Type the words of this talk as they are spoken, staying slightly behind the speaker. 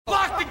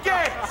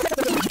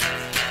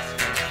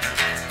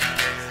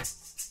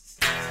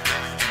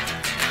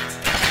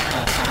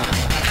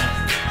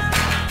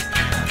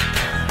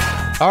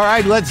All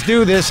right, let's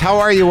do this. How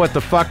are you, what the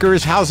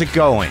fuckers? How's it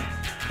going?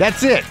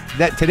 That's it.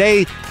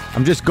 Today,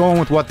 I'm just going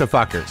with what the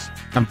fuckers.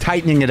 I'm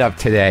tightening it up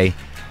today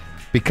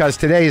because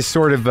today is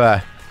sort of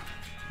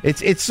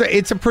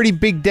it's a pretty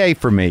big day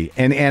for me,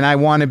 and I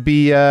want to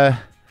be. I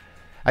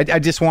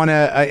just want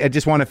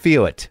to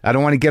feel it. I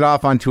don't want to get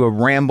off onto a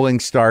rambling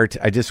start.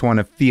 I just want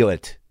to feel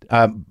it.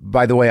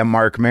 By the way, I'm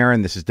Mark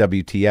Maron. This is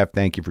WTF.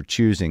 Thank you for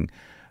choosing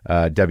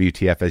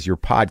WTF as your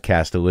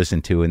podcast to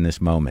listen to in this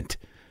moment.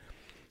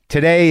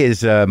 Today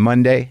is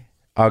Monday,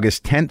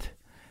 August 10th.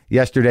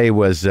 Yesterday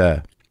was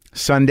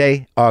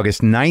Sunday,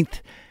 August 9th.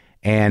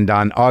 And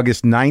on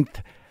August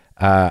 9th,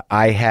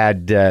 I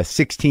had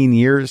 16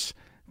 years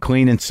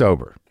clean and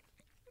sober.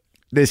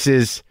 This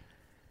is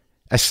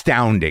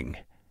astounding.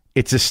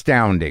 It's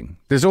astounding.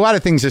 There's a lot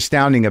of things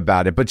astounding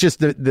about it, but just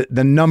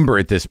the number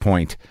at this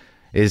point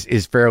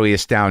is fairly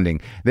astounding.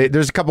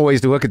 There's a couple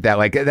ways to look at that.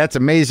 Like, that's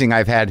amazing.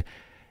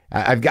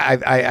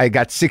 I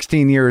got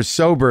 16 years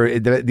sober.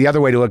 The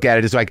other way to look at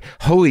it is like,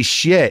 holy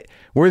shit,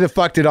 where the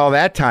fuck did all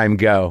that time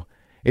go?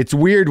 It's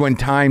weird when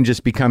time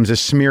just becomes a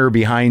smear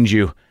behind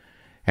you.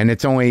 And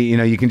it's only,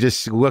 you can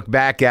just look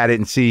back at it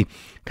and see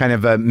kind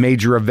of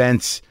major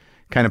events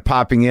kind of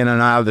popping in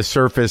and out of the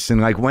surface.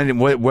 And like,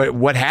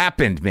 what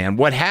happened, man?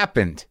 What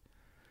happened?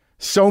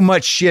 So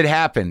much shit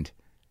happened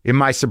in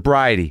my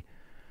sobriety,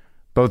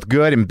 both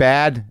good and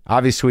bad.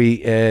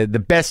 Obviously,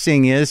 the best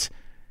thing is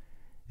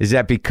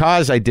that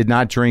because I did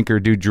not drink or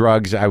do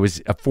drugs, I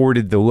was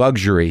afforded the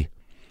luxury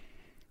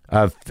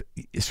of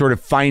sort of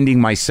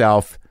finding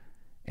myself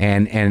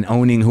and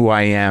owning who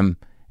I am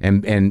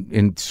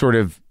and sort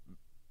of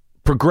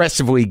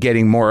progressively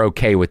getting more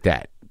okay with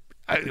that.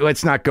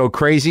 Let's not go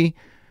crazy.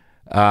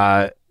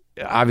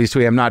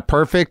 Obviously, I'm not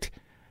perfect.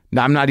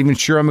 I'm not even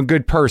sure I'm a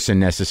good person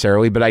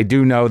necessarily, but I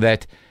do know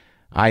that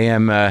I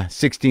am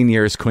 16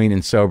 years clean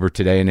and sober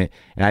today,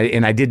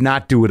 and I did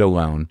not do it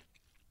alone.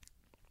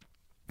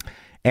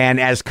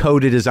 And as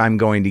coded as I'm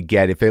going to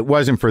get, if it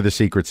wasn't for the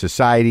secret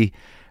society,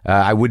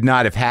 I would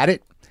not have had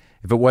it.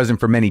 If it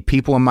wasn't for many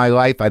people in my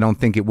life, I don't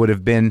think it would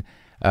have been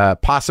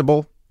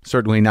possible,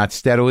 certainly not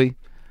steadily.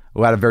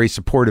 A lot of very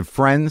supportive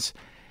friends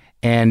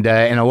and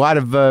a lot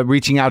of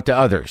reaching out to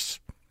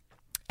others,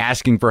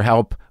 asking for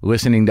help,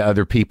 listening to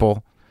other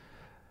people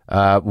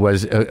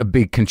was a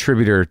big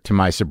contributor to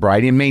my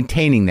sobriety and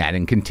maintaining that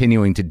and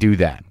continuing to do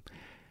that.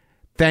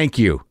 Thank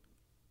you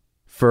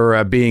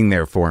for being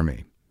there for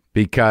me.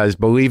 Because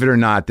believe it or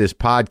not, this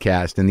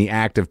podcast and the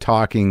act of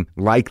talking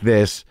like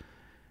this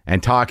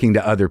and talking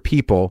to other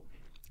people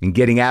and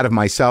getting out of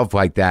myself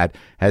like that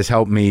has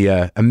helped me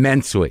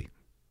immensely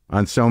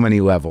on so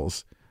many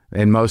levels.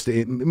 And most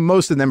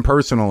of them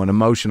personal and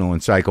emotional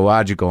and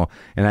psychological.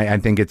 And I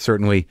think it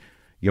certainly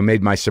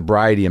made my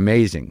sobriety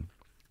amazing.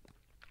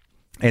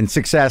 And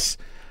success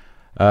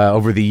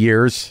over the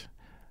years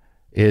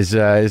is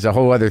a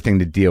whole other thing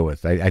to deal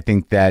with. I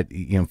think that,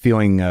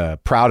 feeling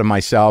proud of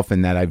myself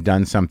and that I've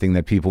done something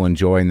that people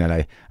enjoy and that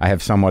I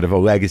have somewhat of a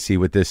legacy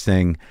with this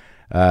thing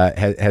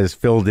has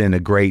filled in a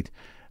great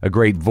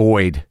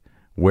void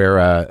where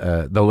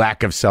the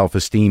lack of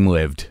self-esteem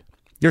lived.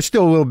 There's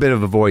still a little bit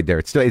of a void there.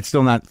 It's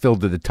still not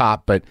filled to the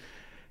top, but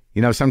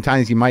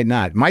sometimes you might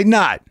not. You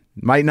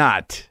might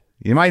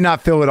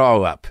not fill it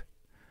all up.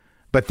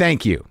 But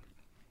thank you.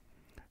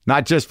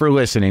 Not just for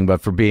listening,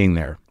 but for being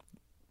there.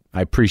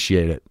 I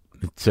appreciate it.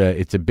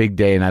 It's a big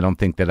day, and I don't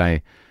think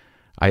that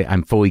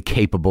I'm fully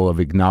capable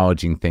of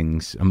acknowledging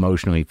things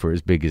emotionally for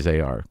as big as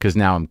they are, because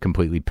now I'm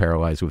completely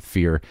paralyzed with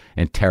fear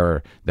and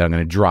terror that I'm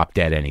going to drop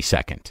dead any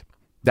second.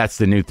 That's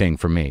the new thing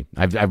for me.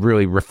 I've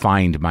really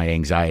refined my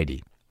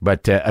anxiety.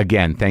 But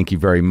again, thank you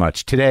very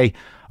much. Today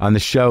on the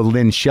show,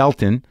 Lynn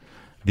Shelton,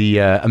 the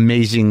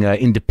amazing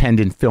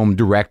independent film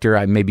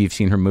director. Maybe you've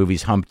seen her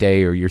movies Hump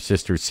Day or Your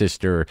Sister's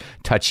Sister, or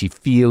Touchy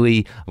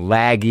Feely,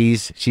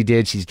 Laggies.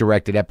 She's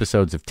directed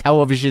episodes of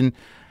television,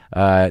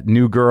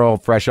 New Girl,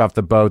 Fresh Off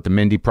the Boat, The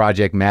Mindy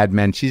Project, Mad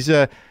Men. She's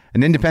an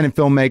independent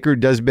filmmaker,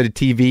 does a bit of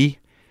TV.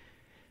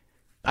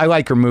 I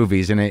like her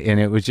movies, and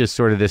it was just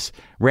sort of this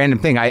random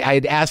thing. I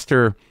had asked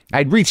her,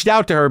 I'd reached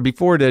out to her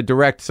before to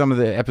direct some of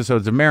the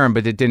episodes of Maron,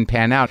 but it didn't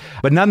pan out.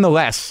 But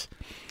nonetheless,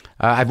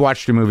 I've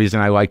watched her movies,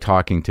 and I like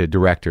talking to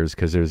directors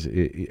because there's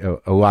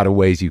a lot of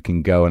ways you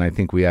can go, and I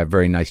think we have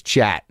very nice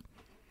chat.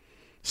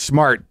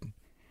 Smart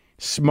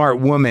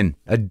woman,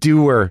 a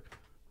doer,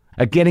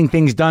 a getting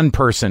things done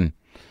person.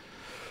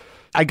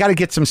 I got to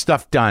get some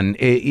stuff done.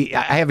 I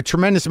have a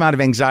tremendous amount of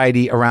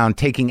anxiety around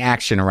taking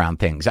action around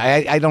things.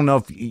 I don't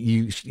know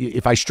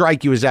if I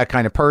strike you as that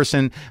kind of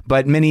person,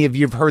 but many of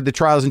you have heard the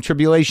trials and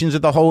tribulations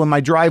of the hole in my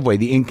driveway,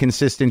 the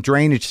inconsistent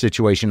drainage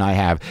situation I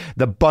have,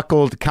 the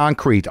buckled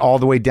concrete all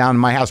the way down to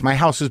my house. My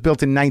house was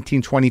built in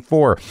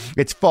 1924.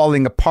 It's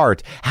falling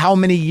apart. How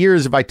many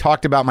years have I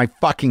talked about my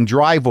fucking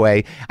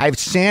driveway? I have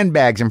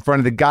sandbags in front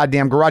of the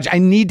goddamn garage. I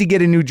need to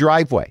get a new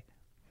driveway.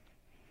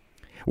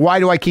 Why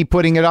do I keep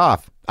putting it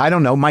off? I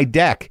don't know. My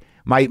deck,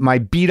 my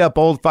beat up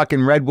old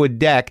fucking redwood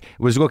deck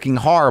was looking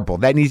horrible.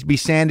 That needs to be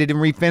sanded and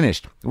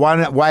refinished.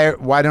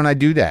 Why don't I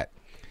do that?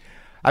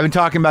 I've been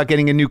talking about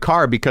getting a new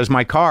car because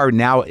my car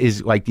now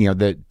is like,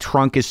 the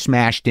trunk is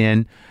smashed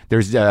in.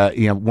 There's,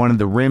 one of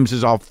the rims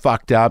is all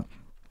fucked up.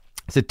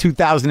 It's a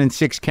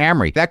 2006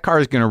 Camry. That car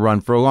is going to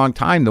run for a long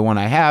time, the one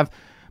I have.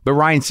 But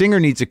Ryan Singer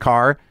needs a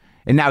car,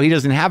 and now he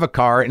doesn't have a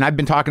car, and I've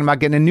been talking about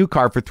getting a new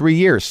car for 3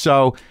 years.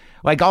 So,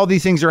 like, all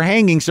these things are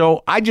hanging,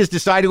 so I just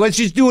decided, let's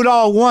just do it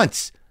all at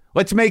once.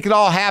 Let's make it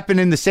all happen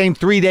in the same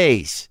 3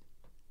 days.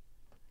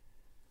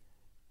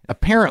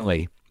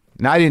 Apparently,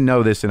 and I didn't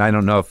know this, and I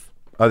don't know if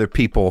other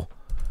people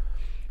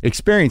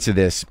experience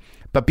this,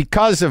 but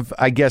because of,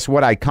 I guess,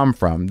 what I come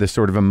from, this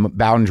sort of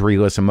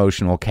boundaryless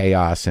emotional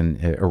chaos and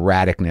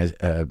erraticness,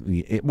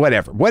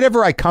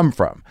 whatever I come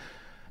from,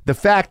 the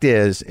fact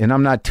is, and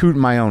I'm not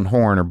tooting my own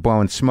horn or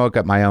blowing smoke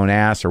up my own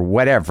ass or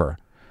whatever,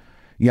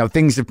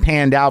 things have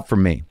panned out for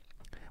me.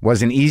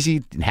 Wasn't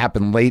easy. It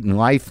happened late in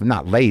life.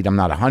 Not late. I'm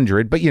not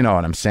 100, but you know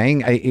what I'm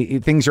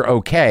saying. Things are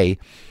okay.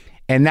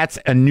 And that's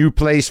a new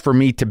place for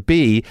me to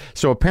be.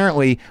 So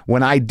apparently,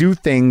 when I do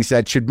things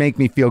that should make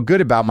me feel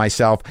good about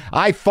myself,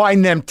 I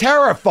find them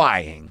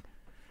terrifying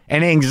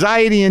and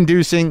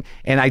anxiety-inducing,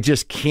 and I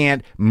just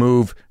can't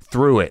move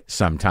through it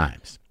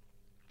sometimes.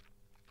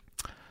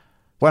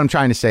 What I'm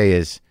trying to say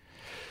is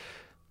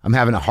I'm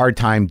having a hard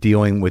time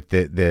dealing with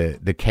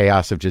the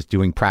chaos of just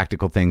doing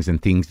practical things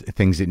and things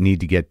that need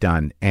to get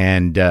done.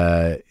 And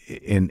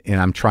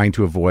I'm trying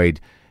to avoid,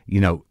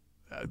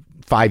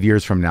 5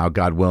 years from now,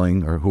 God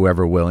willing, or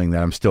whoever willing,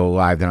 that I'm still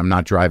alive, that I'm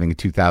not driving a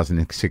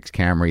 2006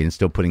 Camry and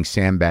still putting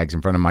sandbags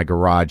in front of my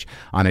garage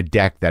on a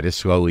deck that is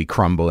slowly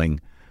crumbling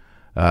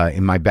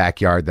in my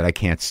backyard that I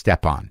can't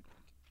step on.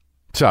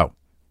 So,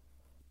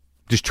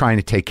 just trying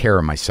to take care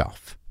of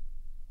myself.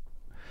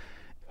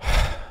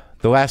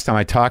 The last time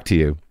I talked to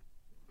you,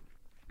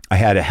 I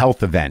had a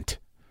health event.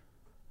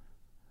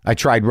 I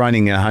tried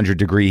running in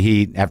 100-degree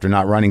heat after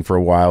not running for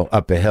a while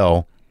up a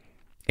hill,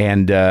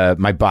 and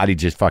my body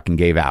just fucking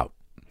gave out.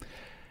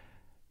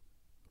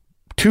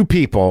 2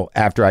 people,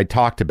 after I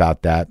talked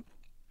about that,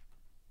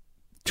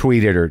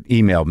 tweeted or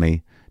emailed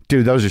me,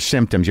 dude, those are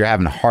symptoms. You're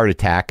having a heart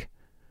attack.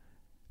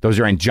 Those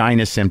are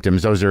angina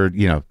symptoms. Those are,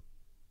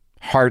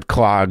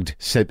 heart-clogged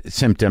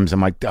symptoms.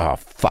 I'm like, oh,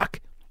 fuck.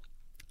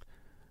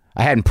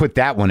 I hadn't put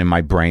that one in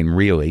my brain,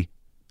 really.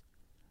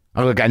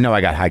 Oh, look, I know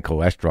I got high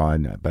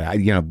cholesterol,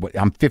 but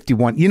I'm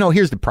 51.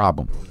 Here's the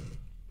problem.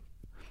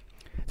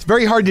 It's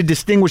very hard to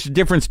distinguish the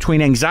difference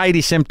between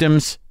anxiety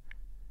symptoms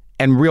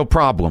and real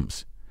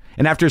problems.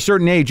 And after a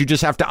certain age, you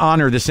just have to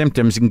honor the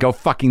symptoms and go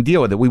fucking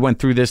deal with it. We went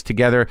through this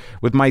together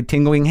with my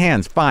tingling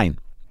hands. Fine.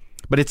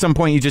 But at some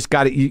point, you just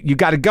got to, you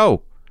got to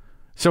go.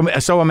 So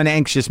I'm an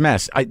anxious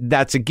mess.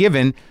 That's a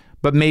given,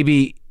 but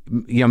maybe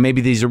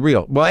these are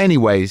real. Well,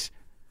 anyways,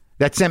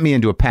 that sent me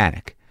into a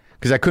panic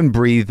because I couldn't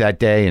breathe that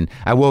day, and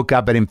I woke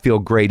up, I didn't feel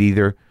great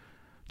either.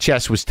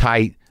 Chest was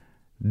tight,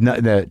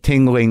 the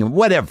tingling,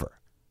 whatever.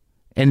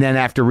 And then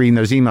after reading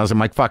those emails, I'm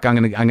like, fuck,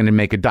 I'm gonna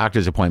make a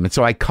doctor's appointment.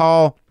 So I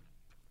call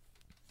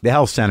the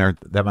health center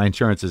that my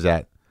insurance is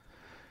at,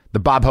 the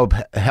Bob Hope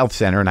Health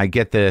Center, and I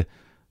get the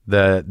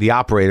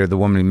operator, the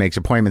woman who makes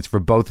appointments for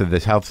both of the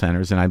health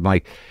centers, and I'm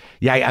like,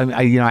 yeah,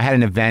 I had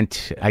an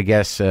event, I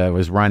guess,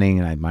 was running,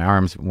 and my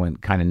arms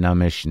went kind of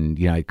numbish, and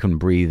I couldn't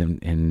breathe,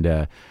 and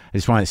I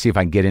just wanted to see if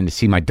I can get in to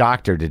see my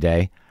doctor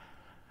today.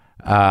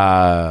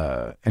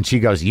 And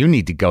she goes, you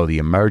need to go to the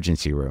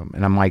emergency room.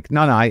 And I'm like,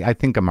 no, I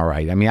think I'm all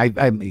right. I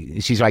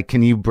mean, she's like,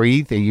 can you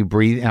breathe? Are you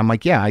breathing? And I'm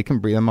like, yeah, I can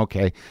breathe. I'm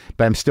okay.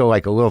 But I'm still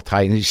like a little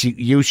tight. And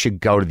you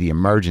should go to the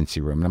emergency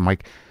room. And I'm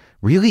like,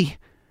 really?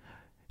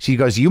 She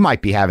goes, you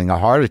might be having a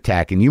heart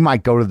attack and you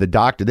might go to the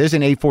doctor. There's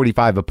an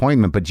 8:45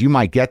 appointment, but you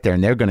might get there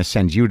and they're going to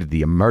send you to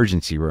the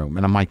emergency room.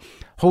 And I'm like,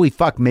 holy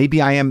fuck,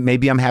 maybe I'm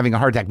having a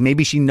heart attack.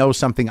 Maybe she knows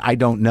something I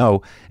don't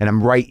know. And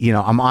I'm right,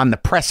 I'm on the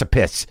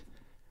precipice.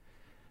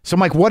 So I'm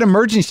like, what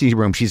emergency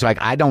room? She's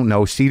like, I don't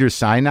know,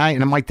 Cedars-Sinai.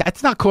 And I'm like,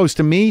 that's not close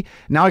to me.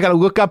 Now I got to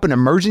look up an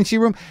emergency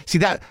room. See,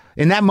 that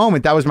in that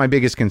moment, that was my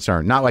biggest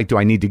concern. Not like, do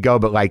I need to go,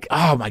 but like,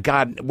 oh my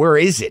God, where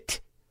is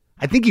it?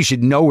 I think you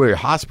should know where your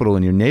hospital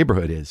in your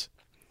neighborhood is.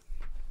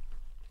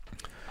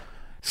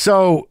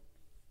 So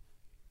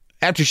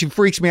after she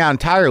freaks me out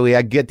entirely,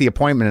 I get the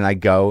appointment and I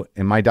go,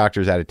 and my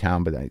doctor's out of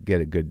town, but I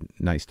get a good,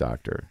 nice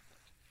doctor.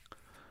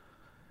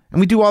 And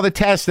we do all the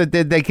tests that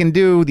they can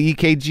do, the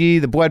EKG,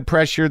 the blood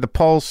pressure, the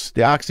pulse,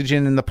 the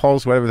oxygen in the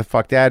pulse, whatever the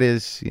fuck that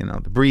is,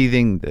 the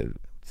breathing, the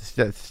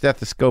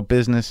stethoscope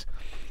business.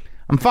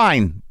 I'm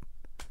fine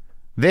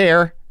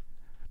there.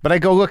 But I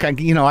go, look,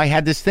 I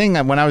had this thing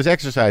when I was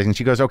exercising.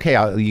 She goes, okay,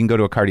 you can go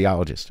to a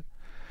cardiologist.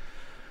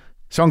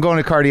 So I'm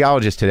going to a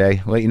cardiologist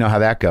today. Let you know how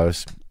that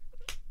goes.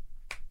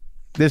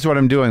 This is what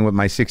I'm doing with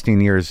my 16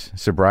 years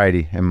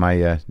sobriety and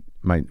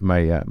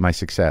my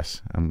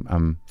success.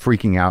 I'm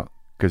freaking out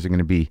because they're going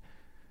to be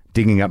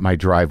digging up my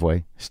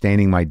driveway,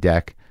 staining my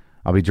deck.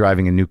 I'll be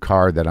driving a new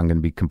car that I'm going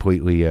to be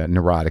completely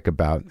neurotic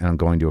about, and I'm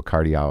going to a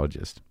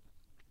cardiologist.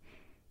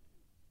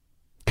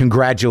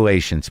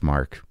 Congratulations,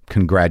 Mark.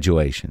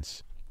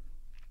 Congratulations.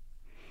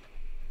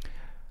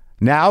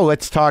 Now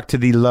let's talk to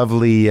the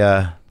lovely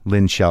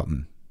Lynn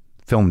Shelton,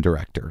 film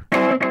director.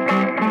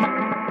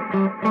 You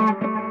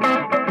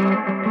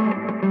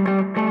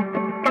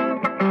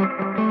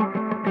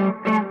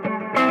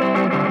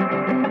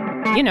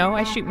know,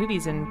 I shoot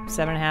movies in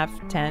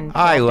 7.5, 10, 12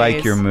 I like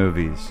days. your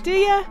movies. Do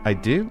ya? I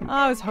do. Oh,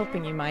 I was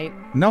hoping you might.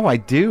 No, I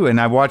do. And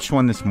I watched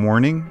one this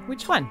morning.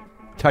 Which one?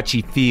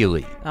 Touchy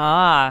Feely.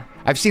 Ah.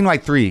 I've seen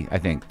like three, I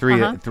think.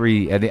 Three.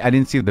 I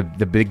didn't see the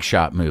Big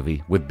Shot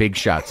movie with big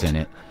shots in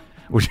it.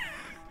 Which,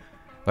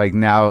 like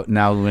now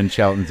Lynn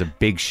Shelton's a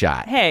big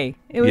shot. Hey,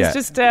 it was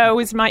just it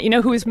was my. You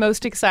know who was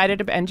most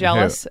excited and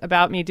jealous Who?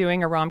 about me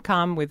doing a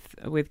rom-com with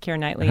Keira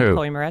Knightley Who? and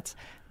Chloe Moretz?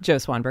 Joe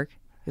Swanberg.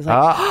 He's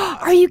like,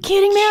 "Are you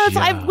kidding me?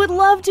 I would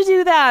love to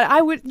do that.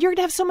 You're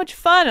gonna have so much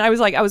fun." And I was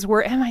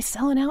worried. Am I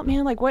selling out,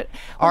 man? Like, what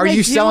Are am I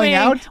you selling doing?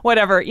 out?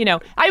 Whatever. You know,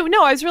 I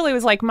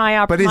was like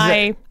my But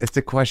it's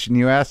a question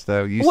you asked,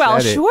 though. You said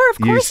it. Sure, of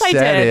course I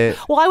said did. it.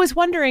 Well, I was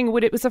wondering,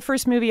 it was the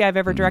first movie I've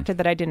ever directed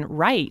that I didn't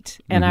write,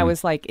 and I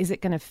was like, is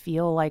it going to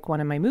feel like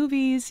one of my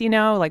movies? You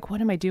know, like what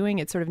am I doing?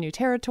 It's sort of new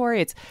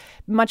territory. It's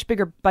much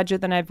bigger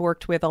budget than I've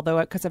worked with, although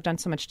because I've done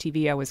so much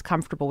TV, I was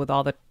comfortable with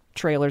all the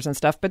trailers and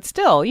stuff. But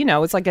still, you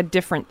know, it's like a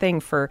different thing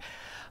for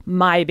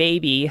my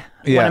baby,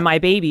 one of my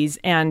babies,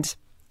 and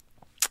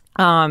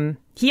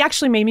he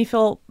actually made me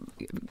feel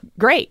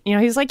great. You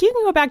know, he's like, you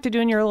can go back to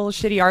doing your little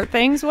shitty art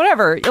things,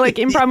 whatever, like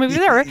improv movies,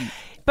 whatever.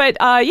 But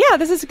yeah,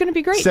 this is going to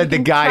be great. Said the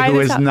guy who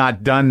has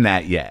not done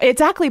that yet.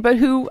 Exactly, but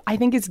who I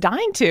think is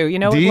dying to. You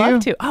know, Do would you?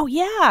 love to. Oh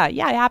yeah,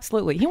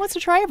 absolutely. He wants to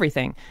try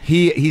everything.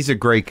 He's a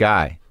great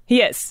guy.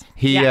 He is.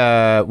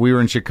 We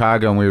were in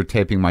Chicago and we were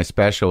taping my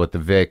special at the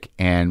Vic,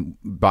 and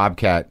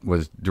Bobcat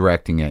was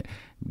directing it,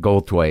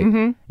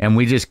 Goldthwait, and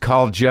we just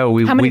called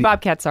Joe. How many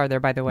Bobcats are there,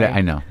 by the way?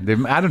 I know.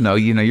 I don't know.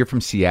 You know, you're from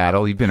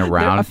Seattle. You've been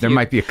around. There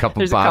might be a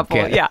couple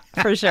Bobcats. Yeah,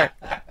 for sure.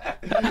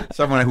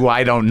 Someone who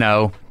I don't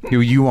know, who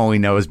you only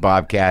know as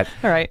Bobcat.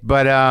 All right.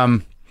 But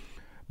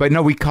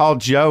no, we called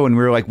Joe and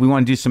we were like, we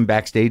want to do some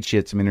backstage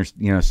shit,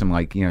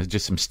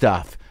 just some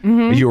stuff.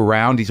 Are you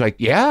around? He's like,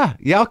 yeah,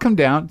 I'll come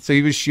down. So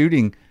he was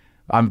shooting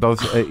on both.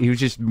 He was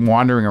just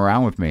wandering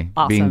around with me,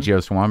 being Joe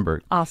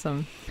Swanberg.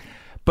 Awesome.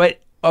 But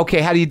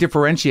okay, how do you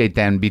differentiate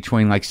then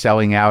between like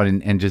selling out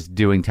and just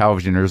doing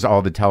television? Or is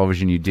all the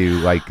television you do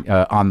like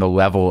on the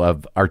level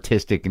of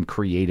artistic and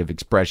creative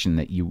expression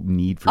that you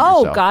need for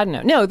yourself? Oh God,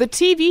 no. No, the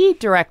TV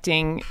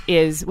directing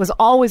was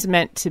always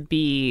meant to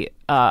be,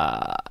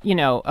 a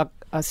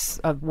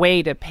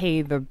way to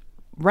pay the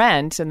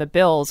rent and the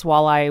bills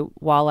while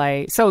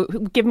I so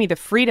give me the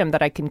freedom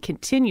that I can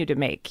continue to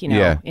make,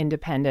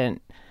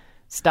 independent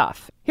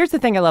stuff. Here's the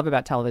thing I love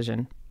about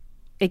television.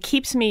 It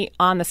keeps me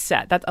on the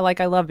set.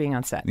 I love being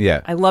on set.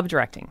 Yeah. I love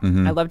directing.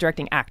 I love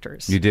directing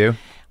actors. You do?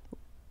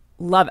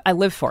 I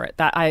live for it.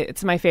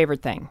 It's my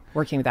favorite thing,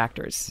 working with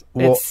actors.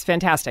 It's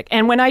fantastic.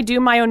 And when I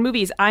do my own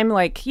movies, I'm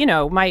like,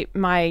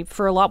 my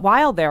for a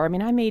while there, I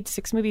mean, I made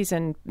 6 movies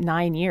in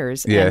 9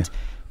 years. Yeah. And,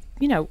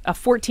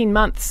 14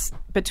 months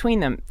between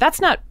them. That's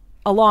not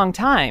a long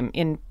time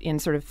in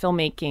sort of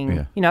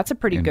filmmaking. Yeah. It's a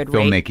pretty in good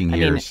filmmaking rate.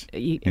 years.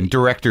 In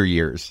director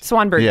years.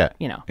 Swanberg,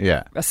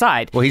 Yeah.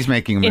 aside. Well, he's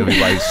making a movie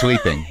while he's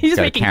sleeping. He's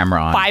got making a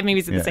camera on. 5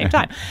 movies at the same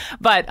time.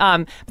 But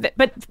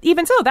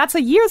even so, that's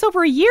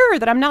over a year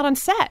that I'm not on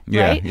set,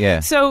 right? Yeah.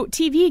 So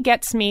TV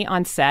gets me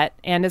on set,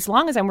 and as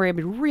long as I'm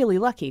really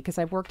lucky, because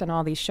I've worked on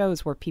all these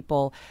shows where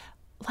people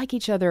like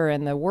each other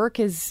and the work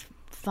is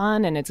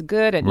fun and it's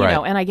good, and Right.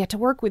 and I get to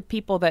work with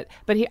people that.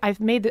 But I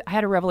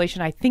had a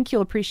revelation I think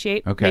you'll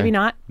appreciate. Okay. Maybe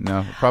not.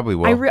 No, probably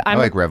will. I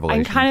like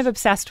revelations. I'm kind of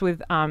obsessed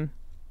with a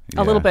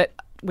little bit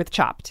with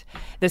Chopped,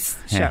 this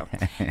show,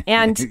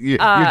 and you're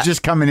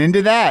just coming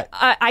into that.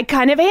 I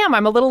kind of am.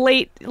 I'm a little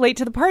late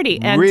to the party.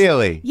 And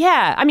Really?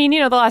 Yeah. I mean,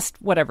 the last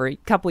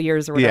couple of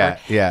years or whatever.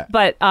 Yeah.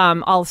 But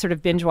I'll sort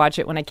of binge watch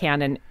it when I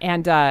can,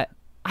 and I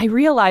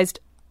realized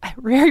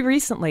very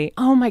recently,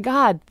 oh my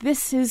God,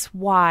 this is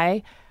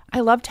why I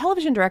love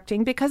television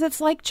directing, because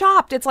it's like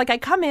Chopped. It's like I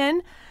come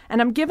in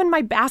and I'm given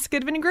my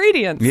basket of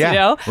ingredients.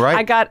 Yeah, right.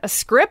 I got a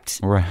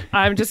script. Right.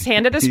 I'm just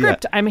handed a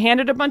script. I'm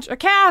handed a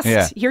cast.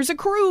 Yeah. Here's a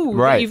crew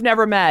Right. that you've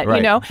never met.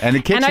 Right. And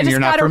the kitchen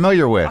you're not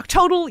familiar with.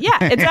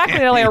 Yeah,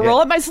 exactly. I roll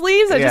up my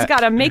sleeves. I just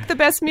got to make the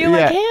best meal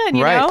I can.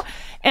 You know.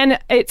 And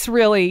it's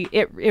really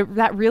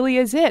that really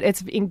is it.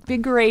 It's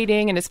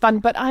invigorating and it's fun.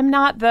 But I'm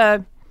not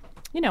the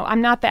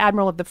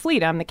admiral of the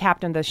fleet. I'm the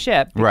captain of the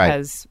ship,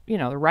 because,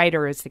 the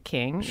writer is the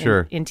king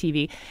in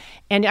TV.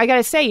 And I got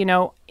to say,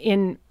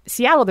 in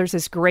Seattle, there's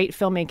this great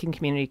filmmaking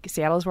community.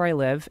 Seattle is where I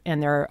live,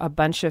 and there are a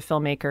bunch of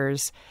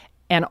filmmakers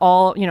and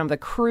all, the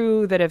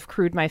crew that have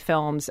crewed my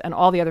films and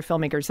all the other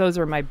filmmakers. Those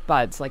are my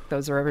buds. Like,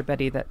 those are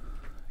everybody that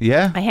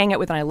I hang out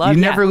with and I love.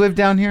 You never lived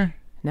down here?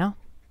 No.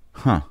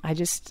 Huh. I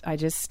just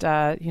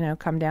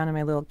come down in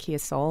my little Kia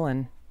Soul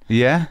and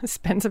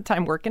spend some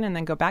time working and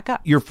then go back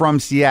up. You're from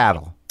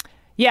Seattle.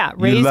 Yeah,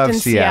 raised in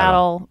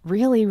Seattle.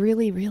 Really,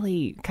 really,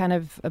 really kind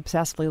of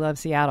obsessively love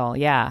Seattle.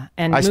 Yeah.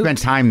 And I spent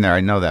time there.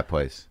 I know that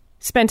place.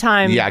 Spent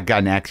time. Yeah, I got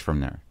an ex from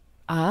there.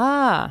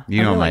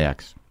 You know my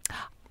ex.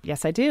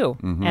 Yes, I do.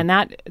 Mm-hmm. And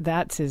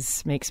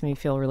that makes me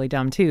feel really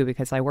dumb too,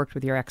 because I worked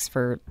with your ex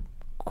for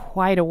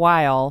quite a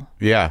while.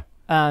 Yeah.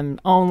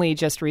 only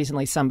just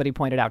recently somebody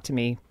pointed out to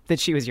me that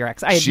she was your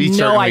ex. I had She's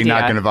no certainly idea.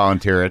 not going to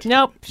volunteer it.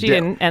 Nope, she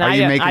didn't. And are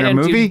you making a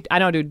movie? I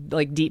don't do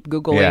like deep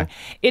Googling. Yeah.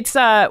 It's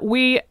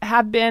we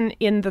have been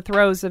in the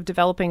throes of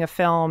developing a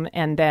film,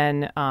 and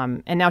then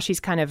and now she's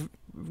kind of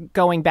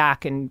going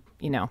back and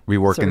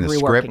reworking the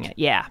script. It.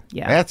 Yeah.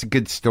 That's a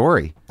good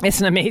story.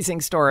 It's an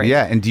amazing story.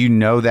 Yeah, and do you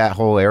know that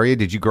whole area?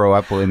 Did you grow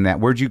up in that?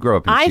 Where'd you grow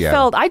up in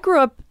Seattle? I grew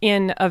up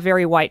in a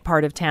very white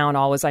part of town.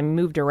 Always, I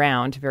moved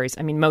around.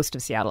 Most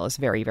of Seattle is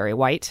very, very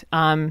white.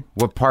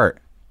 What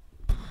part?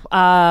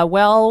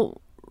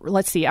 Well,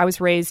 let's see. I was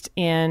raised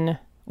when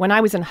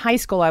I was in high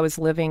school, I was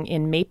living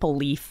in Maple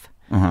Leaf,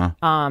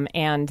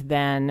 and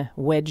then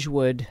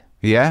Wedgwood.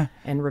 Yeah?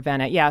 And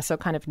Ravenna. Yeah, so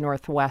kind of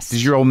northwest.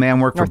 Did your old man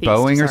work for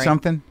Boeing or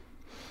something?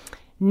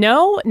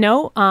 No,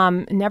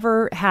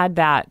 never had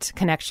that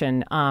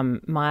connection.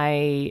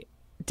 My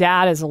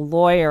dad is a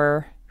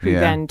lawyer who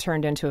then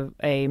turned into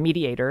a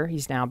mediator.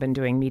 He's now been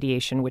doing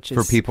mediation, which is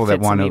for people that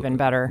want to even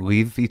better.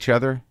 Leave each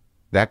other?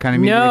 That kind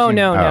of mediation?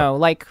 No.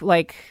 Like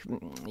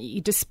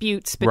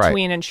disputes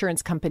between an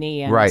insurance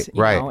company and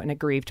an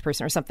aggrieved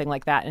person or something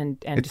like that. And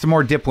it's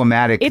more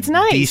diplomatic. It's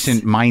nice,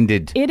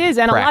 decent-minded. It is,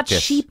 and practice. A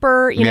lot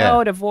cheaper.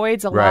 It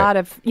avoids a lot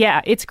of.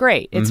 Yeah, it's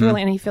great. It's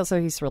really, and he feels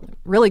he's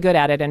really good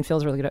at it and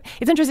feels really good at it.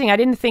 It's interesting. I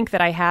didn't think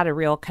that I had a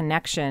real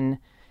connection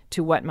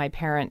to what my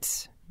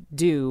parents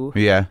do.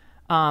 Yeah.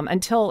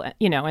 Until,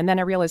 and then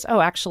I realized,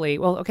 actually,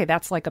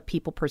 that's like a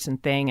people person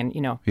thing. And,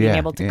 being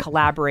able to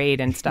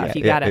collaborate and stuff.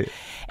 You got to.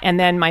 And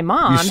then my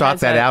mom. You sought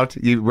that out?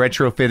 You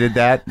retrofitted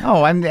that?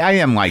 Oh, I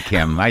am like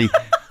him.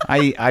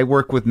 I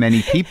work with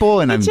many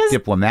people and I'm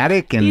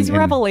diplomatic. And these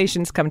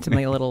revelations come to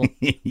me a little.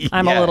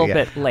 I'm a little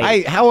bit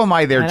late. How am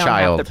I their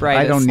child?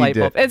 I don't need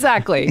to.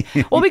 Exactly.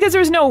 Well, because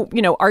there's no,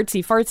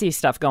 artsy fartsy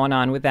stuff going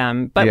on with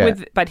them.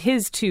 But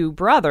his two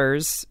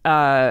brothers,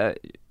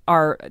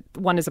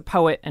 one is a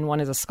poet and one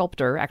is a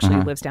sculptor, actually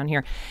lives down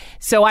here.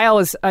 So I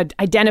always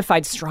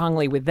identified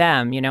strongly with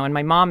them, and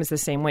my mom is the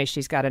same way.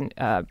 She's got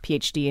a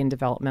PhD in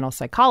developmental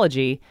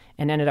psychology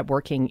and ended up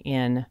working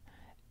in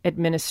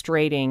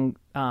administrating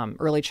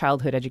early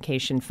childhood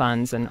education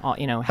funds and all,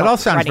 that all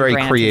sounds very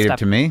creative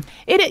to me.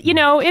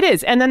 It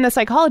is. And then the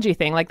psychology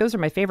thing, like those are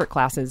my favorite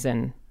classes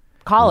in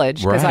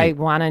college because I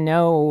want to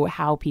know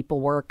how people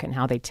work and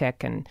how they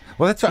tick. And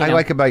that's what I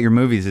like about your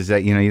movies is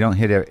that you don't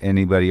hit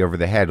anybody over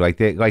the head.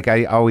 Like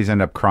I always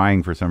end up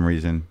crying for some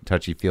reason.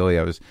 Touchy feely.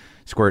 I was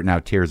squirting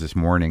out tears this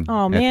morning.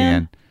 Oh man! At the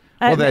end.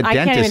 Well, that I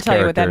can't even tell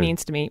you what that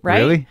means to me. Right?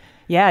 Really?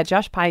 Yeah,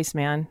 Josh Pais,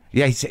 man.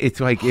 Yeah, it's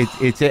like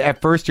it's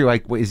at first you're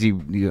like, is he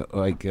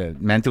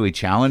mentally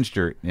challenged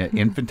or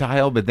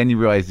infantile? But then you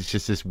realize it's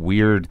just this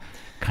weird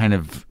kind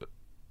of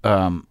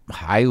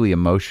highly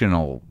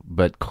emotional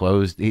but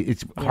closed.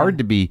 It's hard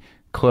to be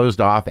closed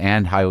off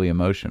and highly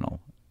emotional,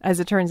 as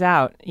it turns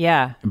out.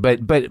 Yeah, but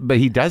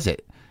he does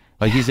it.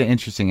 Like, he's an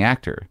interesting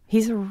actor.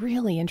 He's a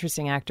really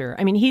interesting actor.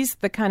 I mean, he's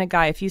the kind of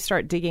guy, if you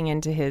start digging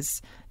into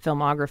his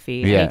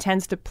filmography, and he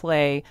tends to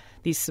play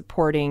these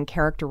supporting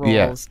character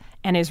roles,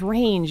 and his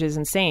range is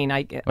insane.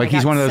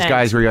 He's one of those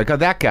guys where you're like, oh,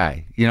 that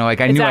guy.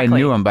 I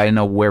knew him, but I didn't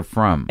know where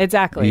from.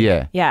 Exactly.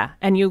 Yeah. Yeah.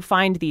 And you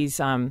find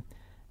these,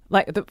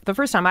 like the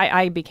first time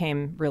I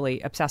became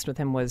really obsessed with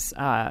him was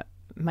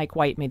Mike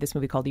White made this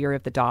movie called Year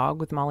of the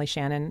Dog with Molly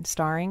Shannon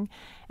starring,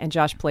 and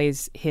Josh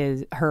plays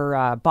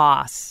her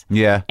boss.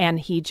 Yeah. And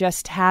he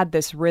just had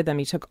this rhythm.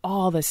 He took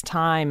all this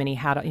time, and he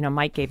had,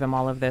 Mike gave him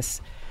all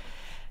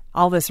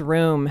this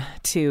room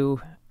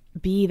to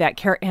be that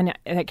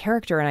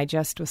character, and I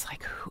just was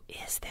like, who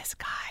is this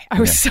guy? I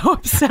was so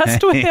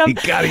obsessed with him. You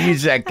gotta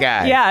use that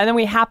guy. Yeah, and then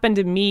we happened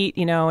to meet,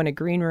 in a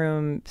green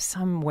room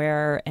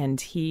somewhere,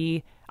 and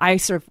I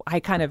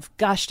kind of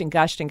gushed and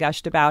gushed and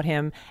gushed about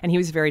him, and he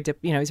was very,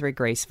 he was very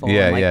graceful.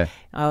 Yeah,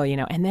 Oh,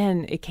 and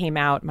then it came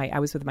out. I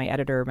was with my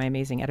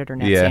amazing editor,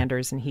 Nat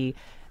Sanders, and he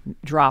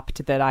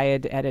dropped that I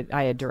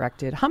had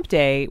directed Hump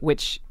Day,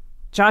 which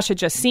Josh had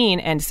just seen,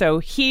 and so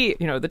he,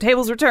 the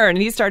tables were turned,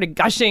 and he started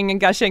gushing,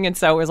 and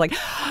so it was like,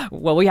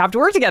 well, we have to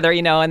work together,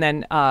 and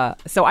then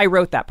so I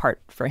wrote that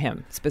part for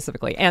him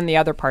specifically, and the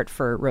other part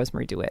for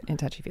Rosemary DeWitt in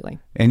Touchy Feely.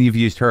 And you've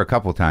used her a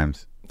couple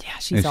times. Yeah,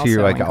 she's Is also she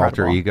like incredible.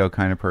 an alter ego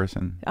kind of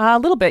person? A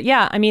little bit,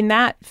 yeah. I mean,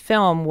 that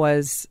film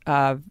was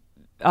a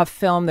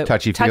film that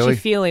Touchy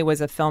Feely was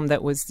a film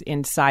that was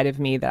inside of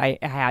me that I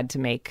had to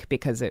make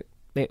because it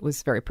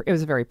was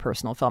a very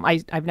personal film.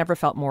 I've never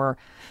felt more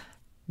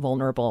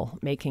vulnerable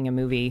making a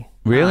movie.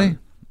 Really?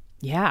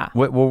 Yeah.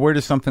 Well, where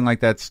does something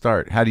like that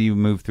start? How do you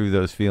move through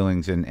those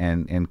feelings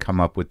and come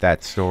up with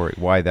that story?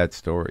 Why that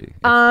story?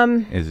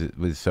 It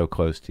was so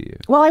close to you?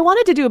 Well, I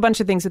wanted to do a bunch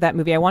of things with that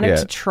movie. I wanted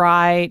to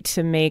try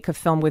to make a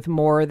film with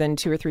more than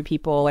 2 or 3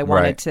 people. I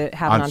wanted to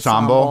have an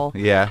ensemble.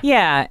 Yeah.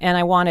 Yeah, and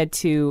I wanted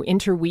to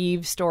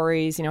interweave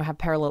stories, have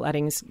parallel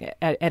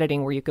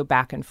editing where you go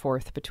back and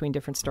forth between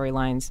different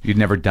storylines. You'd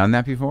never done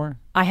that before?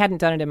 I hadn't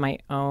done it in my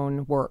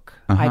own work.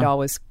 I'd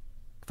always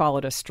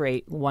followed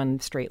one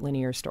straight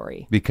linear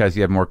story. Because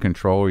you have more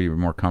control, or you were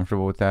more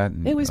comfortable with that?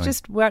 It was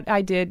just what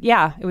I did.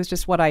 Yeah, it was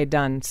just what I had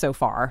done so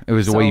far. It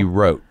was the way you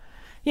wrote.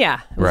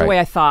 Yeah, it was the way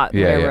I thought,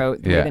 the way I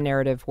wrote, the way yeah. the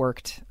narrative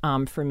worked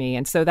for me.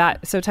 And so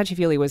Touchy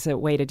Feely was a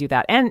way to do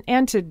that.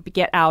 And to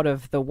get out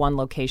of the one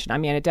location. I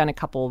mean, I had done a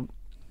couple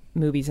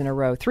movies in a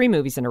row, 3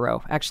 movies in a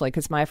row, actually,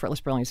 because My Effortless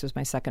Brilliance was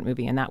my second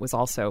movie, and that was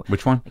also...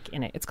 Which one? Like,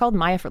 in it. It's called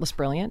My Effortless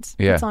Brilliance.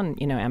 Yeah. It's on,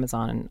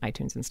 Amazon and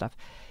iTunes and stuff.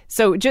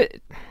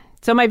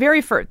 So my very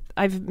first,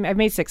 I've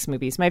made 6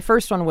 movies. My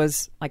first one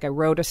was like I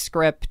wrote a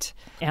script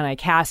and I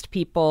cast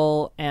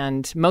people,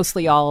 and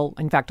mostly all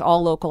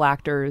local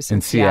actors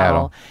in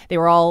Seattle. They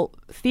were all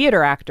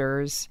theater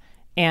actors,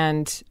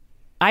 and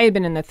I had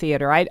been in the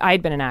theater.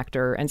 I'd been an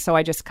actor, and so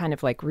I just kind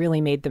of like really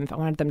I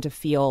wanted them to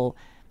feel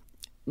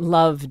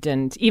loved,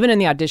 and even in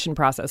the audition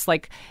process,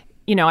 like,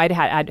 I'd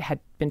had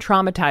been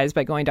traumatized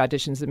by going to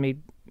auditions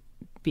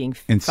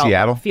and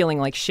Seattle, feeling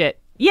like shit.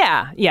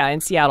 Yeah,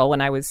 in Seattle when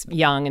I was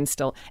young and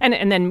still,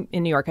 and then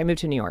in New York. I moved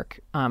to New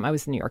York. I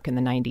was in New York in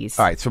the 90s.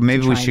 All right, so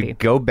maybe we should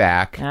go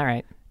back. All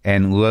right.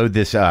 And load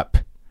this up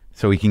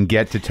so we can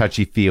get to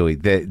Touchy Feely,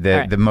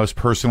 the most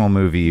personal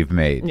movie you've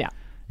made. Yeah.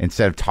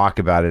 Instead of talk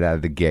about it out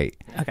of the gate.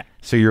 Okay.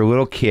 So you're a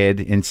little kid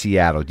in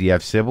Seattle. Do you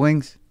have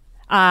siblings?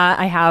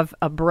 I have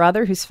a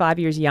brother who's 5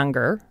 years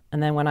younger,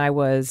 and then when I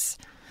was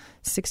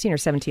 16 or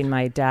 17,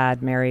 my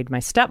dad married my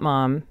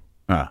stepmom.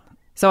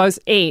 So I was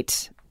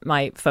 8.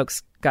 My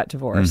folks got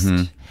divorced,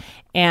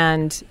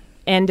 and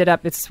ended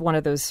up. It's one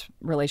of those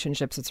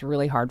relationships. It's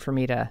really hard for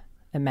me to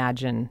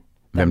imagine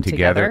them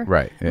together.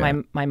 Right.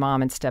 Yeah. My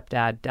mom and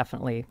stepdad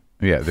definitely.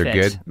 Yeah, they're fit.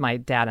 good. My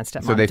dad and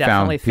stepmom. So they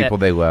definitely found people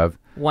fit. they love.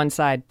 One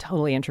side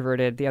totally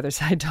introverted, the other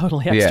side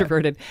totally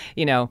extroverted.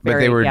 But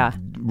they were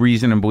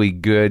reasonably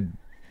good,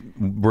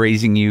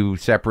 raising you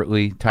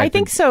separately. I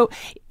think so.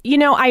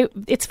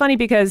 It's funny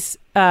because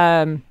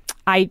I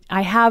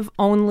have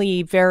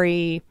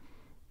only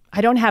I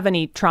don't have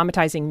any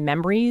traumatizing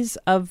memories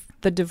of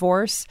the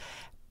divorce,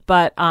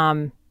 but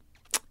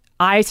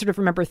I sort of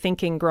remember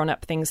thinking growing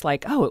up things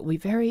like, oh, it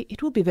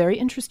will be very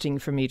interesting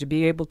for me to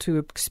be able to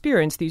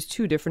experience these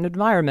 2 different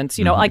environments.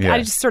 I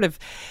just sort of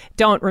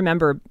don't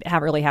remember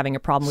really having a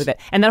problem with it.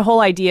 And that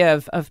whole idea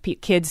of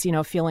kids,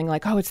 feeling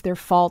like, oh, it's their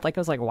fault. Like,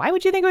 I was like, why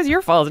would you think it was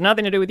your fault? It's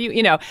nothing to do with you.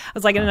 I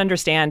was like, I didn't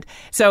understand.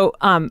 So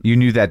you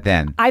knew that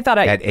then. I thought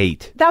at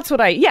 8. That's what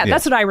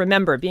I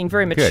remember, being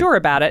very mature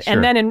about it. Sure.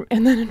 And then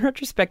in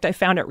retrospect, I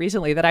found out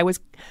recently that I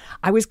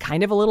was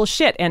kind of a little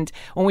shit. And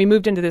when we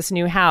moved into this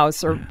new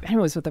house, or it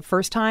was with the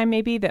first time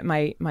maybe that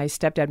my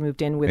stepdad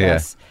moved in with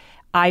us,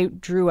 I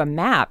drew a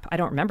map. I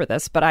don't remember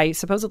this, but I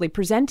supposedly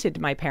presented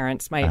my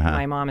parents,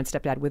 my mom and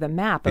stepdad, with a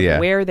map of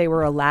where they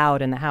were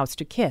allowed in the house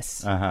to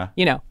kiss.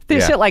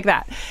 Shit like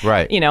that.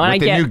 Right.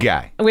 With the new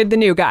guy. With the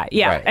new guy.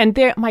 Yeah. Right.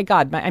 And my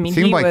God, seemed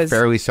he like was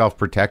fairly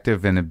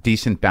self-protective and a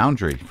decent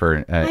boundary for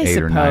an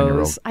 8 or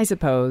 9-year-old. I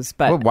suppose,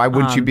 but well, why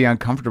wouldn't you be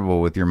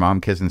uncomfortable with your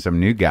mom kissing some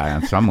new guy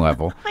on some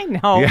level? I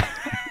know. Yeah.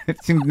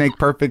 It seemed to make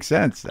perfect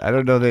sense. I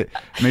don't know that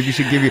maybe you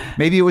should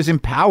maybe it was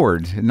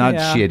empowered, not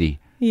shitty.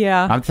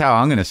 Yeah. That's how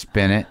I'm going to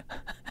spin it.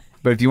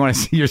 But if you want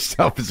to see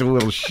yourself as a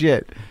little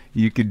shit,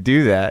 you could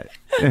do that.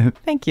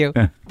 Thank you.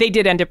 They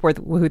did end up with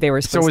who they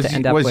were supposed to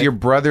end up with. Was your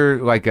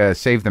brother like a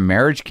save the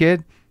marriage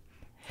kid?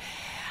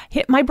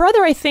 My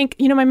brother, I think,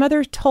 my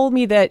mother told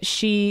me that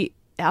she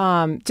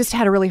just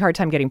had a really hard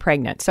time getting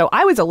pregnant. So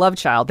I was a love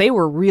child. They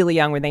were really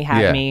young when they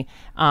had me.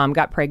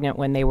 Got pregnant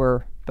when they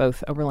were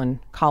both Oberlin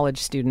College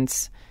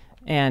students.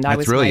 And That's I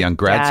was really young.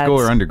 Grad school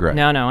or undergrad?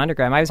 No,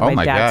 undergrad. I was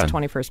my dad's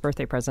 21st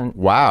birthday present.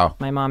 Wow.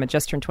 My mom had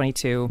just turned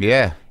 22.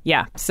 Yeah.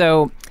 Yeah.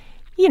 So,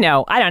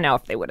 I don't know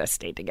if they would have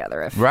stayed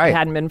together if it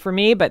hadn't been for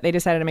me, but they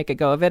decided to make a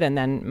go of it. And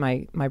then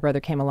my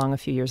brother came along a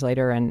few years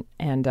later, and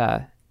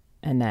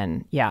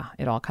then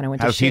it all kind of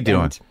went to shit. How's he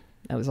doing?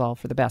 It was all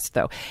for the best,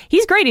 though.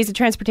 He's great. He's a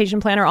transportation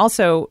planner,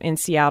 also in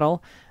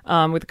Seattle,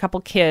 with a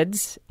couple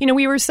kids. I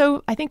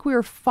think we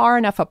were far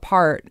enough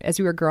apart as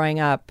we were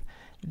growing up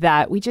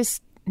that we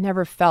just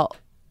never felt.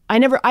 I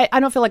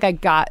don't feel like I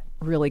got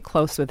really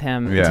close with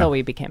him until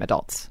we became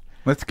adults.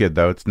 That's good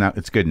though.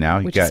 It's good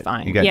now. Which is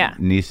fine. You got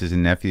nieces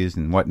and nephews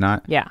and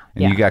whatnot. Yeah.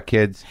 And you got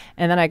kids.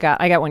 And then I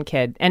got one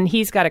kid, and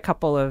he's got a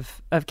couple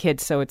of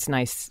kids, so it's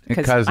nice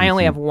because I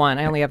only have one.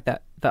 I only have the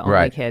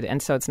only kid,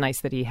 and so it's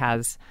nice that he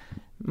has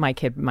my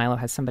kid Milo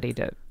has somebody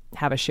to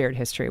have a shared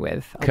history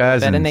with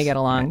cousins, and they get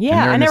along.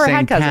 Yeah, I never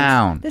had cousins.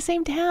 Town. The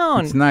same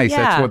town. It's nice. Yeah.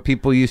 That's what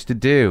people used to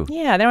do.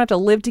 Yeah, they don't have to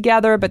live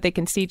together, but they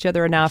can see each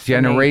other enough.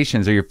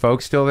 Generations. Are your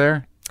folks still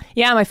there?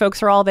 Yeah, my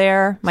folks are all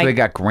there. So they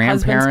got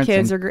grandparents,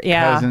 kids and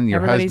your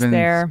everybody's husband's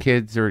there.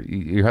 Kids, or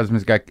your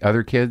husband's got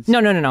other kids?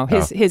 No.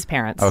 His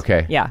parents.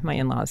 Okay. Yeah, my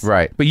in-laws.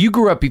 Right, but you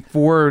grew up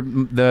before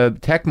the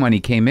tech money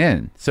came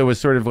in, so it was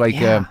sort of like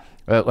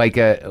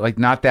like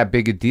not that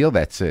big a deal,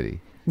 that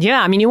city.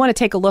 Yeah, you want to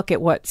take a look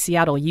at what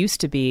Seattle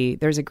used to be.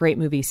 There's a great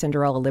movie,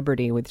 Cinderella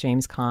Liberty, with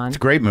James Caan. It's a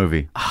great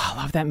movie. Oh,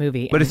 I love that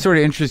movie. But it's sort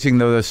of interesting,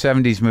 though, those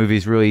 70s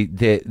movies really,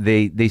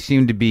 they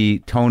seem to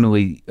be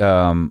tonally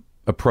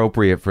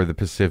appropriate for the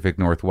Pacific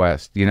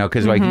Northwest,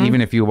 because like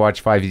even if you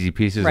watch 5 Easy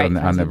Pieces on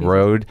the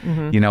road,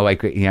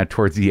 like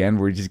towards the end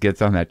where he just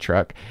gets on that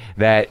truck,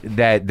 that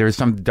there's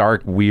some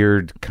dark,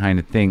 weird kind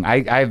of thing.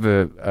 I have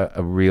a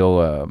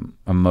real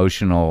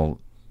emotional.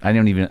 I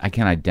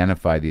can't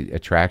identify the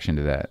attraction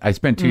to that. I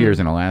spent 2 years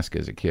in Alaska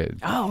as a kid.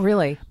 Oh,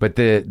 really? But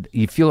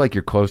you feel like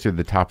you're closer to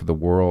the top of the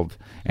world,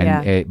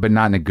 and but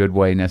not in a good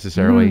way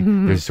necessarily.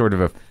 There's sort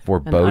of a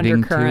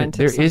foreboding to it.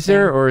 Is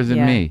there, or is it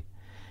me?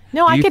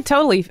 No, I could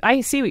totally.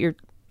 I see what you're.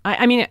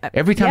 I mean,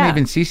 every time I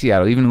even see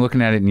Seattle, even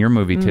looking at it in your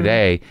movie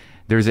today,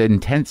 there's an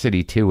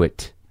intensity to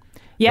it.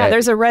 Yeah,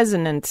 there's a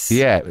resonance.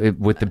 Yeah,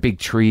 with the big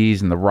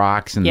trees and the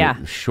rocks and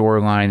the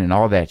shoreline and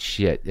all that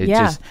shit.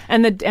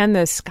 And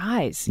the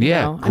skies.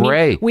 Gray.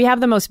 I mean, we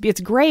have the most.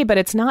 It's gray, but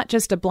it's not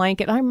just a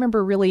blanket. I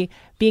remember really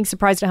being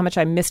surprised at how much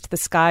I missed the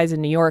skies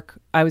in New York.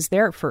 I was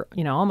there for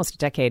almost a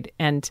decade,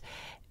 and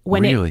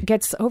when it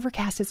gets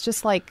overcast, it's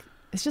just like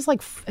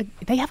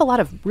they have a lot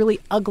of really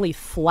ugly,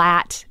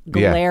 flat,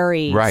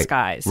 glary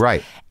skies.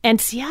 Right. And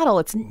Seattle,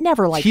 it's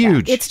never like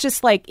huge. That. It's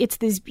just like, it's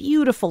these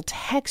beautiful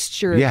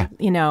textured,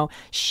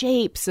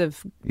 shapes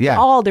of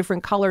all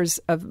different colors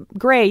of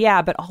gray,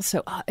 but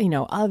also,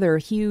 other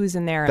hues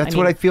in there. That's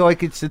what I feel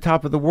like. It's the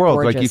top of the world.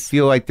 Gorgeous. Like you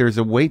feel like there's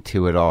a weight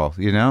to it all,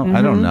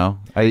 I don't know.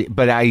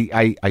 But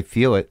I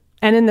feel it.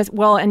 And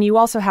and you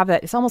also have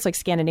that, it's almost like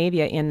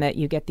Scandinavia in that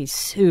you get these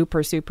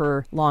super,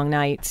 super long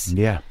nights.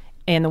 Yeah.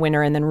 In the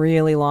winter, and then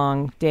really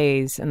long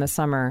days in the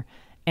summer,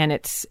 and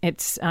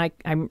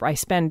I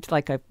spend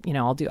like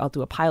I'll do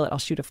a pilot. I'll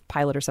shoot a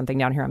pilot or something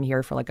down here. I'm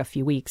here for like a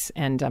few weeks,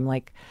 and I'm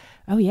like,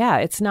 oh yeah,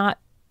 it's not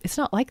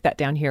like that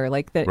down here.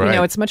 Like that,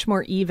 it's much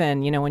more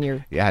even. When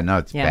you're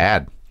it's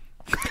bad.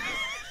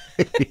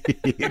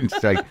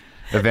 It's like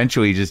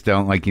eventually you just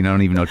don't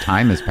even know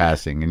time is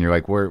passing, and you're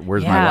like,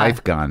 where's my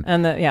life gone?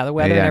 And the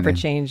weather never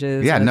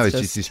changes. Yeah, no, it's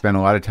just you spend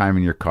a lot of time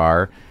in your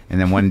car, and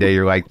then one day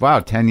you're like,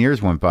 wow, 10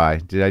 years went by.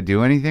 Did I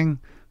do anything?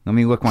 Let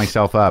me look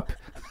myself up.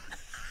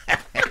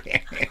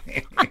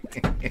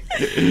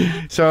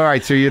 So all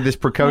right, so you're this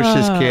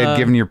precocious kid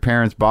giving your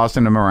parents,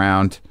 bossing them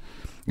around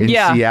in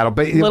Seattle,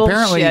 but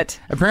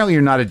apparently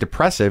you're not a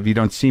depressive. You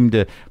don't seem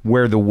to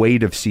wear the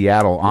weight of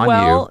Seattle on you.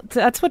 Well,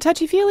 that's what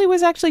Touchy Feely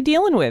was actually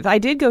dealing with. I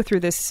did go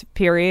through this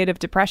period of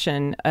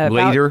depression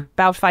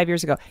about 5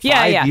 years ago.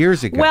 5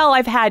 years ago. Well,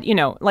 I've had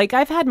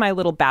I've had my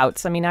little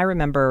bouts. I mean, I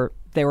remember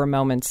there were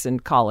moments in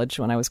college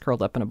when I was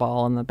curled up in a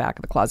ball in the back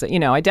of the closet.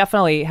 I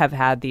definitely have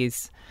had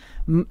these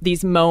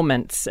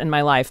moments in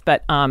my life,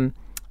 but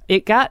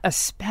it got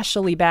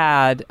especially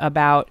bad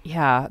about,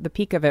 the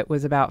peak of it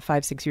was about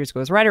 5-6 years ago.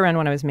 It was right around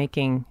when I was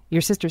making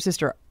Your Sister's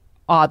Sister,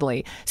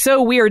 oddly.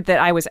 So weird that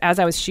as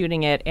I was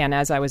shooting it and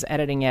as I was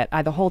editing it,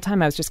 the whole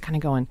time I was just kind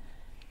of going,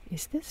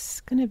 is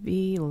this going to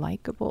be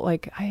likable?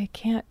 Like, I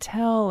can't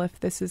tell if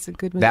this is a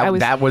good movie.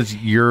 That was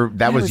your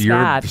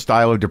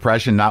style of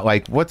depression, not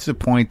like, what's the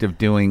point of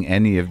doing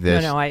any of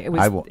this? No, it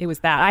was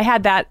that. I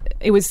had that.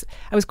 It was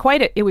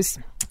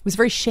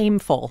very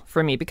shameful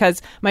for me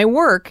because my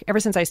work, ever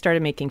since I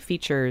started making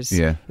features,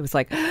 it was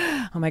like,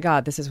 oh my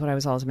God, this is what I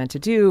was always meant to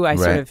do. I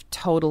sort of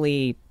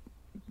totally,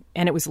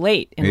 and it was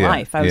late in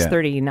life. I was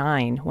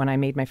 39 when I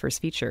made my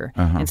first feature.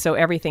 And so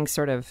everything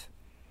sort of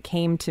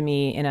came to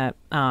me in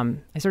I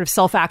sort of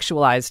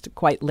self-actualized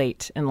quite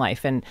late in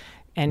life, and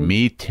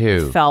me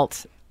too.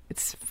 Felt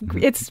it's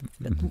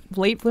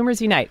late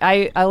bloomers unite.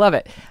 I love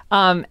it.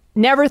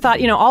 Never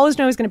thought, always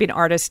knew I was going to be an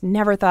artist.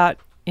 Never thought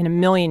in a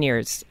million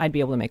years I'd be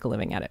able to make a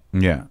living at it.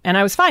 Yeah, and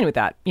I was fine with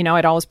that.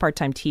 I'd always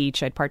part-time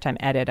teach, I'd part-time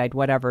edit, I'd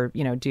whatever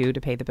do to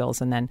pay the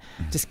bills, and then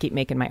just keep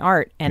making my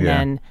art. And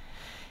then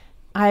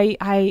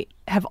I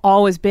have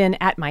always been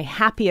at my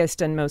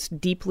happiest and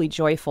most deeply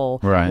joyful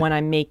when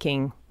I'm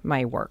making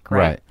my work,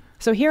 right?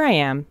 So here I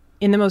am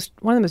in one of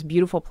the most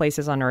beautiful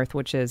places on earth,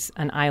 which is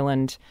an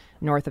island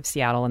north of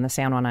Seattle in the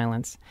San Juan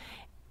Islands.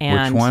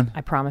 And which one?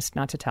 I promised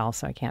not to tell,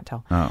 so I can't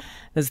tell. Oh.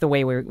 This is the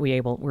way we're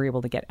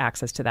able to get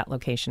access to that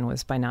location,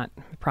 was by not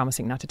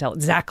promising not to tell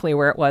exactly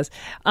where it was.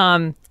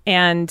 And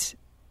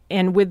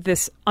with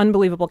this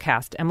unbelievable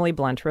cast, Emily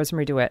Blunt,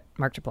 Rosemary DeWitt,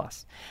 Mark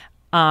Duplass,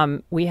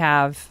 we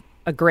have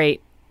a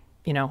great,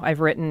 I've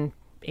written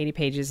 80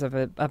 pages of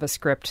a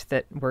script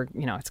that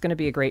it's going to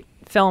be a great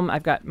film.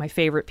 I've got my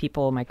favorite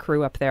people, my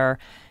crew up there.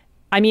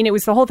 I mean,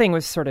 the whole thing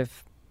was sort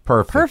of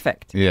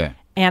perfect. Yeah.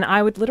 And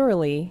I would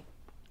literally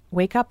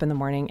wake up in the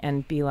morning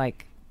and be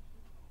like,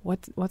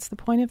 what's the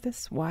point of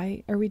this?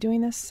 Why are we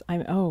doing this?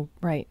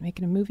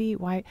 Making a movie.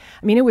 Why?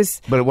 I mean, it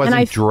was, but it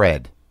wasn't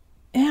dread.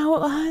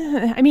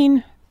 I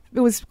mean,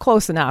 it was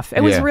close enough.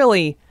 It was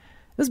really,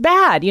 it was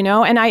bad,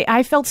 and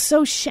I felt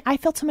I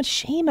felt so much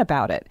shame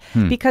about it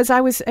because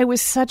it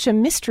was such a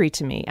mystery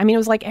to me. I mean, it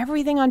was like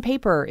everything on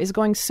paper is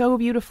going so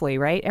beautifully,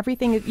 right?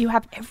 Everything you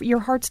have, your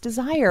heart's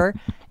desire,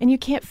 and you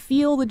can't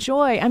feel the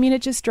joy. I mean,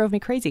 it just drove me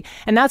crazy.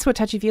 And that's what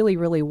Touchy Feely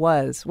really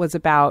was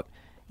about,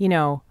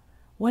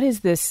 what is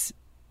this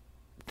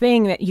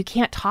thing that you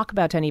can't talk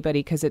about to anybody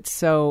because it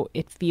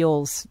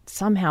feels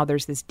somehow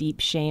there's this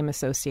deep shame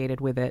associated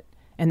with it.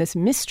 and this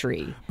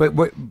mystery. But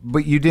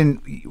you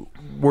didn't.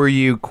 Were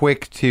you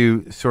quick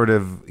to sort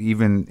of,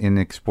 even in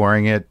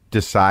exploring it,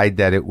 decide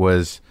that it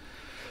was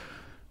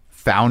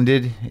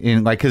founded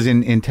in, like, because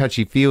in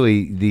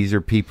Touchy-Feely, these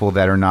are people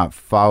that are not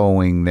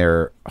following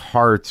their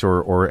hearts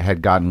or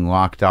had gotten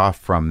locked off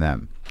from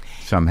them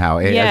somehow,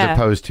 as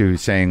opposed to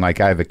saying, like,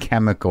 I have a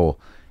chemical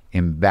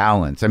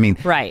imbalance. I mean,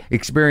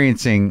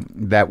 experiencing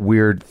that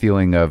weird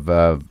feeling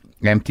of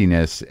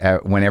emptiness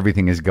when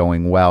everything is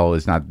going well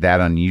is not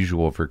that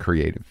unusual for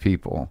creative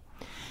people.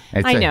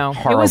 I know.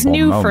 It was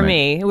new for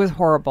me. It was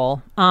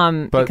horrible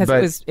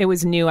because it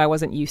was new. I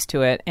wasn't used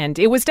to it. And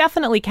it was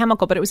definitely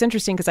chemical, but it was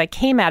interesting because I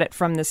came at it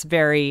from this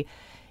very,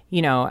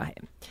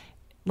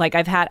 like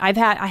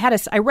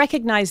I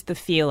recognized the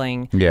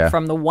feeling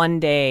from the one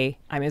day.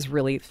 I was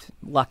really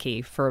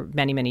lucky for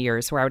many, many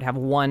years where I would have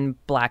one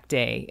black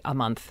day a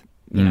month,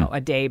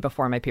 a day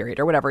before my period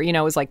or whatever. It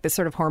was like this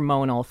sort of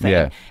hormonal thing.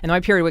 Yeah. And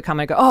my period would come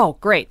and I'd go, oh,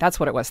 great, that's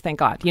what it was. Thank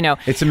God.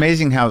 It's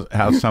amazing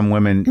how some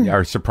women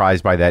are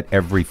surprised by that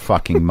every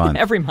fucking month.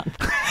 Every month.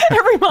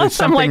 Every month. There's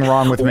something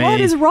wrong with me. What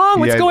is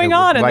wrong? What's going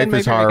on? And life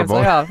is horrible.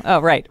 Like, oh,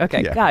 right.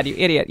 Okay. Yeah. God, you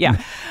idiot.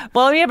 Yeah.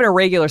 Well, having a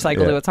regular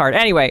cycle too, it's hard.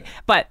 Anyway,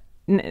 but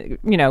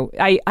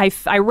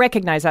I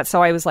recognize that.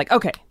 So I was like,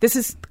 okay, this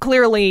is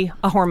clearly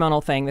a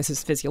hormonal thing. This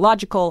is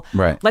physiological.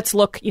 Right. Let's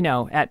look,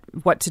 at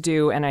what to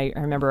do. And I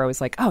remember I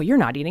was like, oh, you're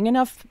not eating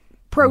enough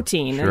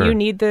protein and you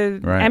need the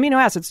amino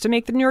acids to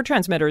make the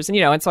neurotransmitters.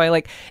 And so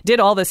I did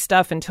all this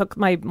stuff and took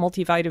my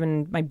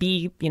multivitamin, my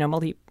B,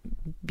 multi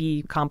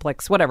B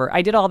complex, whatever.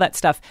 I did all that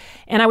stuff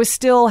and I was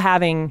still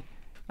having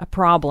a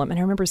problem. And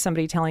I remember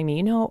somebody telling me,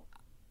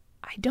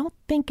 I don't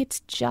think it's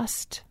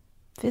just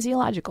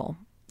physiological.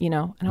 I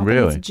don't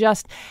think it's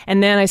just,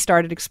 and then I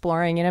started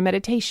exploring,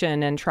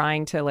 meditation and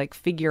trying to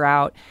figure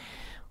out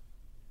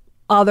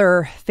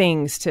other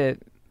things to,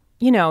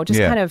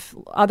 kind of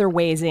other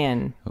ways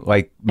in.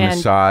 Like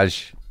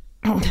massage.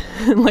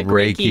 Like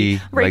Reiki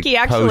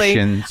actually.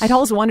 Potions. I'd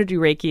always wanted to do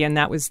Reiki, and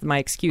that was my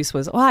excuse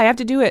was, I have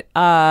to do it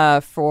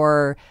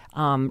for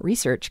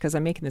research because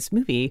I'm making this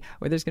movie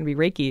where there's going to be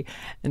Reiki.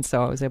 And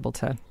so I was able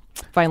to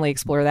finally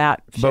explore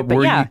that. But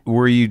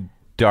were you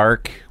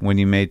dark when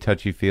you made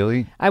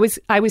Touchy-Feely? I was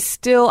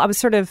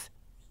sort of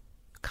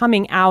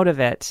coming out of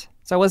it,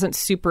 so I wasn't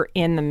super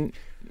in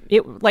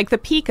the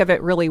peak of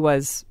it really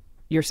was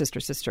Your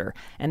Sister,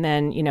 and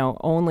then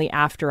only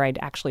after I'd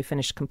actually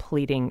finished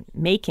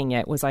making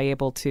it was I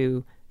able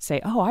to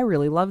say, oh, I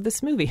really love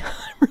this movie.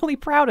 I'm really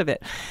proud of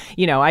it.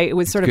 It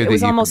was sort of, it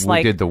was almost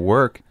like did the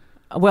work.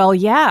 Well,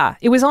 yeah,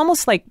 it was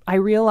almost like I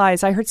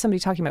realized, I heard somebody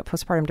talking about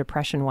postpartum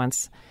depression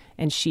once.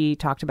 And she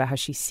talked about how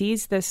she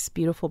sees this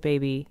beautiful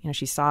baby.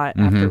 She saw it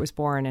after it was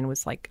born and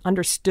was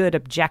understood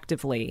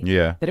objectively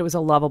that it was a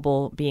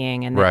lovable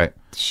being and that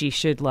she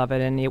should love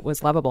it and it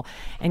was lovable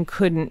and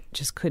couldn't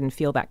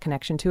feel that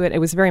connection to it. It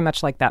was very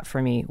much like that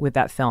for me with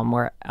that film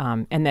where,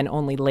 and then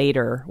only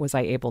later was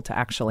I able to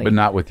actually. But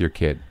not with your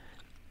kid.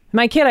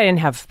 My kid, I didn't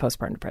have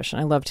postpartum depression.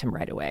 I loved him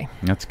right away.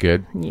 That's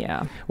good.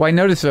 Yeah. Well, I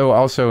noticed though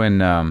also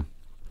in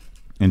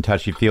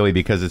Touchy-Feely,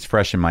 because it's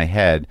fresh in my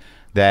head,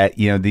 that,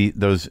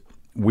 those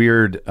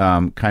weird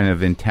kind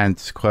of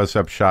intense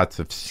close-up shots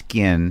of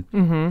skin,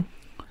 and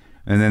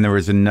then there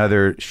was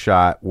another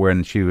shot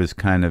when she was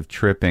kind of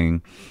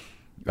tripping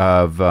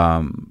of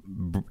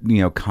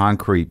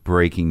concrete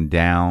breaking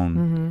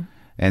down,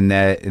 and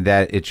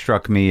that it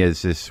struck me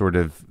as this sort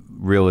of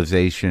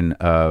realization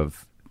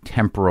of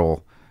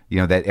temporal,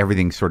 that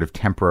everything's sort of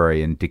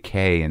temporary and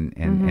decay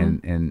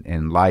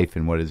and life,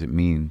 and what does it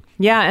mean?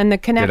 Yeah, and the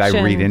connection. Did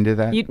I read into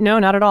that? No,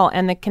 not at all.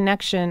 And the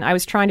connection, I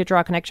was trying to draw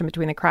a connection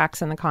between the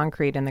cracks and the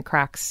concrete, and the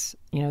cracks,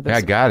 those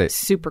I got it.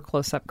 Super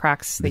close-up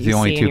cracks that it's you the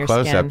only see two in your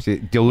close-ups.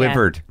 skin.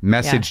 Delivered.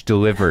 Message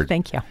delivered.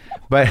 Thank you.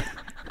 But...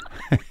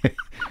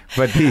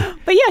 But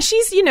yeah,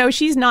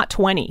 she's not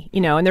 20,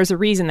 and there's a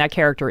reason that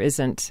character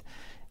isn't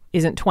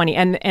 20.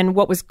 And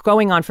what was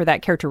going on for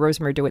that character,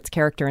 Rosemary DeWitt's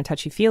character in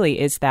Touchy-Feely,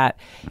 is that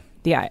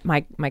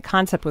my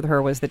concept with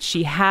her was that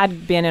she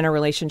had been in a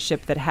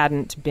relationship that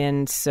hadn't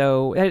been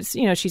so,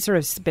 she's sort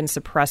of been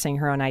suppressing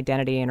her own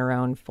identity and her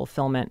own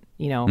fulfillment,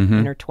 in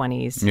her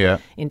 20s,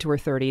 into her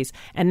 30s,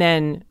 and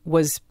then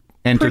was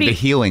entered the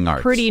healing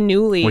arts, pretty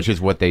newly, which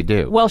is what they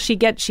do. Well, she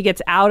gets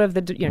out of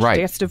the, she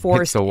gets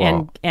divorced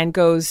and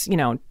goes,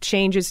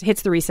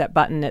 hits the reset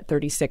button at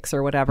 36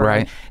 or whatever,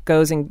 and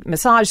goes in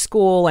massage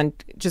school and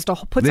just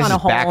puts on a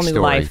whole new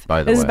life.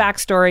 This is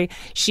backstory.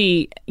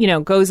 She,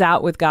 goes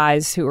out with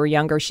guys who are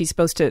younger. She's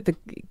supposed to,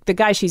 the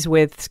guy she's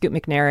with, Scoot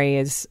McNairy,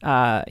 is,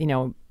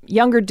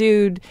 younger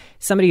dude,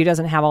 somebody who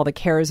doesn't have all the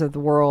cares of the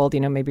world,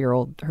 maybe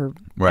her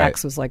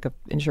ex was like an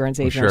insurance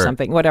agent or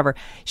something, whatever.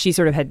 She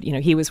sort of had,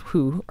 he was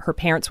who her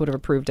parents would have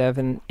approved of,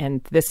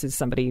 and this is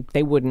somebody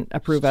they wouldn't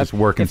approve of. Just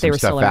working if they some were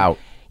stuff still out.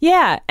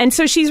 Yeah. And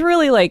so she's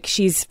really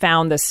she's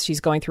found this, she's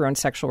going through her own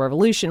sexual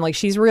revolution.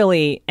 She's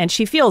really, and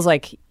she feels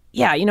like,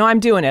 I'm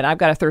doing it. I've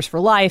got a thirst for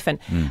life. And,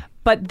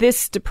 but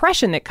this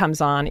depression that comes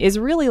on is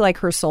really like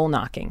her soul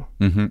knocking.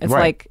 It's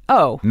like,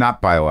 oh,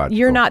 not biological.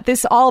 You're not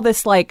all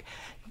this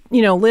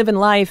living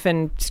life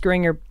and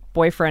screwing your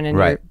boyfriend in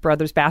Right. your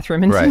brother's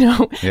bathroom and Right.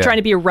 Yeah. trying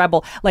to be a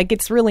rebel. Like,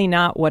 it's really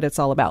not what it's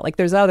all about. Like,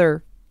 there's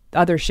other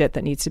shit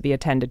that needs to be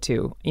attended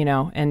to,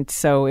 and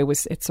so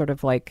it's sort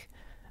of like,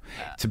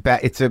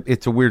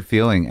 it's a weird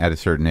feeling at a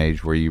certain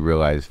age where you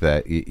realize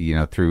that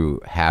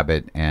through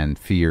habit and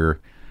fear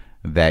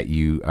that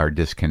you are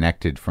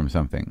disconnected from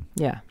something.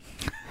 yeah.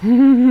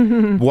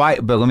 Why?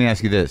 But let me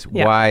ask you this: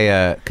 Yeah.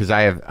 why? Because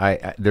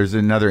there's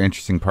another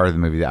interesting part of the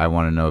movie that I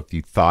want to know if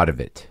you thought of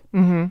it.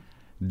 Mm-hmm.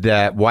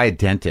 That why a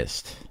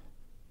dentist?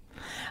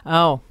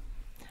 Oh,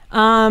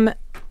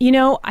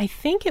 I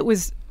think it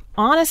was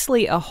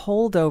honestly a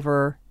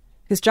holdover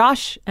because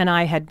Josh and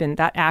I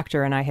that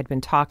actor and I had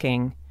been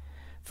talking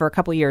for a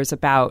couple of years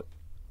about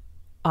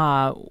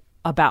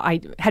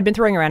I had been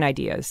throwing around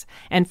ideas,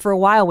 and for a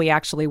while we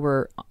actually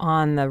were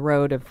on the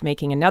road of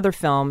making another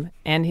film,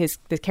 and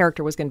the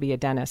character was going to be a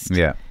dentist.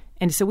 Yeah,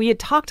 and so we had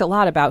talked a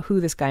lot about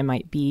who this guy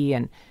might be,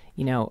 and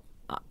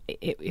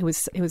it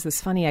was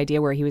this funny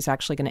idea where he was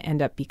actually going to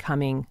end up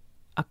becoming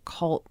a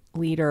cult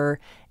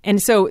leader,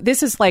 and so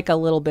this is like a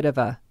little bit of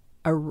a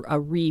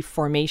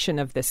reformation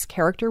of this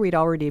character we'd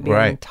already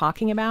been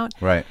talking about.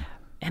 Right.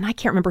 And I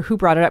can't remember who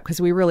brought it up because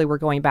we really were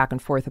going back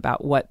and forth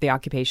about what the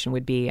occupation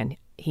would be, and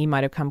he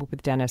might have come up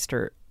with dentist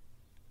or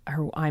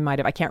I might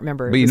have. I can't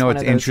remember. But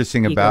what's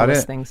interesting about it?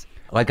 Things.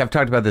 Like I've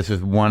talked about this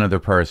with one other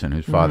person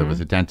whose father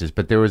was a dentist,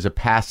 but there was a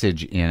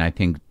passage in I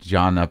think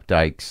John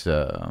Updike's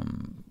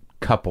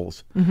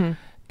Couples,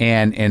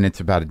 and it's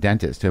about a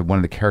dentist. One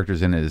of the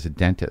characters in it is a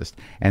dentist,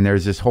 and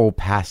there's this whole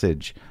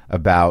passage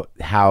about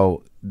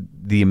how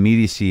the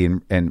immediacy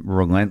and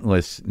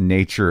relentless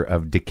nature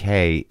of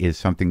decay is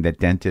something that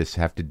dentists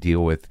have to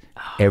deal with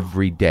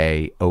every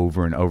day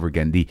over and over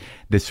again.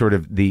 The sort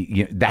of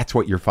that's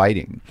what you're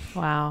fighting.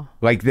 Wow.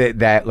 Like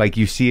that like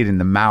you see it in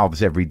the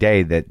mouths every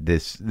day, that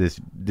this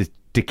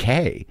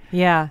decay.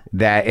 Yeah.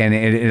 That and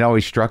it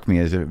always struck me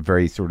as a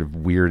very sort of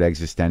weird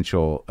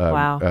existential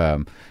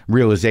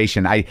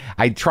realization.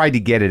 I tried to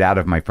get it out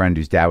of my friend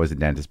whose dad was a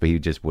dentist, but he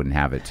just wouldn't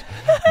have it.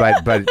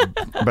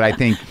 But I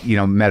think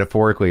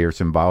metaphorically or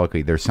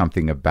symbolically, there's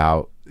something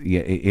about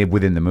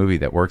within the movie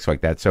that works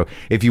like that. So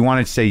if you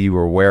wanted to say you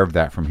were aware of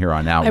that from here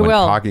on out, I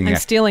will. I'm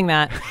stealing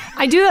that.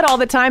 I do that all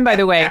the time, by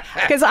the way,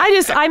 because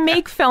I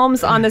make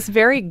films on this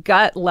very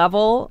gut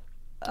level.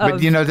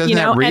 But doesn't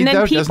that read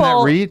though? Doesn't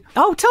that read?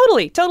 Oh,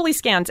 totally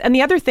scans. And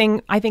the other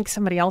thing I think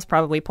somebody else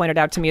probably pointed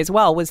out to me as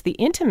well was the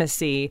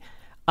intimacy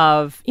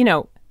of,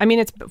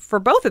 it's for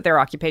both of their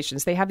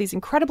occupations. They have these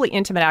incredibly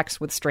intimate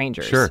acts with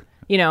strangers. Sure.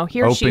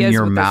 Here open she is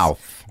your with mouth.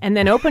 This, and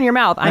then open your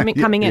mouth. I'm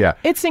coming in. Yeah.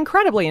 It's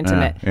incredibly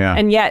intimate. Yeah.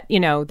 And yet,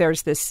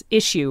 there's this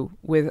issue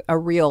with a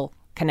real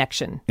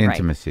connection.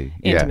 Intimacy.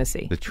 Right?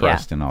 Intimacy. The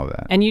trust and all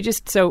that. And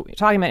so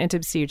talking about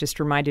intimacy, you just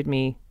reminded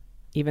me,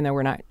 even though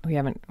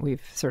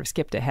we've sort of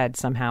skipped ahead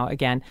somehow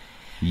again.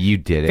 You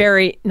did it.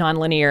 Very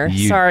nonlinear.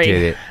 You Sorry.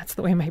 did it. That's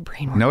the way my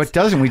brain works. No, it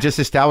doesn't. We just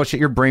established that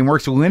your brain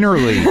works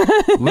linearly.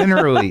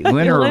 Linearly.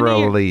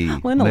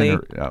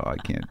 Oh, I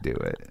can't do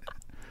it.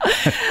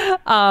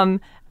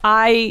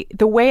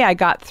 The way I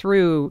got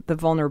through the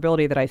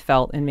vulnerability that I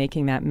felt in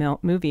making that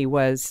movie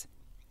was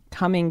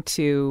coming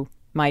to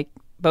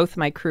both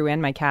my crew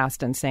and my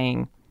cast and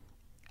saying,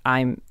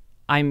 I'm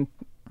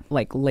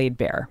like laid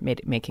bare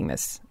making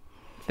this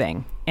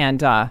thing.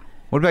 And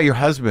what about your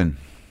husband?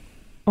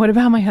 What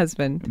about my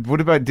husband? What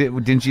about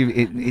didn't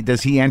you?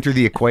 Does he enter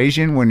the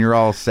equation when you're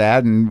all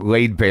sad and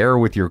laid bare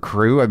with your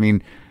crew? I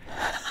mean,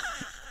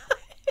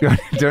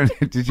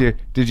 did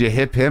you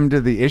hip him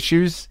to the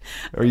issues?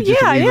 Or you just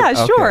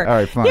sure. Okay. All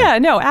right, fine. Yeah,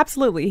 no,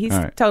 absolutely. He's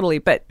totally,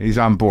 but he's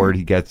on board.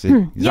 He gets it.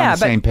 He's on the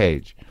same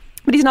page.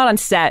 But he's not on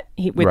set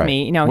with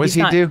me. What does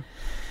he do?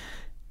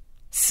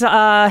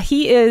 So,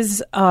 he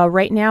is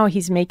right now.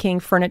 He's making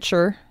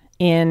furniture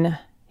in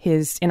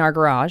our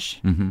garage.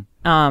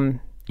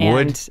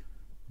 And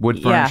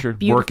wood furniture,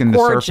 working the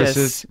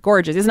surfaces.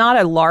 Gorgeous. It's not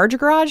a large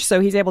garage, so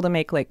he's able to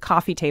make like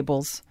coffee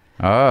tables.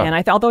 Oh.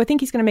 And although I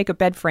think he's going to make a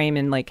bed frame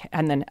and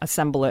then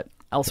assemble it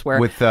elsewhere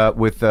with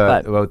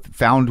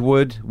found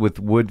wood, with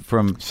wood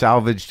from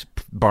salvaged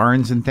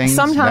barns and things.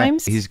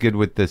 Sometimes he's good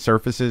with the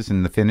surfaces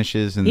and the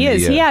finishes. And he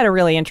is. He had a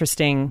really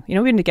interesting.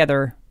 We've been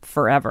together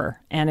forever,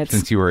 and it's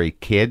since you were a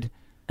kid.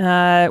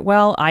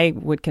 Well, I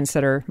would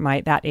consider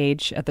that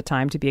age at the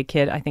time to be a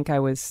kid. I think I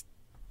was.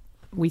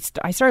 We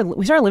started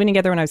living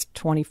together when I was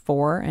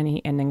 24,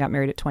 and then got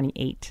married at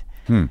 28.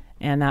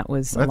 And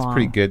that's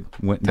pretty good.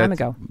 Time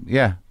ago.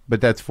 Yeah,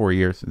 but that's 4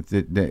 years.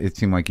 It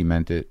seemed like you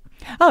meant it.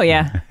 Oh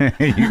yeah,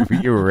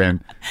 you were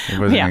in.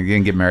 You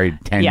didn't get married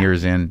 10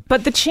 years in.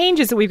 But the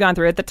changes that we've gone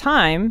through at the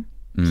time,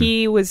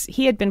 he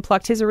had been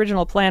plucked. His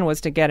original plan was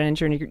to get an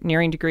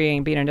engineering degree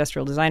and be an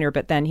industrial designer,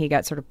 but then he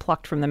got sort of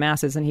plucked from the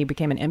masses, and he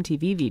became an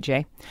MTV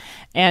VJ.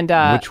 And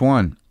which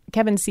one?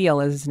 Kevin Seal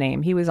is his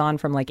name. He was on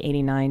from like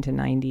 89 to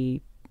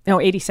 90.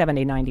 No, 87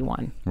 to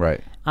 91.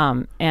 Right.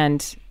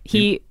 And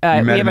he you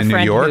met we have him a in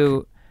friend New York?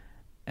 who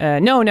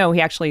no,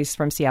 he actually is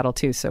from Seattle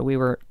too. So we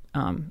were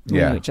we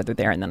knew each other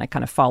there. And then I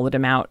kind of followed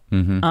him out.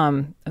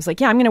 I was like,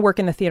 yeah, I'm going to work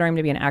in the theater. I'm going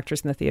to be an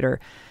actress in the theater.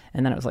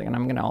 And then I was like, and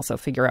I'm going to also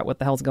figure out what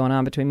the hell's going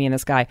on between me and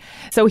this guy.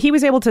 So he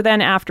was able to then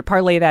after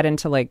parlay that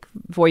into like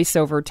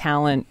voiceover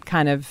talent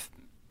kind of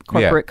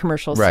corporate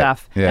commercial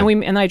stuff. Yeah.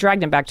 And then I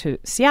dragged him back to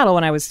Seattle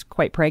when I was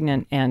quite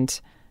pregnant, and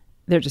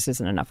there just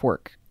isn't enough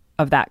work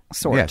of that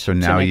sort so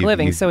now to make a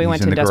living. So he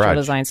went to industrial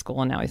design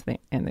school, and now he's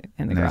in the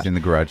garage. He's in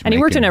the garage. And he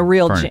worked in a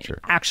real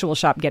actual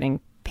shop getting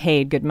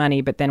paid good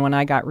money. But then when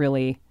I got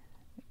really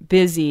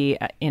busy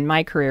in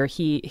my career,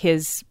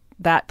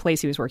 that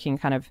place he was working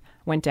kind of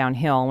went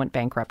downhill, went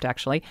bankrupt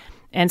actually.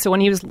 And so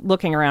when he was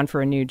looking around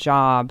for a new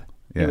job,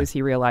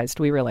 we realized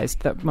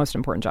the most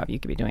important job you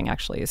could be doing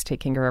actually is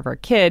taking care of our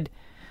kid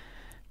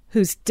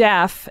who's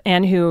deaf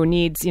and who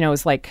needs,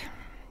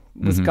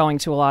 was going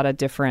to a lot of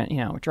different,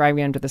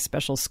 driving him to the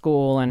special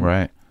school. And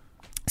right.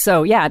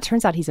 So, it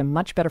turns out he's a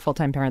much better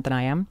full-time parent than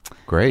I am.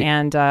 Great.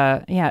 And,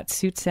 it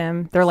suits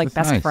him. They're like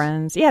best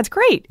friends. Yeah, it's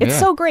great. It's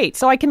so great.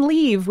 So I can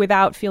leave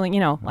without feeling,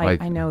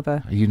 I know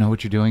the... You know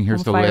what you're doing?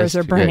 Here's the fires list.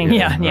 are burning.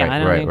 Yeah.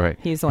 Right.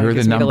 He's the one Here who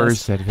are the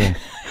numbers.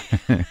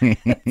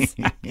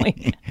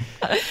 Exactly.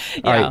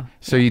 All right.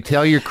 So you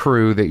tell your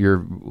crew that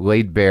you're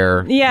laid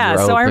bare. Yeah.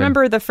 So I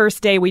remember the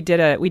first day we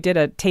did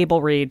a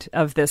table read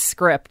of this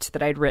script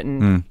that I'd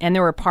written, and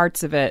there were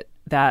parts of it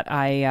that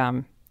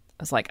I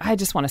was like, I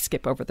just want to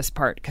skip over this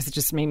part because it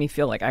just made me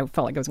feel like I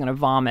felt like I was going to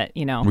vomit.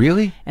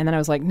 Really? And then I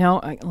was like,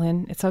 no,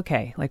 Lynn, it's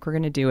okay. Like we're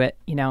going to do it.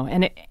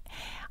 And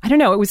I don't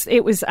know.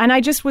 It was, and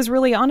I just was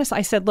really honest.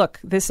 I said,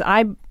 look,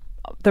 the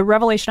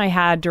revelation I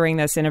had during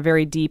this in a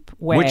very deep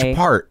way. Which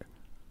part?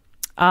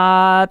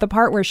 The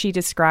part where she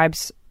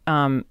describes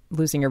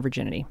losing her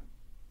virginity.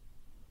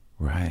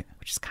 Right.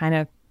 Which is kind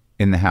of...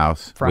 In the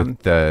house with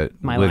the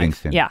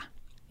Livingston. Life.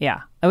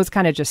 Yeah. It was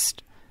kind of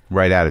just...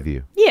 Right out of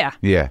you. Yeah.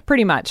 Yeah.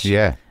 Pretty much.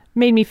 Yeah.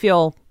 Made me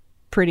feel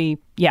pretty...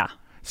 Yeah.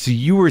 So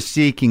you were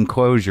seeking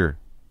closure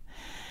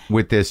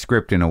with this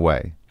script in a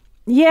way.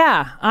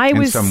 Yeah.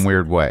 In some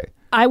weird way.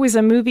 I was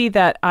a movie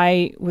that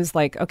I was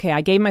like, okay,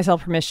 I gave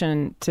myself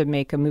permission to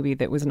make a movie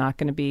that was not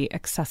going to be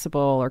accessible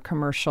or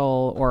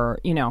commercial or,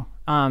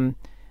 one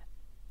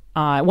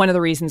of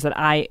the reasons that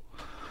I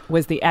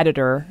was the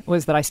editor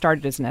was that I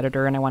started as an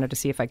editor and I wanted to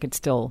see if I could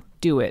still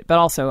do it. But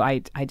also I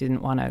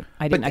didn't want to,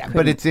 I couldn't.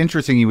 But it's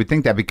interesting you would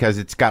think that because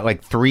it's got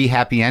like 3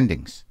 happy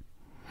endings.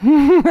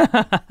 Yeah,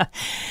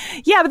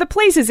 but the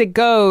places it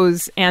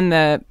goes and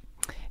the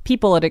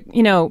people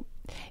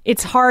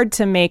it's hard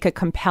to make a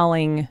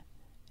compelling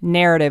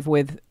narrative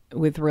with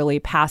really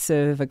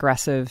passive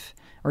aggressive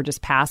or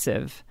just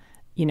passive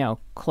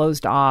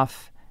closed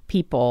off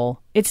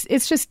people.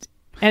 It's just,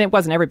 and it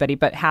wasn't everybody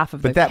but half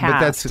of the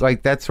cast.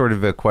 But that's sort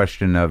of a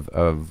question of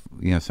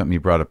something you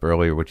brought up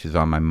earlier, which is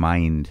on my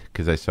mind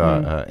because I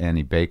saw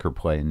Annie Baker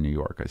play in New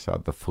York. I saw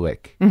The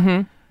Flick.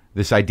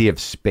 This idea of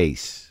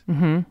space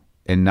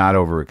and not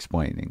over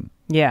explaining,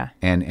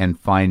 and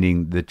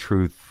finding the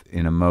truth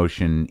in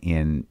emotion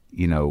in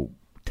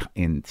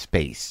in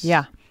space,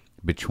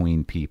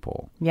 between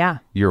people. Yeah.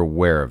 You're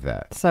aware of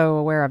that. So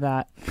aware of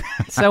that.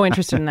 So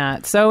interested in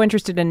that. So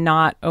interested in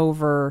not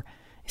over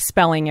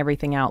spelling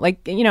everything out.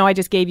 Like, I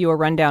just gave you a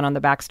rundown on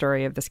the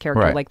backstory of this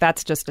character. Right. Like,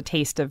 that's just a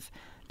taste of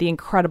the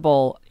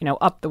incredible,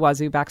 up the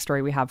wazoo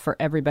backstory we have for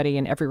everybody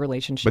in every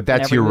relationship. But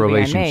that's your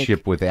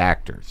relationship with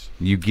actors.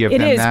 You give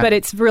them that? It is, but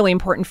it's really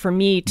important for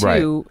me,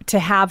 too, to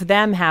have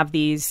them have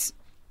these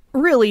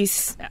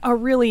a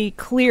really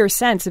clear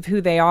sense of who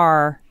they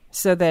are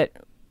so that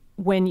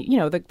when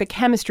the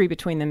chemistry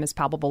between them is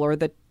palpable, or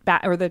the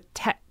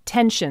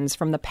tensions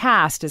from the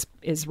past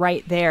is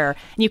right there,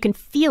 and you can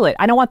feel it.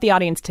 I don't want the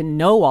audience to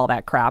know all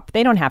that crap.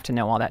 They don't have to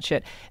know all that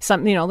shit.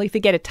 If they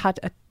get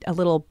a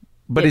little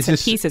bits and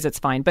pieces, it's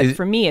fine. But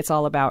for me, it's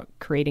all about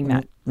creating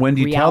that. When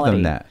do you tell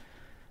them that?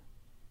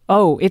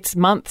 Oh, it's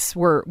months.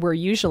 We're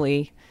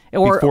usually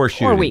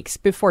or weeks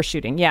before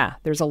shooting. Yeah,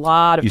 there's a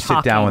lot of talking.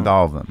 You sit down with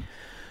all of them.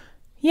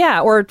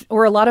 Yeah, or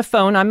a lot of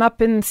phone. I'm up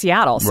in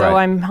Seattle, so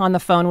I'm on the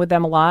phone with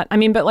them a lot. I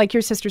mean, but like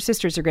your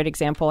Sisters are a great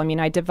example. I mean,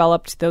 I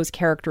developed those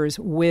characters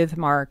with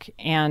Mark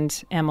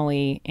and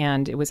Emily,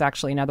 and it was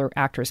actually another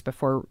actress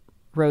before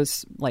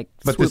Rose But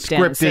the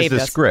script is the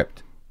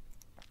script.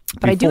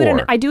 But I do it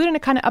in a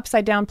kind of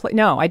upside down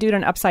I do it in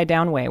an upside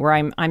down way where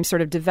I'm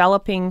sort of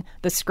developing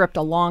the script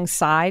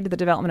alongside the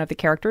development of the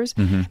characters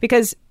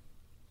because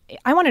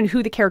I want to know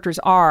who the characters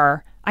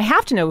are. I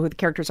have to know who the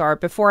characters are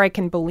before I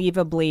can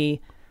believably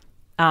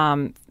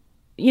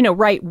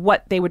write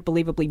what they would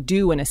believably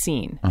do in a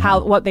scene,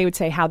 what they would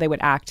say, how they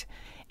would act.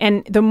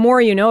 And the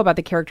more you know about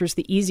the characters,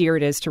 the easier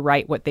it is to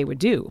write what they would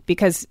do,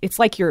 because it's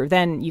like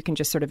then you can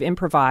just sort of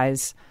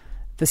improvise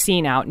the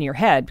scene out in your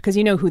head because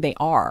you know who they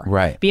are.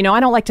 Right. But, I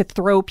don't like to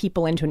throw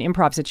people into an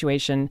improv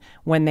situation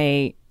when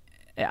I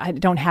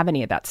don't have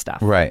any of that stuff.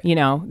 Right.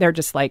 They're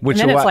just like, and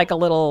then it's like a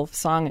little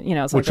song,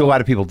 it's which like a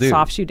lot of people do.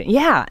 Soft shooting.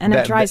 Yeah. And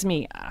it drives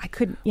me,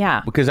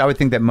 Because I would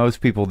think that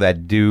most people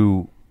that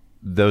do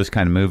those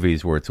kind of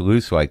movies where it's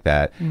loose like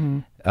that,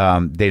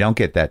 they don't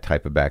get that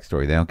type of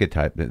backstory. They don't get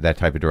that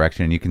type of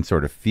direction, and you can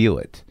sort of feel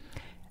it.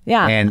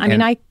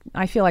 Yeah.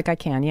 I feel like I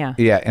can. Yeah.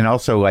 Yeah. And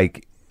also,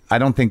 like, I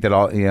don't think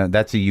that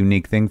that's a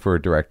unique thing for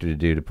a director to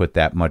do, to put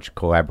that much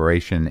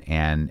collaboration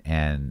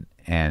and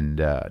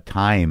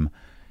time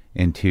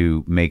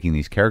into making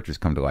these characters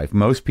come to life.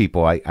 Most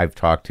people I've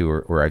talked to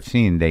or I've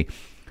seen,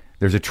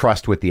 there's a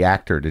trust with the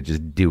actor to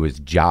just do his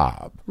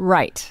job.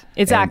 Right.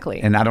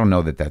 Exactly. And I don't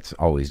know that that's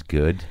always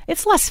good.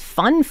 It's less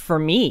fun for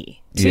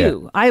me,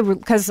 too.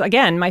 Because,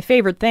 again, my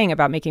favorite thing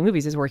about making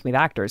movies is working with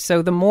actors.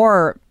 So the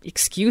more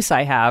excuse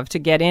I have to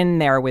get in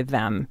there with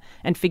them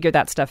and figure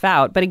that stuff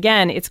out. But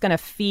again, it's going to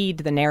feed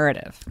the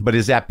narrative. But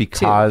is that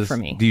because, for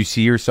me. Do you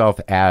see yourself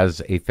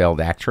as a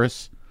failed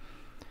actress?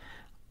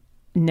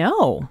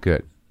 No.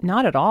 Good.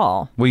 Not at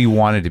all. Well, you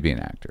wanted to be an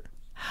actor.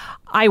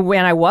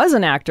 When I was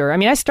an actor,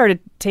 I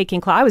started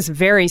taking I was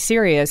very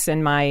serious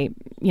in my,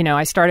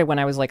 I started when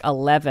I was like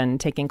 11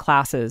 taking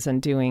classes and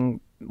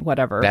doing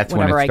whatever I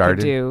could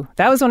do.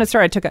 That was when it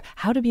started. I took a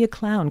How to Be a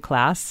Clown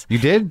class. You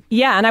did?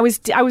 Yeah, and I was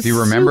Do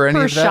you remember super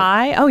any of that?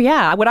 Shy. Oh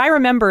yeah, what I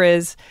remember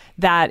is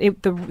that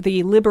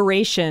the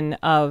liberation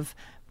of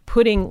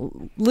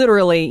putting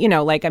literally,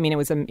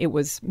 it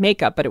was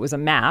makeup, but it was a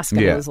mask,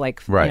 and it was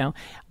like,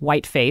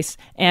 white face,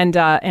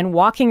 and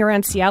walking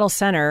around Seattle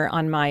Center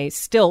on my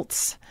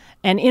stilts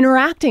and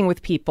interacting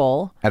with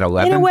people at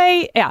 11 in a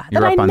way, that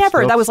I never.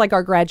 Stilts? That was like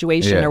our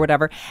graduation or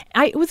whatever.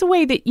 It was a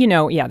way that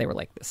they were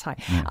like this high,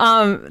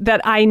 that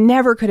I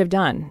never could have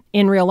done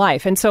in real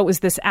life, and so it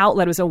was this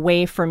outlet. It was a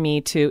way for me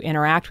to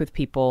interact with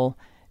people,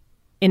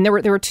 and there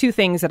were two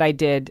things that I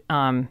did,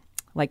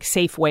 like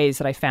safe ways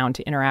that I found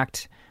to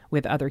interact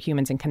with other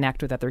humans and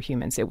connect with other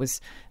humans. It was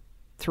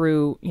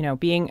through,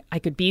 I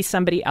could be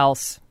somebody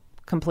else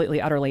completely,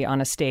 utterly on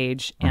a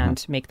stage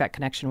and make that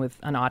connection with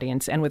an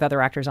audience and with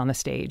other actors on the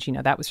stage.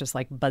 That was just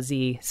like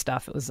buzzy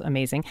stuff. It was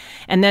amazing.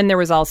 And then there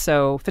was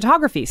also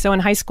photography. So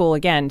in high school,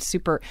 again,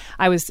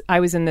 I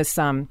was in this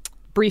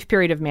brief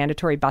period of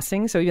mandatory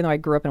busing. So even though I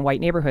grew up in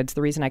white neighborhoods,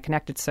 the reason I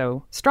connected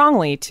so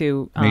strongly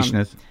to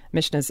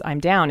Mishna's I'm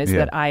Down is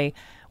that I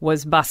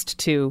was bused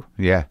to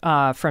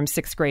from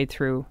 6th grade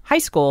through high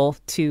school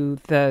to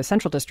the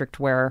Central District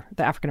where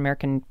the African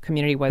American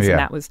community was,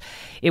 and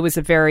it was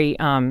a very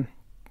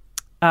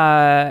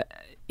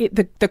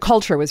the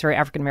culture was very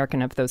African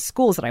American of those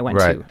schools that I went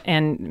to,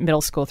 and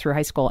middle school through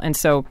high school, and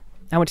so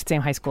I went to the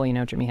same high school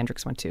Jimi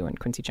Hendrix went to, and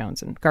Quincy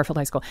Jones, and Garfield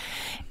High School,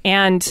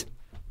 and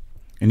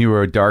you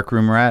were a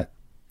darkroom rat.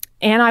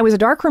 And I was a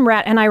darkroom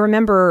rat, and I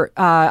remember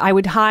I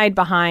would hide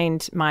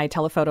behind my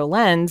telephoto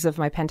lens of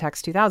my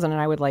Pentax 2000,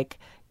 and I would like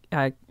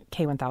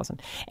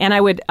K1000, and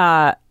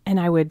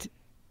I would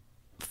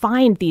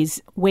find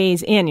these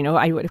ways in.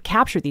 I would have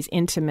captured these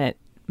intimate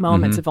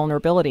moments of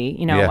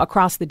vulnerability,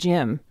 across the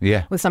gym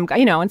with some guy,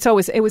 and so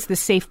it was the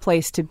safe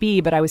place to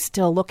be. But I was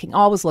still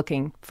always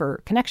looking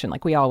for connection,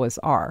 like we always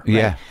are.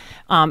 Right?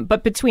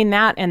 But between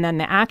that and then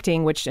the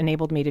acting, which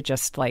enabled me to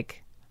just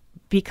like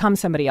become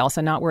somebody else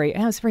and not worry.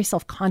 I was very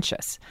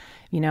self-conscious,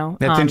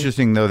 That's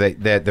interesting, though,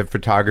 that the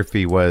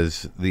photography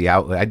was the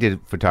outlet. I did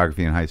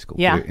photography in high school,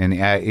 too, and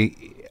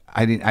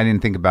I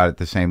didn't think about it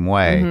the same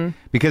way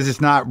because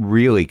it's not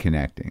really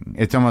connecting.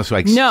 It's almost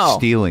like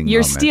stealing. You're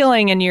moments.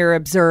 Stealing and you're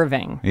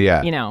observing.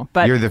 Yeah,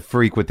 but you're the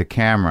freak with the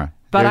camera.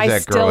 But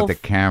There's that girl with the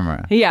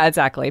camera. Yeah,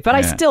 exactly. But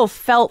I still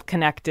felt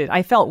connected.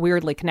 I felt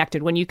weirdly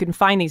connected when you can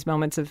find these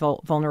moments of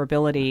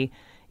vulnerability.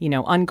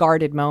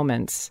 Unguarded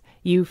moments.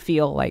 You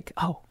feel like,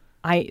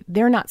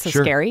 they're not so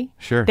scary.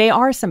 Sure. They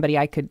are somebody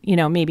I could,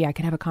 maybe I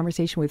could have a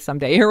conversation with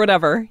someday or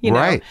whatever,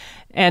 Right.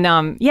 And,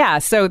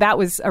 so that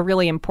was a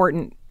really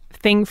important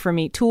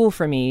tool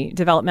for me,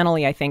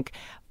 developmentally, I think.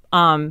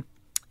 And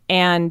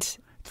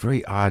it's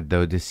very odd,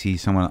 though, to see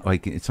someone,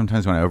 like,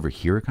 sometimes when I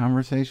overhear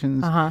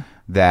conversations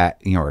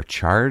that, are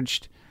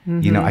charged,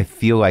 I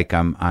feel like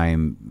I'm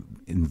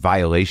in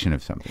violation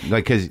of something.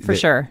 Like,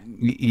 sure.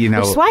 Which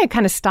is why I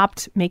kind of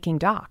stopped making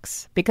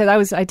docs,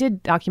 because I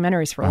did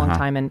documentaries for a long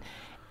time,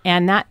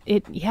 and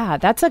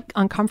that's an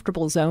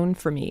uncomfortable zone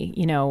for me,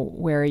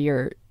 where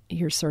you're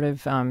sort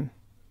of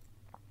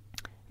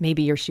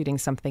maybe you're shooting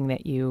something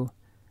that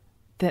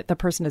that the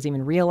person doesn't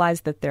even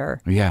realize that they're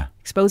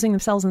exposing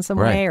themselves in some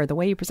way, or the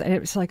way you present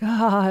it. It's like,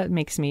 it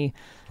makes me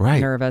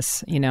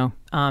nervous,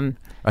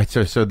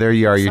 So there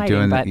you are. You're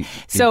doing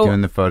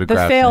the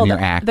photographs and you're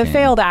acting. The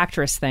failed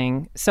actress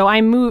thing. So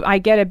I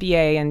get a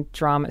BA in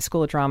drama,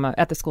 School of Drama,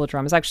 at the School of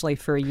Drama. It was actually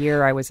for a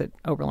year. I was at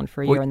Oberlin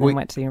for a year, and then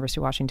went to the University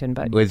of Washington.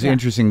 But it's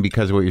interesting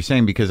because of what you're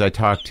saying, because I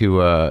talked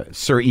to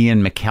Sir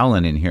Ian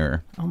McKellen in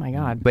here. Oh my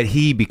God. But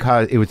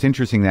because it was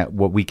interesting that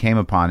what we came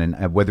upon,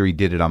 and whether he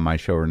did it on my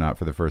show or not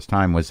for the first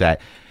time, was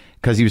that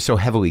because he was so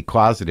heavily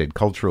closeted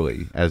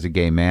culturally as a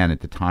gay man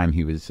at the time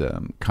he was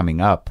coming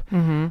up,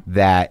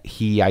 that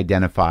he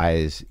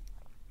identifies,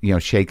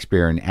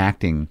 Shakespeare and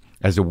acting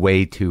as a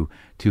way to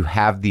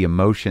have the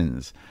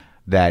emotions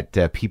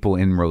that people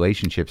in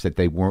relationships that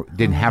they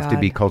didn't have to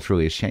be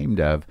culturally ashamed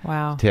of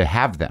to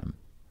have them.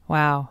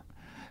 Wow.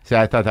 So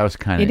I thought that was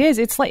kind of... It is.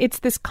 It's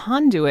this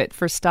conduit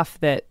for stuff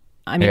that,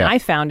 I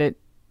found it,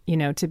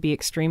 to be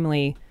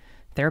extremely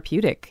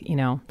therapeutic,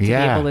 to be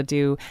able to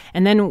do.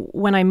 And then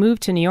when I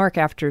moved to New York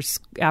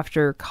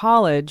after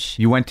college,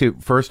 you went to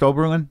first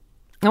Oberlin?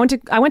 I went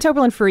to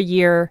Oberlin for a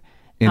year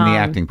in the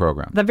acting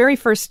program. The very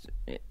first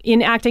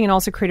in acting and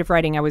also creative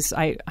writing. I was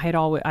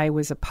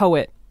a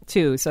poet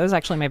too, so it was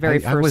actually my very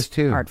first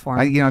art form.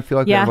 I feel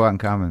like we have a lot in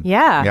common.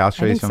 Yeah, I'll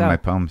show you some of my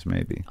poems,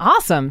 maybe.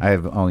 Awesome. I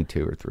have only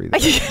 2 or 3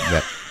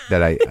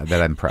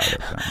 that I'm proud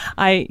of. So.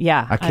 I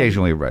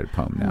occasionally write a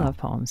poem now. I love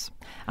poems.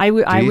 I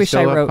wish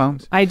I wrote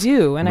poems? I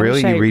do, and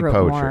really? I wish I wrote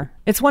poetry? More.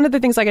 It's one of the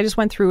things I just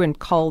went through and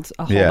culled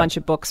a whole bunch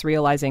of books,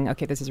 realizing,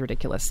 okay, this is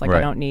ridiculous. I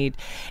don't need,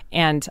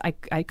 and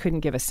I couldn't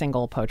give a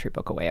single poetry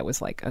book away. It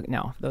was like,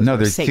 no,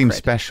 they seem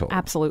special.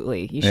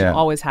 Absolutely, you should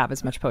always have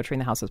as much poetry in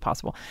the house as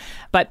possible.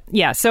 But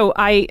so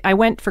I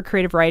went for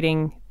creative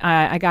writing.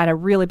 I got a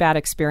really bad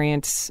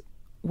experience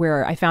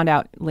where I found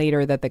out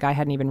later that the guy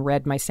hadn't even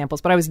read my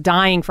samples, but I was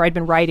dying I'd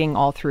been writing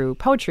all through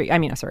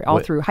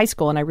through high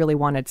school, and I really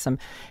wanted some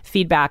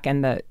feedback,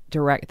 and the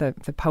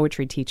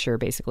poetry teacher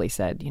basically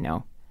said,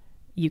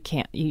 you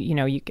can't,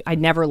 I'd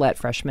never let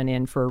freshmen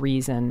in for a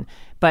reason,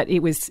 but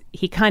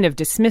he kind of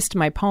dismissed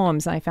my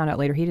poems, and I found out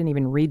later he didn't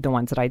even read the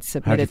ones that I'd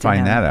submitted to him. How'd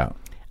you find that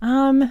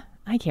out?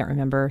 I can't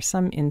remember,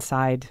 some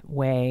inside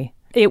way.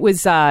 It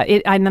was,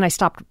 and then I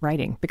stopped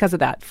writing because of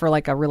that for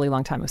like a really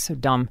long time. It was so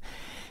dumb.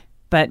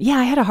 But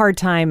I had a hard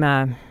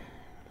time.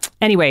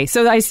 Anyway,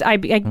 so I was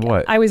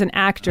an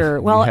actor.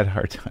 Well, you had a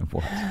hard time.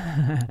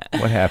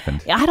 What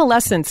happened?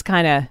 Adolescence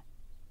kind of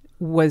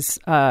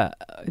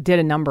did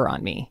a number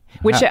on me,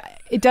 which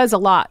it does a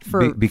lot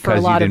for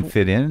a lot of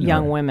fit in,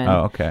 young women.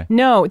 Oh, okay.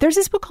 No, there's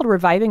this book called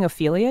Reviving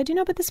Ophelia. Do you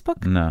know about this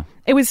book? No.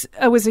 It was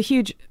a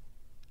huge.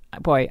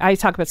 Boy, I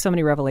talk about so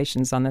many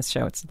revelations on this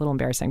show. It's a little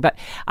embarrassing, but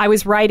I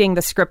was writing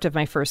the script of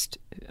my first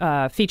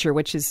feature,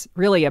 which is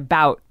really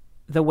about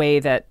the way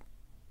that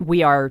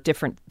we are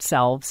different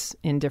selves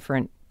in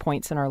different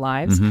points in our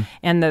lives. Mm-hmm.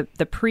 And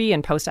the pre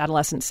and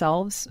post-adolescent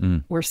selves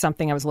were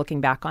something I was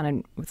looking back on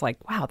and was like,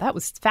 wow, that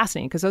was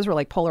fascinating, because those were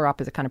like polar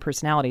opposite kind of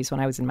personalities when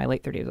I was in my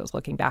late 30s. I was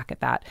looking back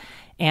at that.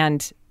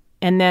 And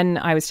then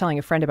I was telling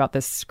a friend about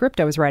this script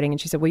I was writing,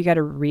 and she said, well, you got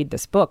to read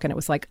this book. And it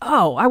was like,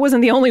 oh, I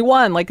wasn't the only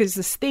one. Like, there's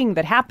this thing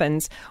that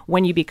happens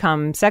when you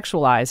become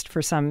sexualized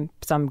for some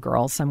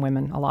girls, some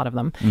women, a lot of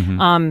them,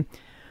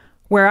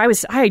 where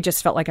I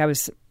just felt like I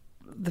was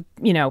the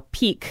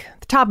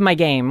the top of my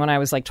game when I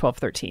was like 12,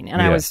 13.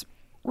 And I was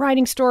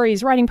writing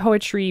stories, writing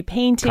poetry,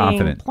 painting,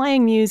 confident,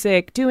 playing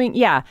music,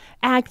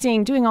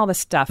 acting, doing all this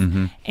stuff,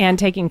 and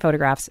taking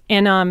photographs.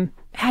 And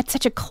had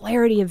such a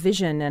clarity of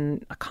vision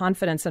and a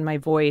confidence in my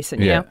voice.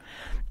 And,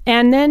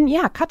 and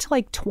then, cut to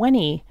like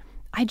 20.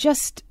 I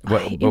just...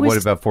 What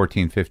about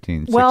 14, 15,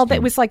 16? Well,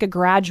 it was like a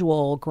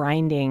gradual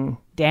grinding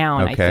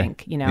down, I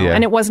think,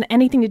 And it wasn't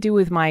anything to do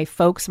with my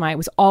folks. I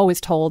was always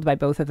told by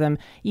both of them,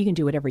 you can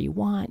do whatever you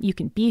want. You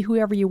can be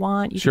whoever you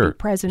want. You can be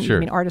president. You can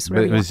be an artist,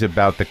 whatever you want. It was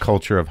about the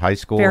culture of high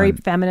school. Very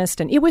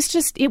feminist. And it was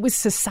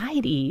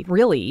society,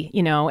 really,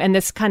 and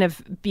this kind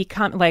of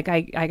become... Like,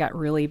 I got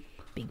really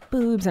big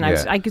boobs, and I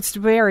was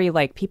very,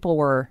 like, people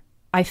were...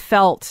 I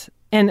felt...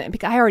 And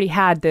I already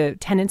had the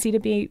tendency to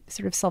be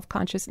sort of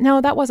self-conscious. No,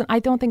 that wasn't. I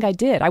don't think I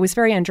did. I was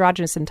very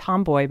androgynous and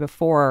tomboy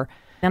before.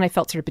 Then I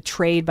felt sort of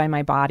betrayed by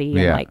my body.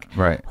 And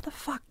what the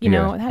fuck?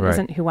 That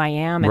isn't who I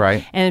am.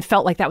 And, and it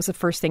felt like that was the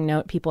first thing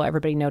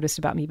everybody noticed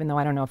about me, even though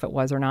I don't know if it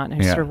was or not.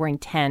 And I started wearing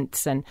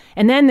tents. And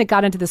then it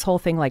got into this whole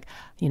thing like,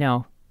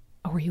 oh,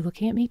 were you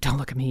looking at me? Don't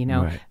look at me,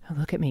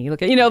 Look at me.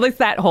 Look at, like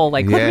that whole,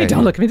 like, look at me,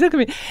 don't look at me, look at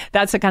me.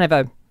 That's a kind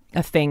of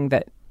a thing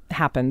that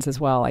happens as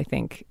well, I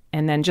think.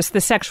 And then just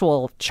the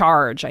sexual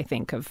charge, I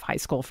think, of high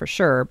school for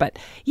sure. But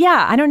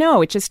I don't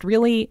know. It just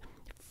really,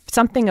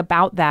 something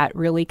about that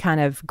really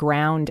kind of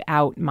ground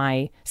out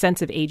my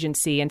sense of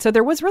agency. And so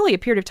there was really a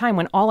period of time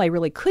when all I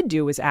really could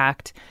do was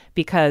act,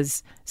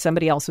 because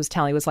somebody else was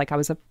telling. It was like I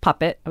was a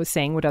puppet. I was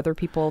saying what other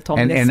people told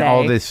me to say. And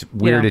all this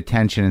weird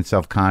attention and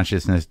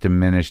self-consciousness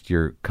diminished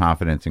your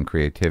confidence and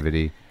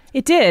creativity.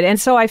 It did.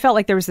 And so I felt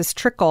like there was this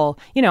trickle.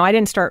 I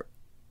didn't start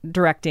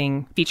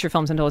directing feature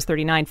films until I was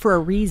 39 for a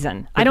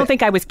reason. I don't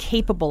think I was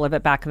capable of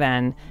it back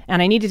then,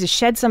 and I needed to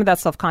shed some of that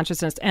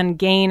self-consciousness and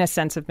gain a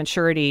sense of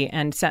maturity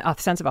and a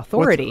sense of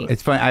authority.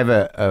 It's funny. I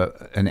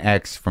have an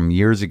ex from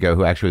years ago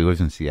who actually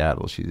lives in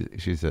Seattle.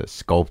 She's a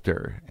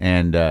sculptor,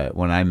 and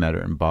when I met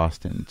her in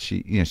Boston,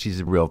 she's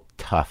a real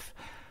tough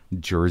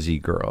Jersey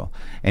girl,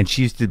 and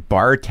she used to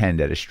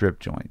bartend at a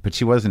strip joint, but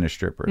she wasn't a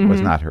stripper. It was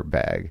not her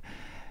bag,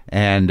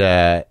 and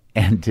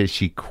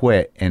she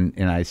quit, and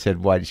I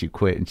said, why did she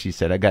quit? And she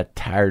said, I got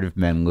tired of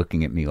men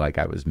looking at me like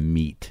I was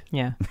meat.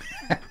 Yeah.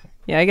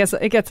 Yeah, I guess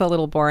it gets a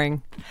little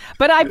boring.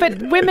 But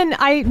women,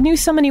 I knew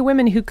so many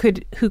women who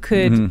could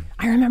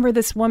I remember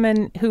this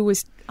woman who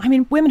was,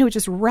 women who would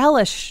just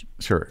relish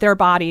their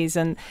bodies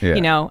and,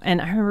 and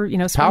I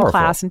remember, swim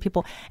class and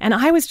people, and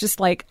I was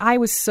just like, I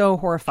was so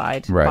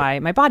horrified by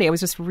my body. I was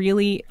just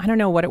really, I don't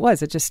know what it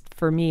was. It just,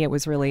 for me, it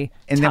was really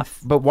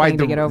tough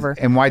to get over.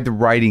 And why'd the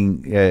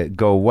writing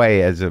go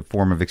away as a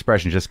form of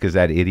expression? Just because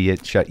that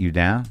idiot shut you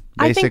down,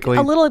 basically? I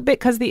think a little bit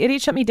because the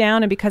idiot shut me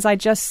down, and because I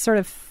just sort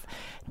of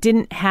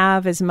didn't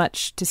have as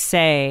much to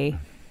say.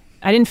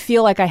 I didn't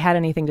feel like I had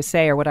anything to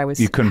say, or what I was.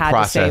 You couldn't had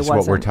process to say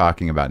what we're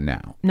talking about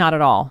now. Not at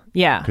all.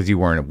 Yeah, because you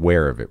weren't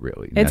aware of it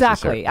really.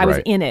 Exactly. I was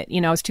in it.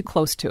 I was too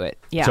close to it.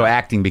 Yeah. So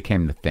acting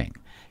became the thing.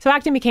 So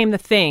acting became the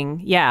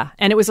thing. Yeah,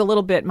 and it was a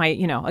little bit my,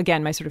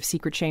 again, my sort of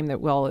secret shame that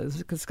is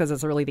because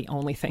it's really the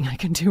only thing I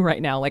can do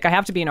right now. Like I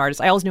have to be an artist.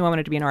 I always knew I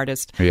wanted to be an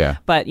artist. Yeah.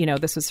 But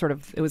this was sort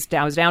of I was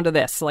down to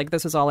this. Like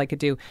this was all I could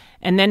do.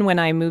 And then when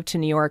I moved to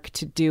New York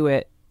to do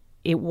it,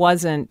 it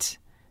wasn't.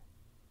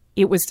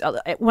 It was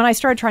when I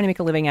started trying to make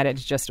a living at it.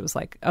 It was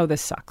like, oh,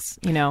 this sucks.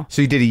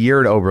 So you did a year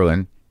at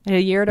Oberlin. A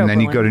year at Oberlin.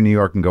 And then you go to New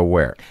York and go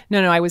where?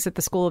 No, I was at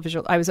the School of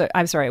Visual. I was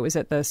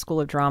at the School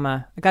of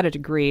Drama. I got a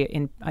degree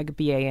a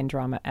BA in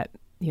drama at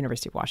the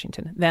University of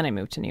Washington. Then I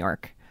moved to New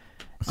York.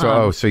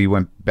 So you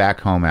went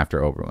back home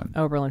after Oberlin.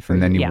 Oberlin for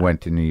and then you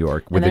went to New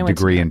York with a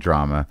degree in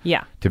drama.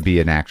 Yeah. To be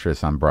an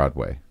actress on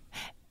Broadway.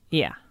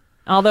 Yeah,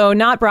 although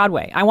not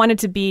Broadway. I wanted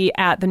to be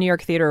at the New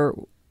York Theater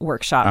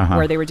Workshop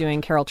where they were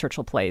doing Carol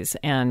Churchill plays,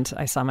 and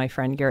I saw my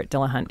friend Garrett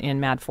Dillahunt in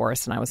Mad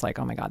Forest, and I was like,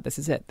 oh my God, this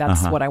is it.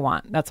 That's what I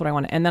want. That's what I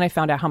want. And then I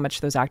found out how much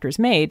those actors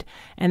made,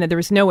 and that there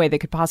was no way they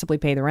could possibly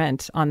pay the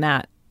rent on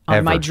that,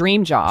 on my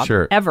dream job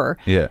ever.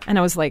 Yeah. And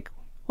I was like,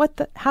 what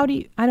the, how do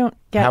you, I don't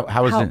get,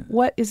 how is it?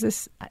 What is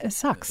this? It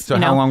sucks. So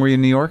how long were you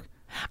in New York?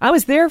 I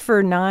was there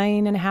for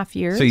 9.5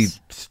 years. So you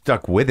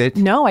stuck with it?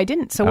 No, I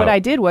didn't. So what I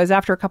did was,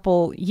 after a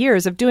couple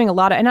years of doing a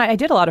lot of, and I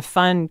did a lot of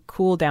fun,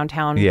 cool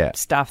downtown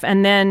stuff,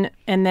 and then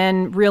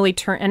really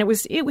and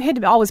it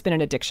had always been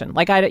an addiction.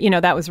 Like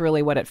that was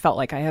really what it felt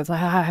like. I was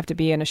like, I have to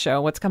be in a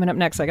show. What's coming up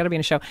next? I got to be in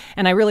a show.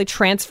 And I really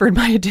transferred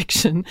my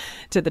addiction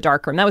to the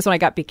darkroom. That was when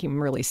I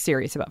became really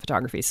serious about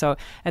photography. So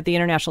at the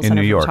International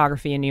Center for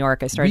Photography in New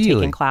York, I started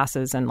taking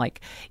classes and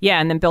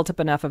and then built up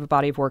enough of a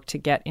body of work to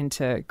get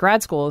into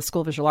grad school, the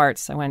School of Visual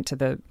Arts. I went to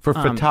the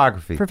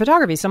photography. For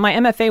photography. So my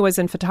MFA was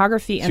in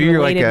photography and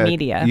related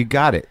media. You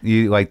got it.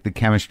 You like the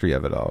chemistry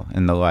of it all,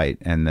 and the light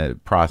and the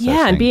processing.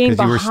 Yeah, and being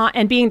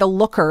and being the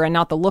looker and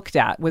not the looked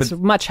at was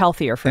much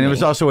healthier for me. And it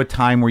was also a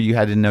time where you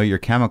had to know your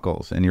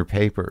chemicals and your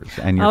papers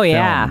and your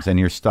films and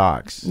your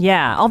stocks.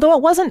 Yeah, although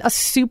it wasn't a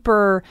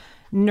super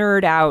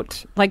nerd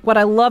out. Like what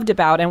I loved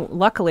about, and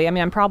luckily,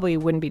 I probably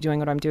wouldn't be doing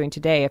what I'm doing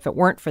today if it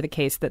weren't for the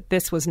case that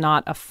this was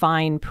not a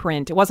fine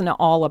print. It wasn't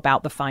all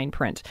about the fine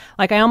print.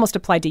 Like I almost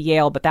applied to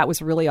Yale, but that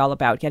was really all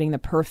about getting the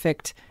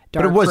perfect darkroom technique.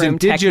 But it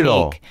wasn't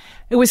digital.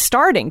 It was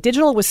starting.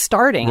 Digital was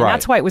starting. Right. And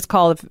that's why it was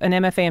called an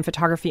MFA in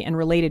photography and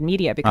related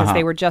media, because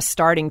they were just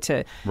starting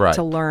to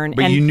learn.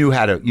 But you knew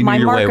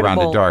your way around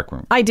the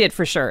darkroom. I did,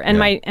 for sure.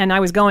 And I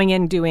was going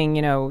in doing,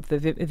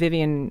 the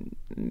Vivian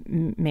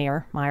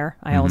Meyer,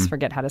 I always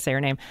forget how to say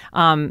her name,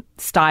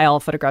 style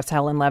photographs,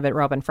 Helen Levitt,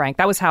 Robin Frank.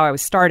 That was how I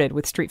was started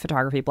with street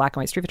photography, black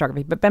and white street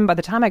photography. But then by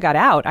the time I got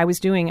out, I was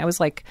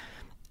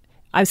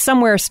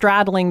somewhere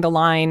straddling the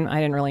line,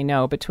 I didn't really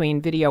know,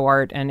 between video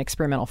art and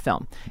experimental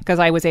film, because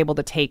I was able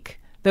to take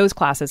those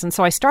classes. And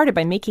so I started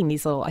in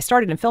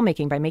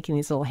filmmaking by making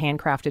these little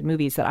handcrafted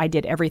movies that I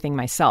did everything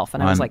myself.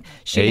 And I was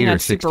shooting on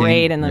Super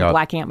 8 and then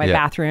blacking out my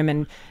bathroom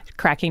and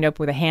cracking it up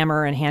with a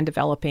hammer and hand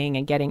developing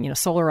and getting,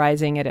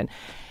 solarizing it and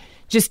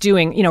just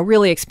doing,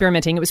 really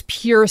experimenting. It was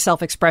pure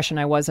self-expression.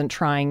 I wasn't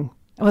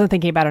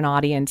thinking about an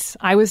audience.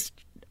 I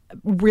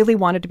really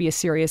wanted to be a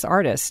serious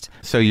artist.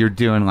 So you're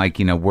doing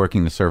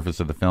working the surface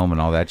of the film and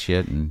all that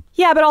shit?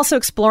 Yeah, but also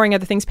exploring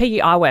other things. Peggy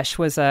Awesh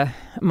was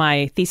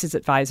my thesis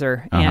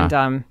advisor.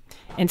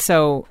 And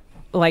so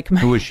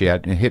who was she?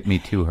 Hit me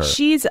to her.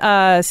 She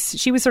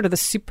was sort of the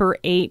Super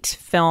 8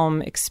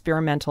 film,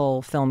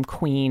 experimental film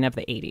queen of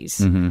the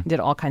 80s. Mm-hmm. Did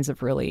all kinds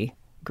of really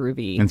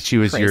groovy, and she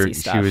was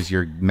stuff. She was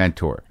your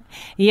mentor.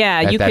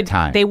 Yeah, at that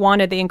time.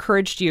 They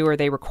encouraged you, or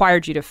they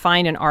required you to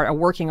find a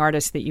working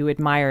artist that you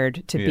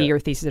admired to be your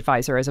thesis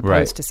advisor, as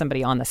opposed to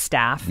somebody on the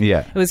staff.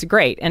 Yeah, it was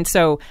great. And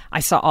so I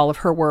saw all of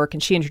her work,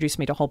 and she introduced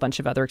me to a whole bunch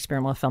of other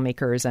experimental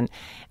filmmakers. And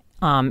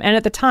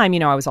at the time,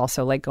 I was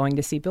also going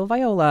to see Bill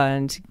Viola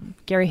and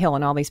Gary Hill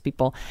and all these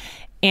people.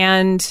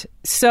 And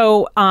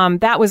so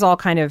that was all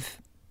kind of,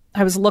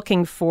 I was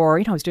looking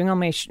for, I was doing all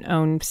my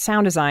own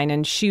sound design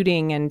and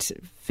shooting and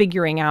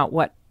figuring out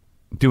what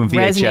doing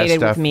VHS resonated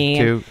stuff with me.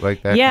 Too,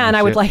 like that. Yeah, and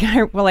I would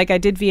I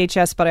did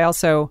VHS, but I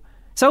also,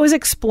 so I was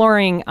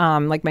exploring,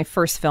 my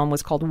first film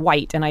was called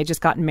White, and I had just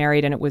gotten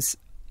married, and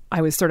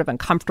I was sort of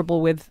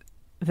uncomfortable with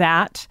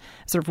that,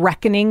 sort of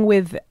reckoning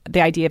with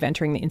the idea of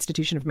entering the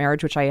institution of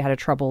marriage, which I had a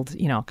troubled,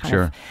 kind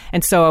of.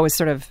 And so I was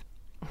sort of,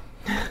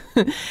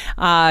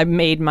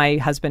 made my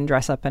husband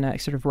dress up, and I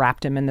sort of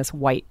wrapped him in this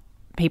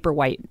paper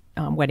white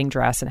wedding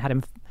dress, and had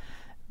him,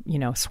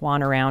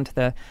 swan around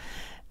the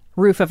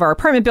roof of our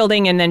apartment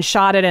building, and then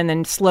shot it, and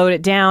then slowed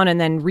it down, and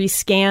then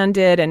rescanned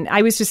it. And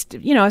I was just,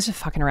 I was just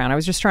fucking around. I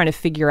was just trying to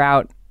figure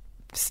out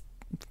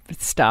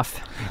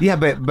stuff. Yeah,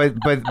 but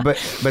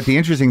the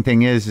interesting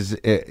thing is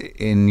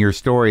in your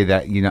story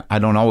that I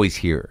don't always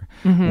hear,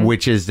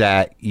 which is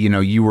that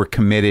you were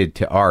committed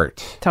to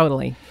art.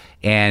 Totally.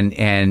 And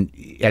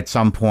at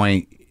some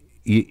point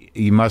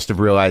you must have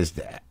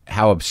realized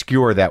how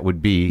obscure that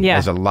would be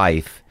as a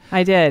life.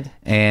 I did.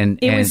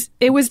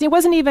 There was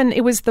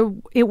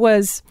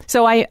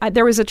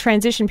a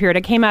transition period.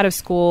 I came out of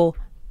school.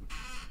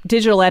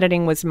 Digital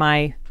editing was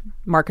my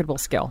marketable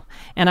skill,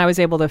 and I was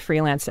able to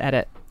freelance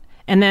edit.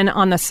 And then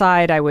on the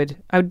side, I would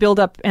build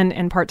up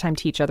and part-time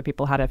teach other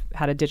people how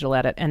to digital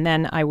edit. And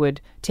then I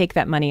would take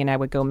that money and I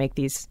would go make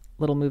these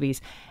little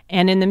movies.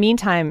 And in the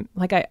meantime,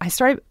 like I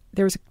started,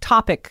 there was a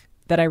topic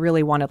that I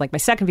really wanted. Like my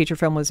second feature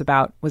film was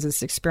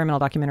this experimental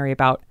documentary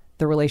about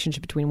the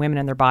relationship between women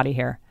and their body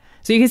hair.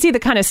 So you can see the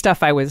kind of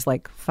stuff I was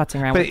like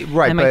futzing around with.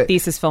 Right, and my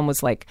thesis film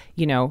was like,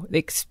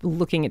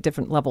 looking at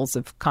different levels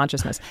of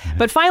consciousness.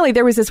 But finally,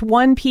 there was this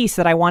one piece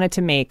that I wanted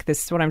to make.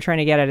 This is what I'm trying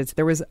to get at. Is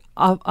there was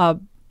a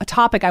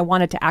topic I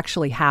wanted to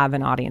actually have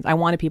an audience. I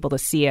wanted people to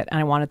see it, and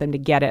I wanted them to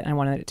get it, and I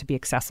wanted it to be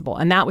accessible.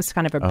 And that was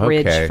kind of a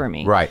bridge for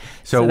me. Right.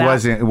 So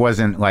it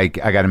wasn't like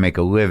I got to make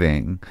a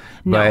living,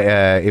 but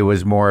it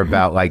was more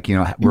about like,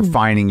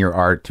 refining your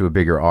art to a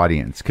bigger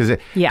audience.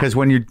 Because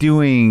when you're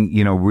doing,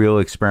 real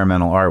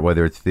experimental art,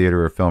 whether it's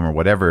theater or film or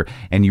whatever,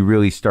 and you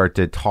really start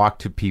to talk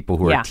to people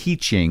who are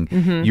teaching,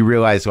 you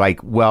realize like,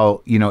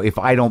 well, if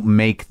I don't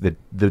make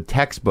the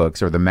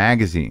textbooks or the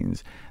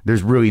magazines,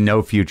 there's really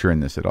no future in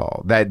this at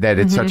all. That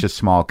it's such a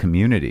small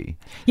community.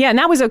 Yeah, and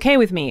that was okay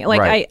with me.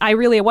 Like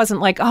it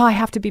wasn't like, I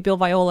have to be Bill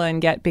Viola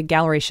and get big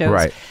gallery shows.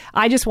 Right.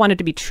 I just wanted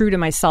to be true to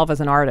myself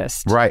as an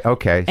artist. Right,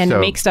 okay. And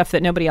make stuff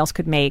that nobody else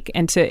could make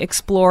and to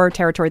explore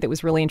territory that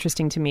was really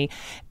interesting to me.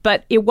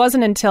 But it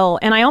wasn't until,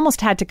 and I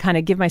almost had to kind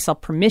of give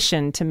myself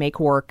permission to make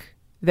work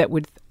that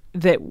would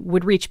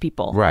reach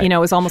people. Right. It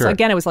was almost,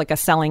 again, it was like a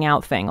selling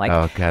out thing. Like,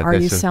 oh God, are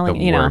you selling,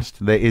 the worst.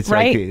 It's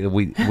right?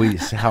 Like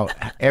how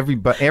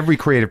every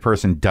creative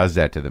person does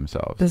that to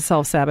themselves. The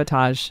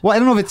self-sabotage. Well, I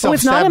don't know if it's self-sabotage.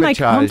 It's not in my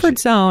comfort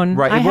zone.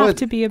 Right. I have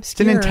to be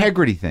obscure. It's an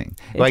integrity thing.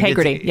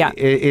 Integrity,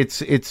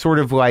 It's sort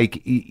of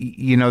like,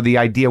 the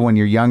idea when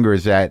you're younger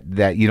is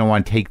that you don't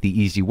want to take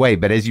the easy way.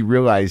 But as you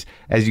realize,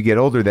 as you get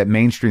older, that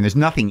mainstream, there's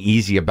nothing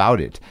easy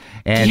about it.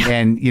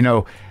 And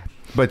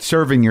but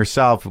serving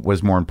yourself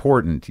was more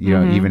important,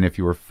 even if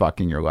you were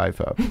fucking your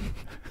life up.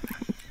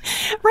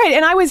 Right.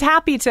 And I was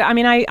happy to,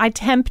 I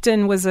temped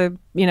and was a,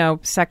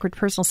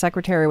 personal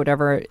secretary or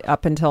whatever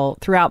up until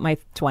throughout my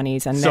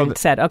 20s and then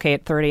said, okay,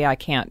 at 30, I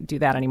can't do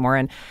that anymore.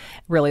 And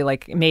really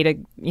made a.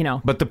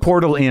 But the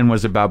portal in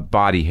was about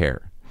body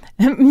hair.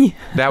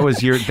 That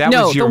was your.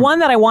 The one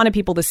that I wanted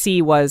people to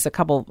see was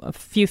a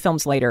few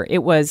films later.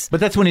 It was,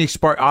 but that's when you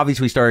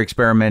obviously started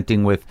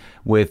experimenting with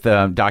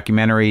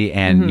documentary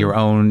and your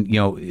own,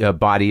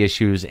 body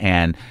issues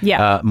and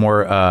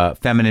more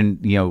feminine,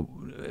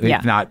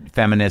 if not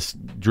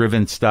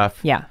feminist-driven stuff.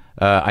 Yeah.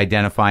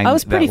 Identifying. I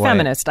was pretty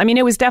feminist.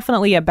 It was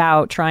definitely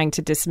about trying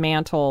to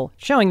dismantle,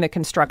 showing the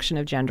construction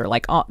of gender,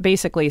 like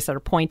basically sort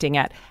of pointing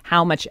at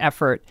how much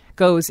effort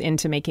goes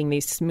into making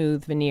these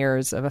smooth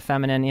veneers of a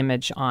feminine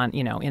image on,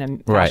 in a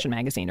fashion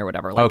magazine or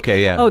whatever. Like,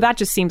 okay, yeah. Oh, that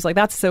just seems like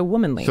that's so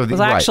womanly. So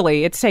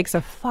actually, it takes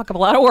a fuck of a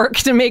lot of work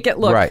to make it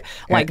look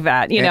like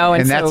that,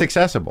 And that's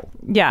accessible.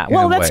 Yeah,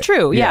 well, that's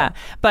true. Yeah.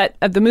 But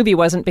the movie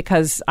wasn't,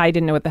 because I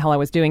didn't know what the hell I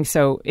was doing.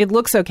 So it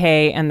looks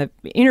okay, and the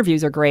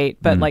interviews are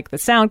great, but like the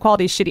sound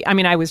quality is shitty.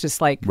 I was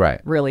just like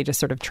really just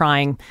sort of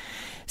trying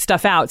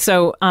stuff out.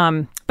 So,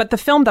 but the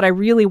film that I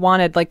really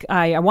wanted, like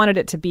I wanted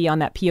it to be on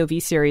that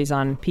POV series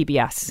on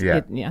PBS. Yeah. I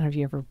don't know if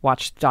you ever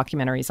watched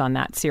documentaries on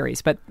that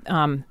series, but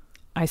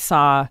I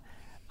saw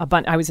a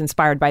bunch. I was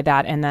inspired by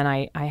that, and then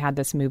I had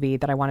this movie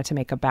that I wanted to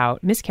make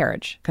about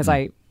miscarriage, because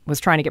I was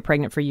trying to get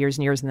pregnant for years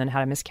and years, and then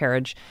had a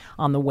miscarriage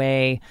on the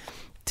way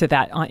to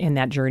that in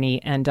that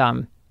journey,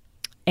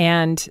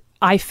 and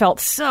I felt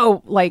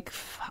so like.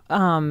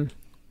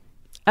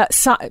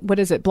 What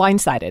is it?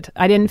 Blindsided.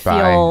 I didn't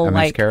feel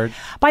like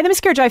by the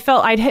miscarriage. I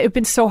felt it had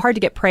been so hard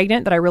to get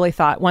pregnant that I really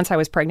thought once I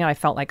was pregnant, I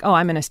felt like, oh,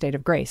 I'm in a state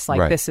of grace.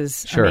 Like this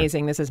is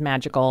amazing. This is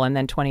magical. And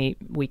then 20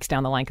 weeks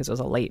down the line, because it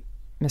was a late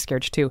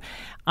miscarriage too,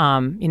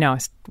 I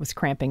was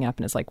cramping up,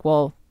 and it's like,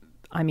 well,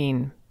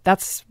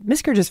 that's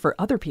miscarriages for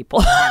other people.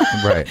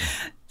 Right.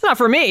 It's not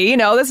for me,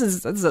 this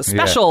is a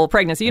special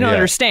pregnancy. You don't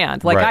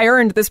understand. Like I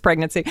earned this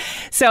pregnancy.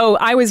 So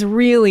I was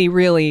really,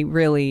 really,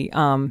 really,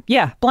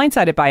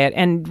 blindsided by it,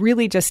 and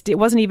really just, it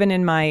wasn't even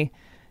in my,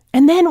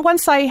 and then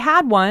once I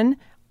had one,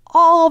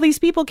 all these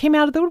people came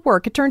out of the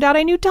woodwork. It turned out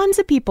I knew tons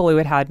of people who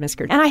had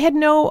miscarriage, and I had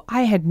no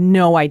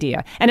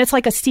idea. And it's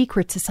like a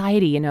secret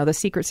society, the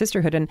secret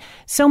sisterhood. And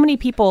so many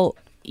people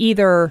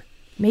either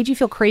made you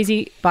feel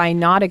crazy by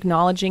not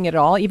acknowledging it at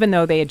all, even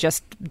though they had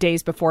just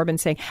days before been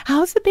saying,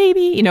 how's the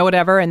baby?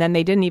 Whatever. And then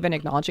they didn't even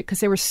acknowledge it because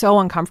they were so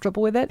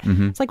uncomfortable with it.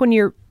 It's like when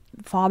your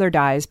father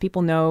dies,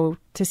 people know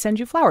to send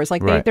you flowers.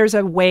 Like there's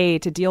a way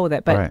to deal with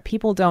it, but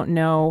people don't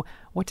know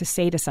what to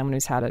say to someone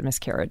who's had a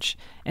miscarriage.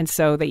 And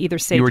so they either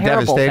say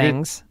terrible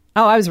things.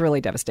 Oh, I was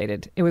really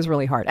devastated. It was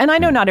really hard. And I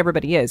know not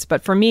everybody is,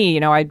 but for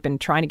me, I'd been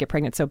trying to get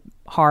pregnant so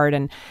hard,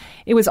 and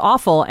it was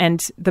awful.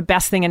 And the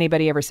best thing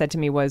anybody ever said to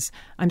me was,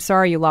 I'm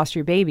sorry you lost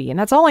your baby. And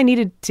that's all I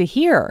needed to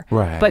hear.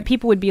 Right. But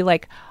people would be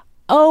like,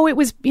 oh, it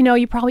was, you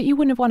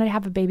wouldn't have wanted to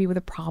have a baby with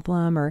a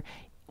problem, or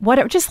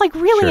whatever, just like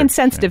really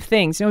insensitive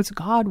things. You know, it's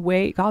God's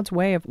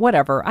way of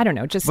whatever. I don't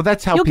know. Just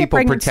that's how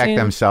people protect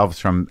themselves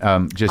from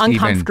just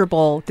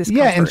uncomfortable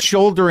discomfort. Yeah, and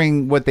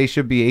shouldering what they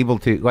should be able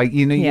to. Like,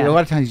 a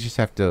lot of times you just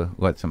have to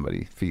let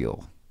somebody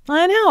feel.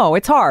 I know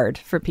it's hard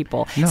for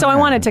people. I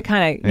wanted to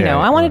kind of,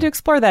 I wanted to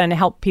explore that and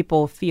help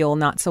people feel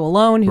not so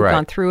alone who've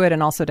gone through it,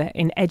 and also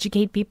to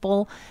educate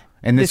people.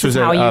 And this was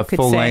a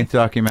full-length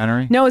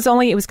documentary? No,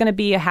 it was going to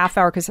be a half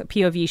hour because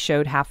POV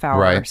showed half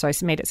hour. So I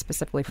made it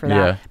specifically for that.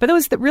 Yeah. But it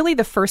was really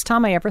the first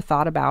time I ever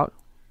thought about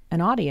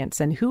an audience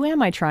and who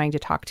am I trying to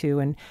talk to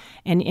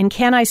and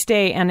can I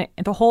stay? And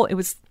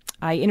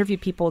I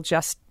interviewed people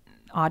just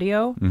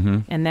audio,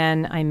 and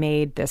then I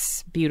made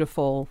this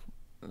beautiful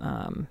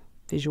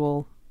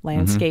visual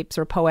landscapes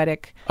or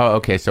poetic. Oh,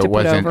 okay. So it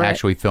wasn't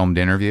actually filmed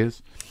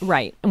interviews?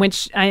 Right.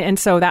 And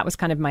so that was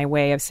kind of my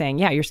way of saying,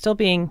 you're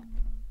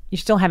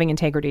still having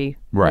integrity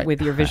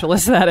with your visual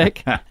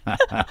aesthetic.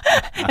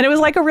 And it was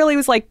like a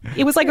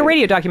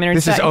radio documentary.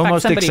 This is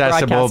almost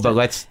accessible, but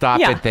let's stop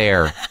it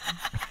there.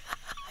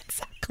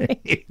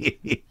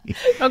 Exactly.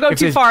 Don't go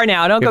too far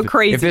now. Don't go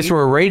crazy. If this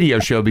were a radio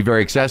show, it'd be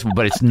very accessible,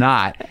 but it's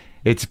not.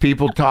 It's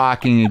people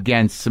talking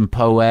against some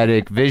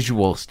poetic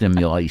visual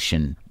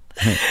stimulation.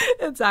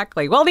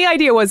 Exactly. Well, the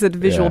idea was that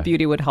visual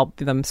beauty would help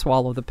them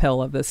swallow the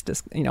pill of this,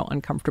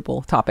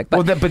 uncomfortable topic.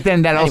 But, but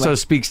then that also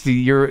speaks to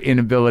your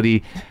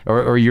inability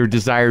or your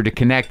desire to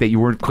connect that you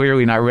weren't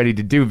clearly not ready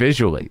to do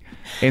visually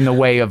in the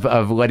way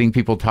of letting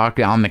people talk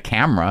on the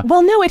camera.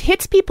 Well, no, it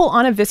hits people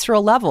on a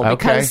visceral level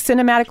because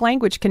cinematic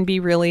language can be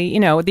really,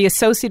 the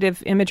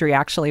associative imagery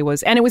actually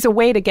was, and it was a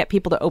way to get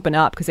people to open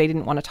up because they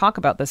didn't want to talk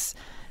about this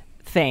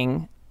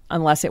thing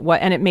unless it was,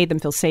 and it made them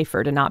feel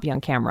safer to not be on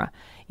camera.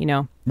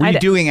 Were you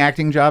doing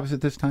acting jobs at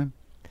this time?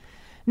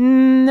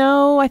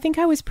 No, I think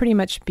I was pretty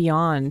much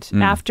beyond.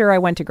 After I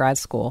went to grad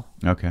school.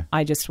 Okay.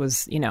 I just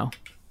was,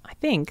 I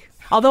think.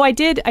 Although I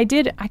did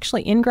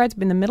actually in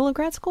the middle of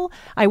grad school,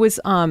 I was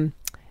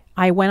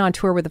I went on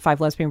tour with the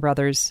Five Lesbian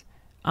Brothers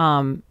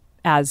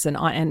as an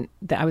and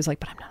I was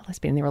like, but I'm not a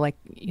lesbian. And they were like,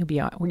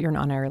 you're an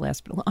honorary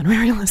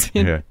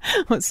lesbian. Yeah.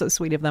 It was so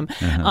sweet of them.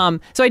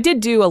 So I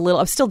did do I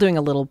was still doing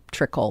a little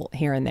trickle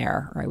here and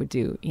there, or I would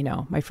do,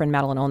 my friend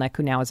Madeline Olnek,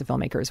 who now is a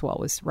filmmaker as well,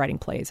 was writing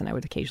plays, and I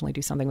would occasionally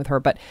do something with her.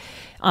 But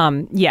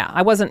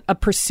I wasn't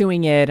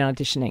pursuing it and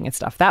auditioning and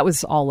stuff. That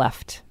was all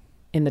left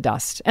in the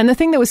dust. And the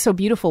thing that was so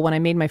beautiful when I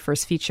made my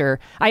first feature,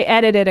 I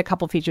edited a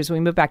couple features. When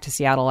we moved back to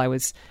Seattle, I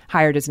was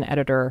hired as an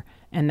editor.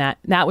 And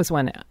that was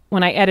when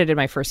I edited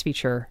my first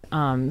feature.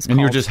 And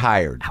you were just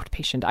hired?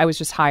 Outpatient. I was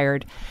just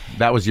hired.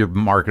 That was your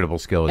marketable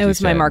skill, as It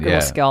was my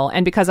marketable skill.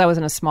 And because I was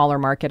in a smaller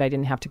market, I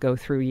didn't have to go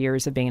through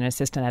years of being an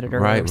assistant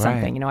editor or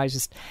something.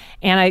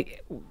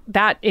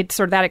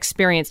 That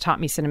experience taught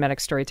me cinematic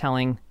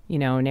storytelling,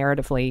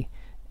 narratively.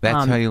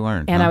 That's how you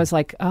learn. And I was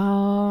like,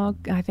 oh,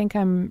 I think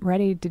I'm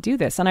ready to do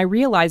this. And I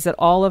realized that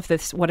all of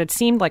this, what had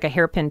seemed like a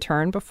hairpin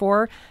turn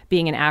before,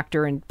 being an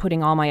actor and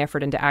putting all my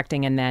effort into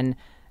acting, and then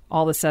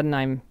all of a sudden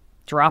I'm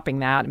dropping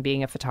that and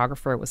being a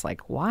photographer, it was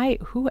like, why?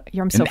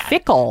 I'm so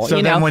fickle,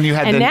 so then when you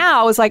had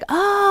now I was like, it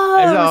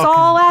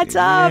all adds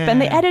up,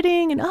 and the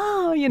editing, and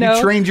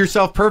you trained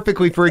yourself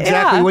perfectly for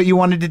exactly what you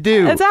wanted to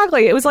do.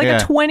 Exactly. It was like a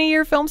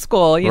 20-year film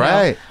school,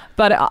 know.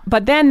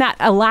 But then that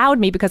allowed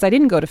me, because I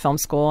didn't go to film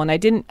school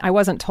and I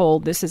wasn't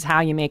told this is how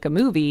you make a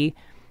movie.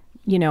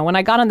 When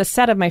I got on the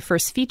set of my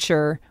first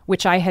feature,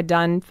 which I had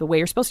done the way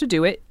you're supposed to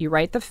do it, you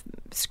write the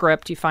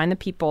script, you find the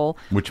people.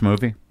 Which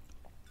movie?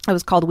 It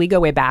was called We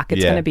Go Way Back.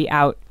 It's going to be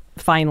out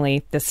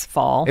finally this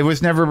fall. It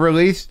was never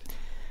released?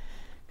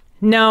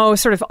 No,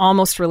 sort of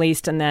almost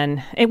released, and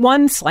then it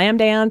won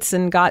Slamdance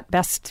and got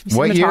Best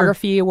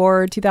Cinematography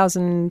Award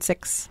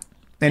 2006.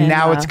 And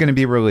now it's going to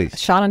be released.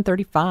 Shot on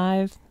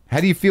 35. How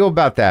do you feel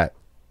about that?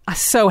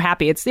 So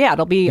happy.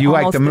 It'll be you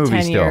almost like the movie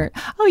 10-year.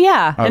 still? Oh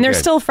yeah, and there's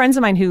still friends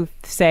of mine who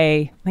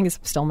say, I think it's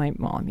still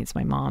it's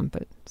my mom,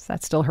 but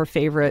that's still her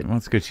favorite. Well,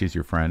 it's good she's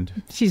your friend.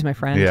 She's my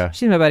friend. Yeah,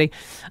 she's my buddy.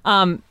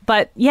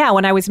 But yeah,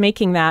 when I was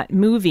making that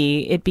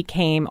movie, it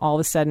became all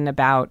of a sudden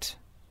about.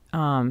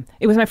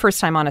 It was my first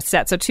time on a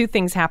set, so two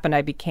things happened.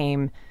 I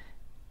became.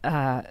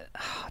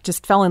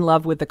 Just fell in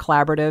love with the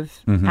collaborative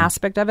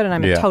aspect of it, and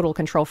I'm a total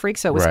control freak,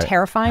 so it was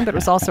terrifying, but it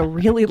was also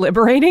really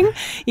liberating,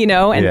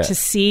 and to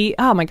see,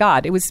 oh my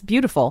God, it was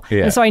beautiful.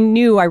 And so I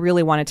knew I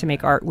really wanted to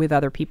make art with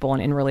other people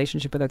and in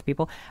relationship with other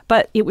people,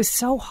 but it was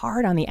so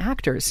hard on the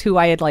actors who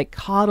I had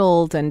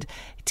coddled and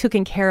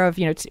taken care of,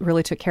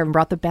 really took care of and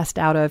brought the best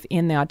out of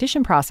in the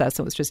audition process.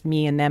 So it was just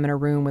me and them in a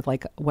room with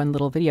one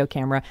little video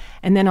camera.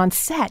 And then on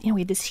set,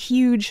 we had this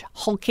huge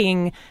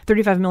hulking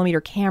 35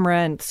 millimeter camera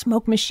and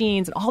smoke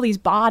machines and all these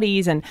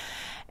bodies. And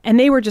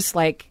they were just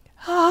like,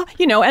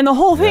 and the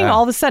whole thing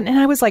all of a sudden. And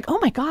I was like, oh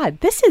my God,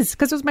 this is,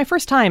 because it was my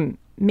first time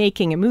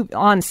making a movie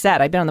on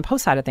set. I'd been on the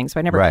post side of things, so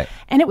I never,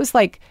 and it was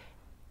like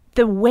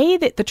the way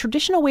that the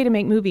traditional way to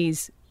make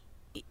movies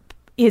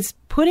is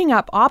putting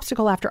up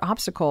obstacle after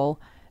obstacle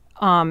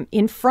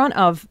in front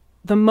of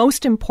the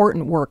most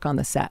important work on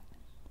the set.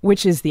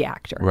 which is the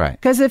actor. Right.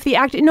 Because if the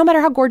acting, no matter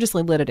how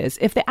gorgeously lit it is,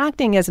 if the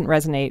acting doesn't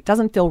resonate,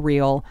 doesn't feel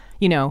real,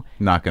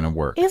 not going to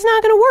work. It's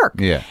not going to work.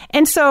 Yeah.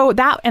 And so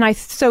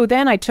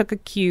then I took a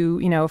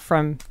cue,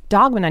 from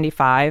Dogma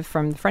 95,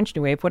 from the French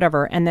New Wave,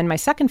 whatever. And then my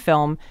second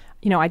film,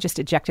 I just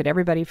ejected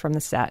everybody from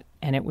the set,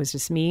 and it was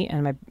just me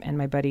and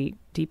my buddy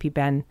DP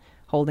Ben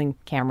holding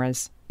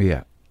cameras.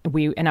 Yeah.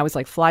 And I was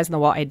like flies on the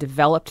wall. I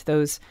developed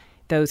those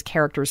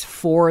characters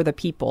for the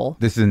people.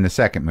 This is in the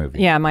second movie.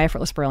 Yeah, My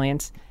Effortless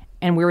Brilliance.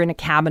 And we were in a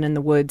cabin in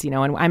the woods, and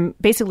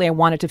I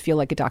wanted to feel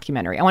like a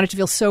documentary. I wanted to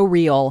feel so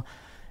real.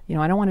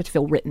 I don't want it to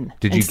feel written.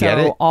 Did you get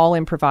it? All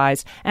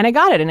improvised. And I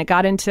got it. And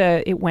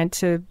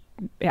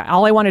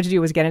all I wanted to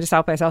do was get into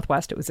South by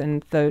Southwest. It was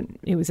in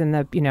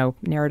the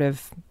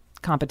narrative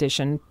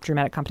competition,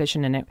 dramatic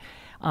competition. And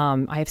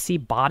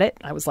IFC bought it.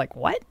 I was like,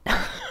 what?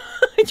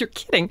 You're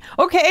kidding.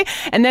 Okay.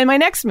 And then my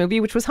next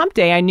movie, which was Hump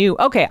Day, I knew,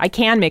 okay, I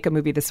can make a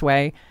movie this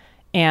way.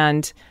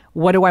 And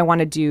what do I want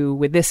to do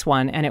with this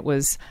one? And it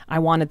was, I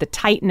wanted the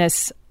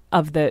tightness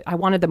I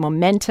wanted the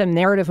momentum,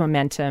 narrative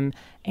momentum,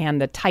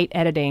 and the tight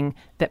editing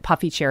that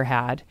Puffy Chair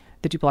had,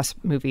 the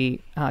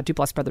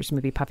Duplass Brothers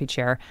movie, Puffy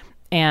Chair.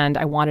 And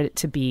I wanted it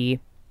to be,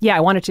 I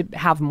wanted to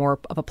have more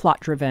of a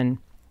plot-driven.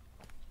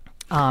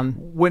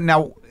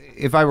 Now,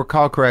 if I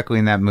recall correctly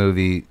in that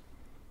movie,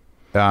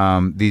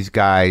 these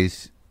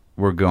guys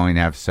were going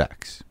to have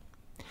sex.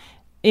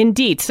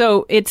 Indeed.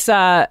 So it's...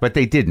 but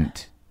they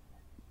didn't.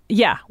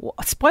 Yeah. Well,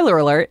 spoiler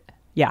alert.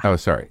 Yeah. Oh,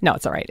 sorry. No,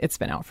 it's all right. It's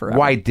been out forever.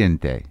 Why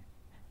didn't they?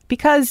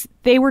 Because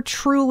they were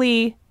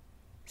truly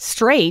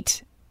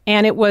straight,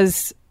 and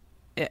here's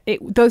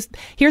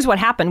what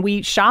happened.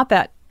 We shot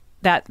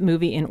that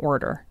movie in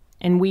order,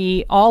 and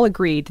we all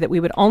agreed that we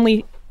would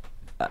only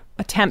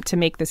attempt to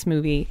make this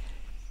movie,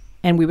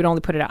 and we would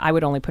only put it out. I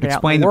would only put it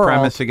out in the world. Explain the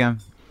premise again.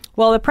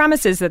 Well, the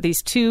premise is that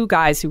these two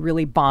guys who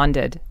really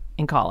bonded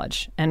in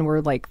college and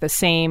were like the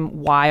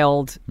same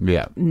wild,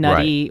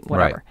 nutty,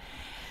 whatever. Right.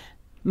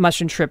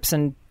 Mushroom trips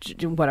and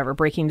whatever,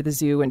 breaking into the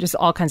zoo and just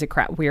all kinds of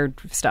crap, weird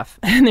stuff.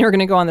 And they were going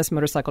to go on this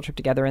motorcycle trip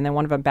together, and then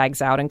one of them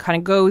bags out and kind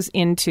of goes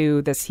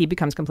into this, he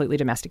becomes completely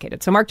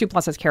domesticated. So Mark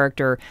Duplass's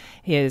character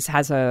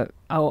has a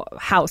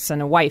house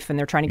and a wife, and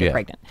they're trying to get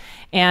pregnant.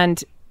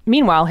 And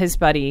meanwhile, his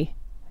buddy,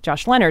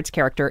 Josh Leonard's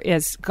character,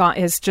 is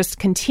just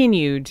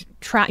continued.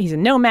 He's a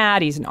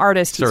nomad, he's an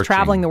artist, he's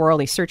traveling the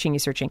world, he's searching.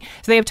 So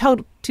they have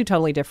two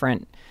totally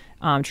different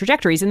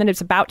trajectories. And then it's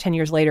about 10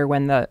 years later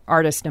when the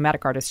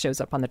nomadic artist,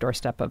 shows up on the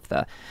doorstep of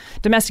the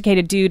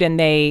domesticated dude, and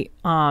they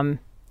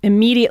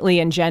immediately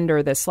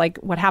engender this, like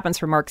what happens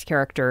for Mark's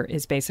character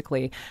is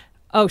basically,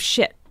 oh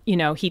shit,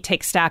 he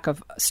takes stock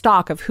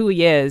of who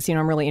he is.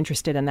 I'm really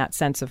interested in that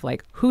sense of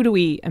like, who do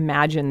we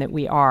imagine that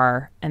we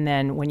are? And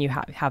then when you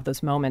have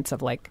those moments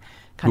of like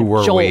kind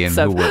of jolts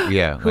of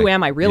who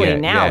am I really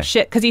now? Yeah.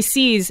 Shit. Because he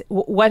sees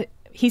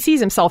he sees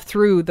himself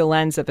through the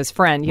lens of his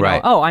friend.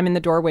 I'm in the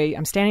doorway.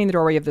 I'm standing in the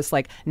doorway of this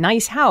like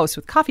nice house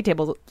with coffee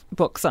table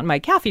books on my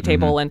coffee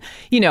table, and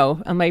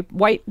on my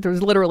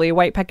there's literally a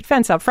white picket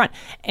fence out front.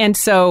 And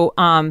so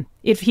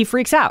if he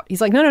freaks out,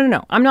 he's like,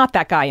 no, I'm not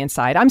that guy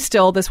inside. I'm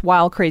still this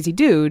wild, crazy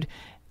dude,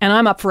 and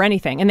I'm up for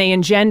anything. And they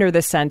engender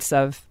this sense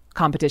of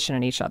competition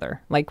in each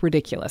other, like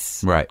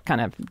ridiculous, right?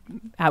 Kind of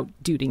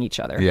outduding each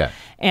other. Yeah.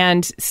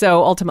 And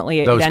so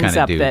ultimately, it ends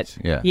up that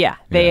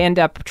they end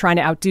up trying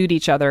to outdude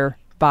each other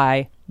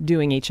by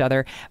doing each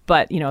other,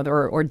 but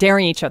or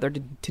daring each other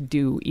to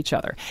do each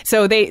other.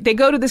 So they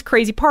go to this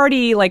crazy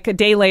party. Like a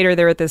day later,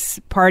 they're at this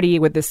party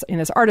in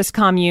this artist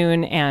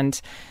commune,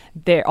 and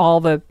all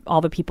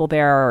the people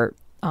there are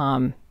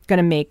going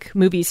to make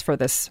movies for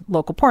this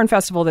local porn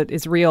festival that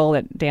is real,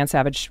 that Dan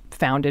Savage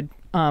founded,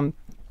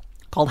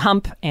 called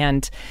Hump.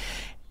 And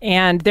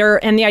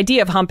the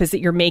idea of Hump is that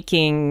you're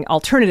making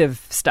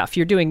alternative stuff.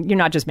 You're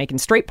not just making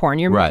straight porn.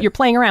 You're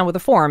playing around with the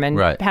form and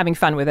having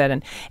fun with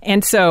it,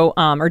 and so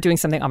or doing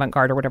something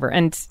avant-garde or whatever.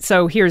 And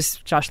so here's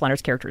Josh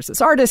Leonard's character as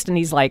this artist, and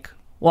he's like,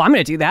 well, I'm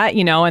going to do that,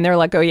 and they're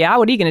like, oh yeah,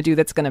 what are you going to do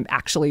that's going to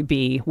actually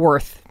be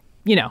worth,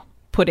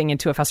 putting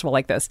into a festival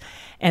like this?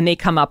 And they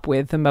come up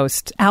with the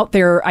most out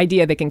there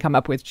idea they can come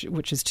up with,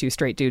 which is two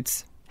straight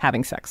dudes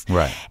having sex.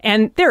 Right.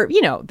 And they're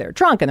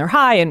drunk and they're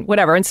high and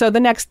whatever. And so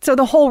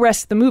the whole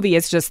rest of the movie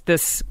is just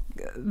this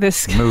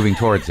moving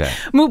towards that.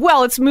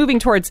 Well, it's moving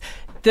towards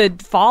the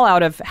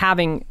fallout of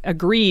having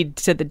agreed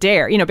to the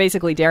dare,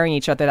 basically daring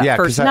each other that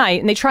first night.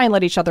 And they try and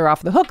let each other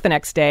off the hook the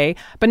next day,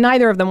 but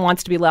neither of them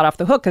wants to be let off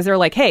the hook because they're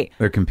like, hey,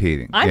 they're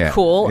competing. I'm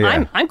cool.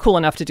 Yeah. I'm cool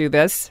enough to do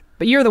this.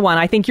 But you're the one,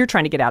 I think you're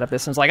trying to get out of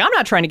this. And it's like, I'm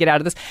not trying to get out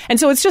of this. And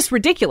so it's just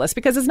ridiculous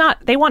because they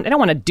don't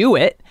want to do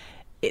it.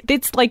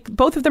 It's like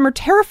both of them are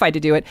terrified to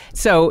do it.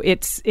 So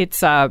it's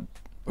right.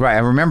 I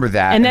remember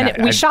that. And then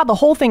we shot the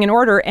whole thing in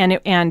order,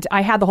 and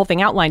I had the whole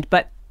thing outlined,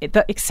 but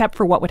except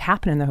for what would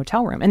happen in the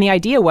hotel room. And the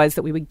idea was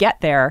that we would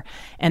get there,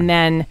 and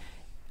then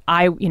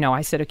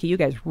I said, okay, you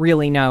guys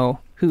really know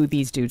who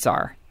these dudes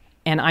are,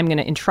 and I'm going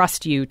to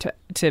entrust you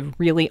to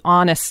really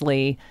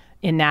honestly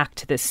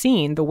enact this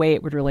scene the way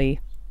it would really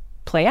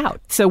play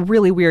out. So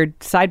really weird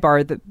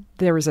sidebar that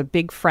there was a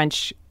big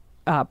French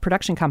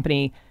production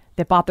company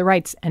that bought the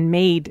rights and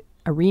made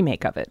a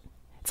remake of it.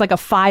 It's like a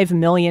 $5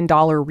 million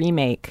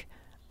remake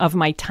of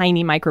my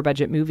tiny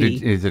micro-budget movie.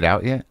 Is it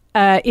out yet?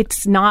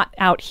 It's not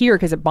out here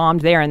because it bombed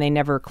there and they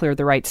never cleared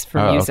the rights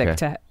for music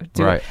to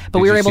do it. But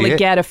we were able to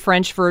get a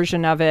French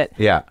version of it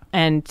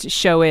and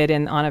show it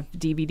on a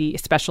DVD, a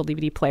special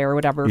DVD player or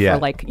whatever for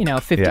like,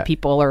 50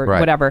 people or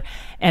whatever.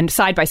 And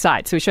side by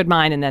side. So we showed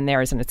mine and then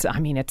theirs. And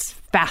it's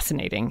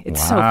fascinating.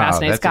 It's so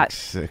fascinating.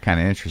 That's kind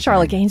of interesting.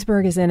 Charlotte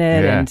Gainsbourg is in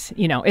it and,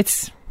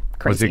 it's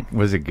crazy.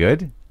 Was it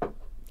good?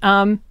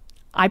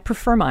 I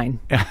prefer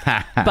mine.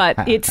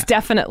 But it's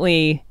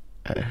definitely...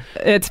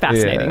 It's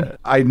fascinating. Yeah.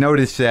 I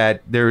noticed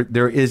that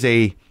there is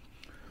a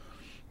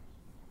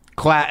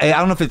class. I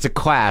don't know if it's a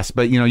class,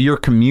 but your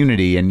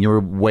community and your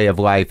way of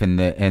life and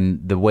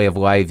the way of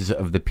lives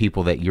of the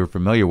people that you're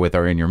familiar with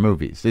are in your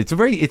movies.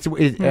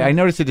 I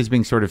noticed it as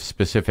being sort of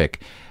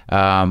specific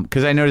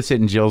because I noticed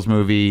it in Jill's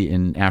movie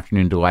in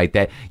Afternoon Delight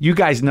that you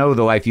guys know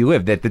the life you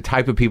live. That the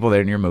type of people that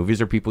are in your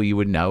movies are people you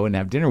would know and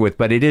have dinner with,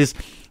 but it is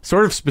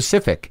sort of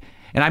specific.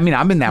 And I mean,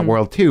 I'm in that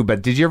world too,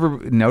 but did you ever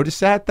notice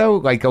that though?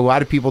 Like a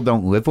lot of people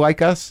don't live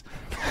like us.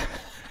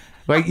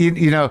 Like,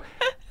 there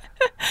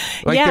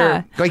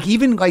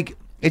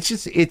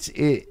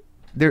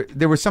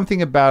was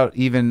something about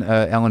even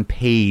Ellen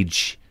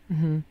Page,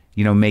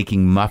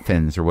 making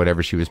muffins or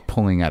whatever she was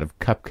pulling out of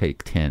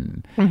cupcake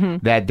tin.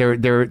 That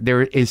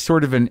there is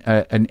sort of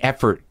an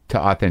effort to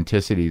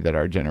authenticity that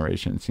our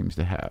generation seems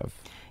to have.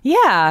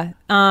 Yeah.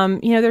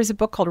 There's a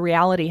book called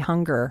Reality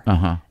Hunger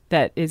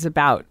that is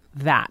about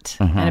that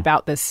and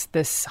about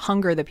this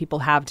hunger that people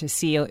have to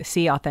see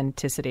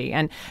authenticity.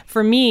 And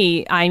for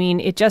me, I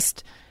mean,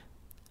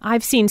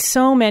 I've seen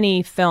so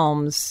many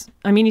films.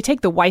 I mean, you take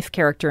the wife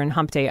character in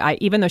Hump Day,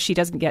 even though she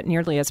doesn't get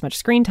nearly as much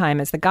screen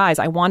time as the guys,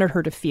 I wanted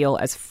her to feel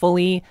as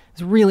fully,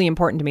 it's really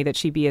important to me that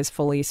she be as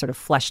fully sort of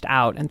fleshed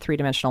out and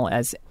three-dimensional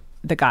as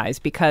the guys,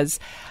 because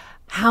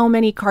how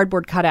many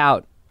cardboard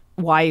cutout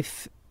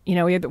wife,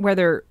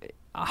 whether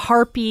a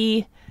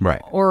harpy,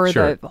 or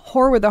the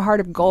whore with the heart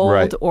of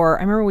gold, or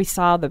I remember we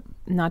saw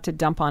not to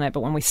dump on it,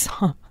 but when we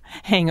saw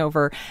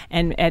Hangover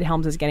and Ed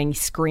Helms is getting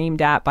screamed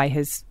at by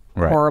his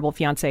horrible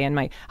fiance, and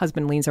my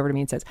husband leans over to me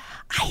and says,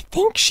 I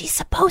think she's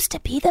supposed to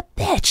be the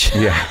bitch.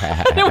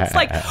 Yeah. And it was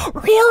like,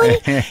 really?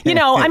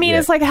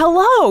 It's like,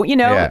 hello,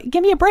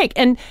 give me a break.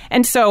 And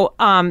so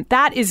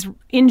that is,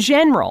 in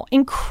general,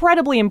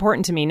 incredibly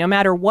important to me, no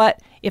matter what.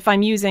 If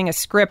I'm using a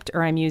script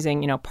or I'm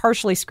using,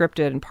 partially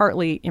scripted and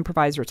partly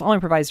improvised, or it's all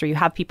improvised, or you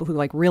have people who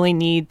like really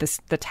need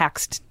the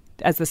text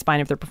as the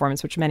spine of their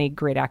performance, which many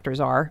great actors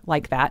are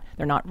like that.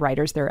 They're not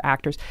writers, they're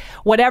actors.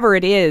 Whatever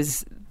it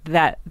is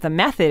that the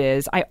method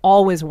is, I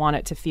always want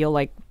it to feel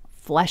like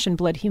flesh and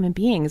blood human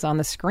beings on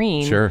the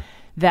screen. Sure.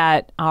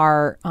 That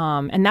are,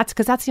 and that's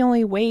because that's the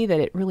only way that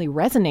it really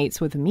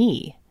resonates with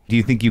me. Do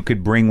you think you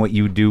could bring what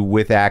you do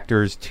with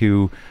actors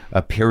to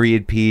a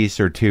period piece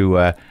or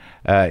to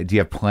do you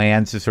have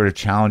plans to sort of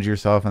challenge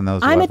yourself on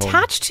those I'm levels?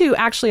 attached to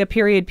actually a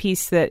period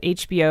piece that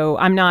HBO,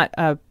 I'm not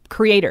a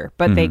creator,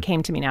 but they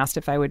came to me and asked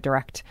if I would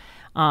direct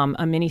a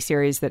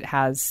miniseries that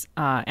has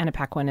Anna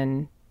Paquin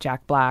and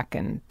Jack Black,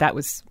 and that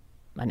was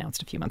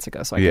announced a few months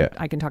ago, so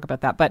I can talk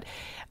about that. But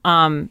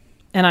and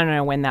I don't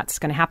know when that's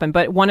going to happen.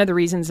 But one of the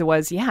reasons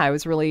was, I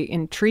was really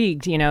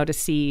intrigued, to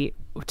see,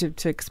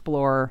 to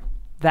explore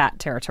that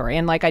territory.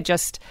 And like I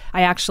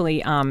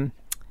actually am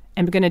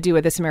going to do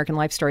a This American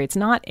Life story. It's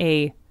not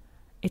a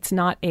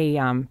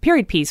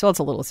period piece. Well,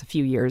 it's a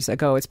few years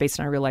ago. It's based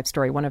on a real life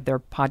story. One of their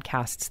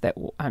podcasts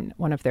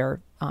one of their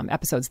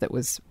episodes that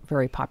was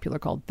very popular,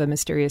 called The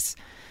Mysterious,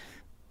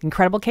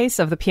 Incredible Case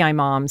of the PI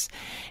Moms.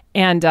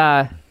 And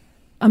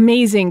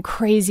amazing,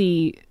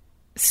 crazy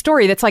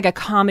story that's like a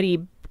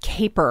comedy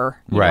caper.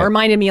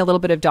 Reminded me a little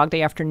bit of Dog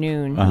Day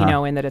Afternoon,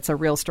 in that it's a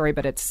real story,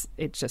 but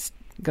it just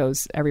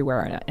goes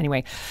everywhere.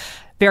 Anyway,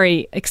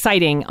 very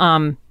exciting.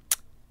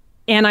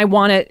 And I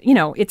want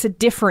to, it's a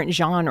different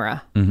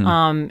genre.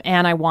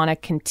 And I want to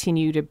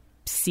continue to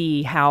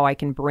see how I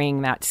can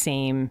bring that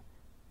same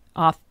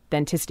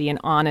authenticity and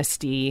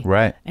honesty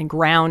and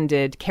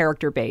grounded,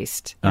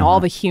 character-based. And all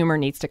the humor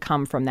needs to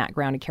come from that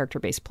grounded,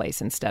 character-based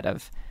place instead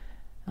of,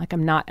 like,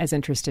 I'm not as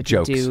interested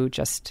Jokes. to do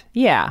just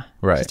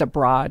a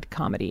broad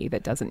comedy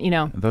that doesn't,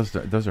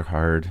 Those are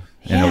hard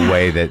in a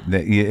way that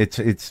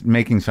it's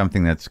making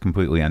something that's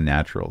completely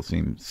unnatural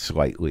seem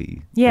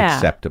slightly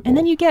acceptable. And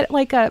then you get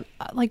like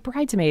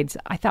Bridesmaids,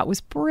 I thought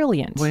was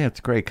brilliant. Well, yeah, it's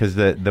great because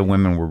the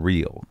women were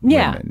real.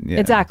 Yeah, women.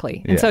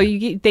 Exactly. And so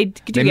they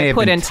get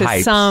put into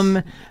types.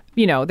 Some,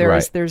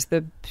 there's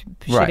the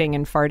shitting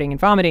and farting and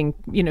vomiting,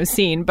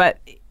 scene, but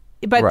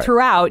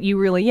throughout, you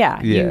really,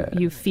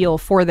 you feel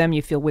for them,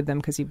 you feel with them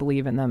because you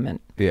believe in them and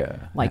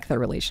like their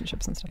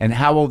relationships and stuff. And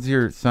how old's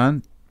your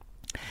son?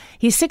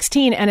 He's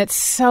 16, and it's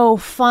so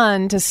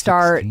fun to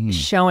start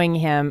showing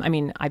him. I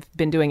mean, I've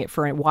been doing it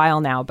for a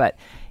while now, but,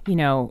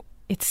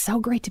 it's so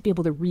great to be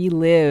able to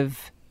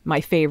relive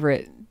my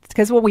favorite,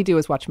 because what we do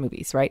is watch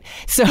movies, right?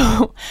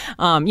 So,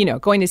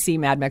 going to see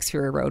Mad Max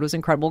Fury Road was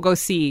incredible. Go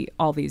see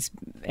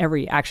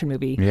every action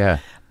movie. Yeah.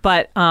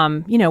 But,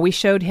 we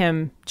showed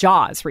him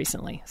Jaws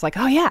recently. It's like,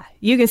 oh, yeah,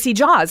 you can see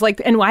Jaws.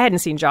 And I hadn't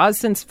seen Jaws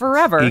since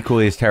forever.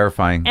 Equally as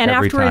terrifying and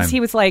every afterwards, time. he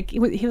was like,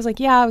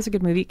 yeah, it was a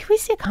good movie. Can we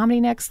see a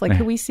comedy next? Like,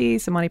 could we see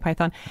some Monty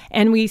Python?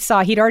 And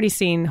he'd already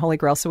seen Holy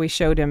Grail, so we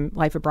showed him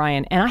Life of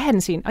Brian. And I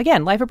hadn't seen,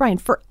 again, Life of Brian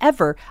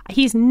forever.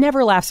 He's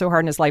never laughed so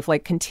hard in his life,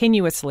 like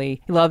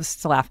continuously. He loves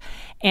to laugh.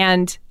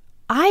 And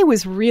I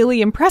was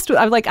really impressed with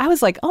it. I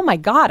was like, oh my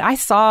God, I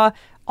saw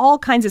all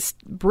kinds of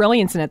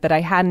brilliance in it that I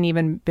hadn't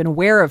even been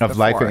aware of before.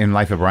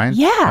 Life of Brian?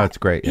 Yeah. Oh, it's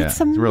great. Yeah. It's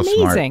amazing. It's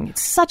real smart.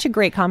 It's such a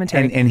great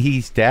commentary. And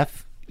he's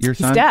deaf, your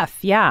son? He's deaf,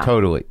 yeah.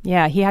 Totally.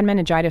 Yeah, he had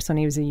meningitis when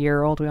he was a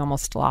year old. We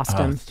almost lost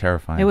him. It's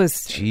terrifying.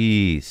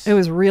 Jeez. It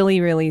was really,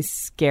 really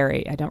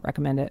scary. I don't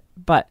recommend it.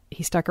 But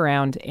he stuck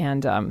around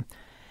and... so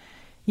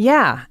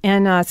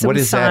what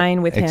we is signed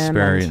that with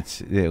experience?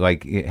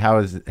 him. How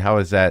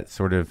is that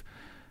sort of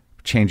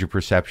change your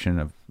perception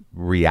of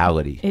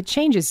reality? It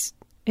changes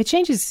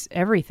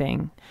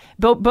everything.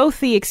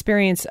 Both the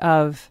experience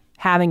of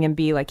having him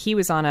be like, he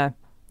was on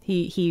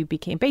he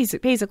became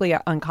basically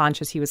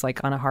unconscious. He was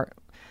like on a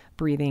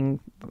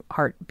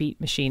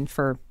heartbeat machine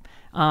for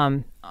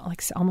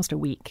almost a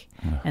week.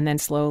 And then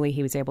slowly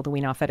he was able to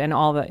wean off it. And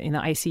in the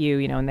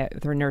ICU, and there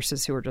were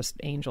nurses who were just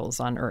angels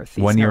on earth.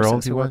 1 year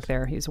old he was?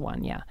 There. He was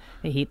one, yeah.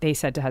 They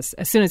said to us,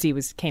 as soon as he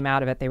came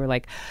out of it, they were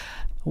like,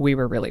 we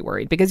were really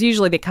worried, because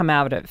usually they come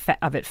out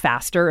of it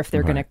faster if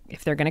they're gonna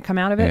come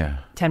out of it. Yeah.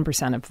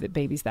 10% of the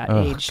babies that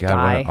age God,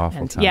 die. what an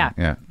awful time.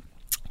 Yeah.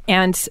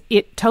 And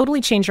it totally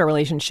changed our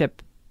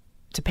relationship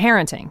to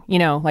parenting.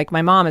 Like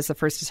my mom is the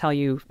first to tell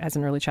you, as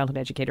an early childhood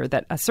educator,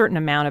 that a certain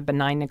amount of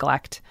benign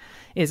neglect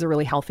is a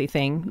really healthy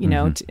thing,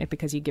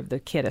 because you give the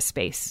kid a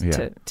space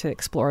to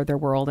explore their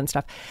world and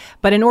stuff.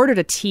 But in order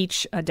to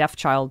teach a deaf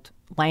child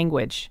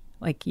language,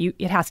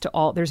 it has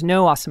to there's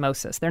no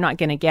osmosis. They're not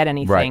going to get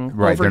anything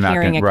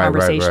overhearing a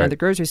conversation at the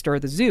grocery store or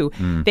the zoo.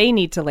 They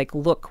need to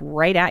look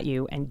right at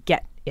you and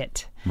get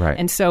it. Right.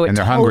 And so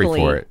they're hungry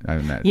for it.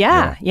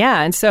 Yeah.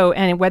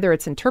 And whether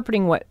it's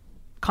interpreting what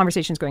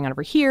conversations going on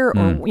over here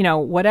or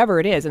whatever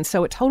it is, and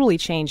so it totally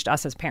changed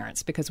us as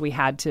parents, because we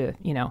had to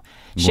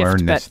shift.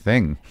 Learn this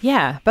thing.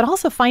 Yeah, but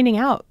also finding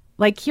out,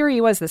 here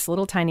he was, this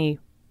little tiny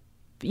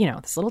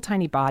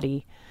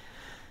body.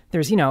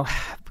 There's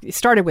it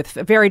started with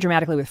very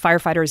dramatically with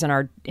firefighters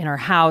in our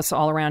house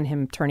all around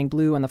him turning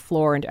blue on the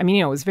floor, and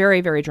it was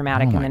very, very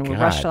dramatic. And then we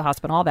rushed to the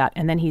hospital, all that,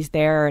 and then he's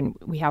there, and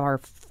we have our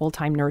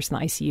full-time nurse in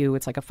the ICU.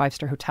 It's like a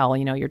 5-star hotel.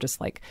 You're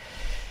just like.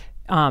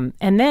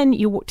 And then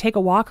you take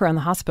a walk around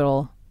the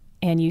hospital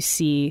and you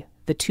see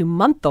the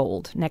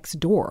 2-month-old next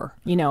door,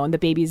 and the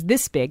baby's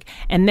this big.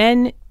 And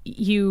then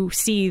you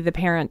see the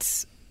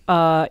parents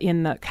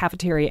in the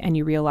cafeteria, and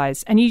you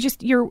realize, and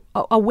you're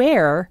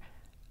aware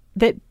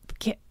that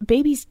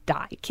babies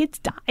die, kids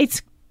die.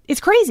 It's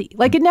crazy.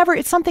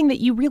 It's something that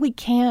you really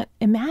can't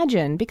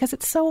imagine, because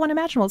it's so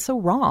unimaginable. It's so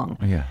wrong.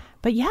 Yeah.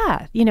 But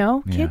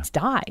kids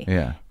die.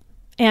 Yeah.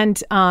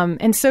 And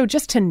so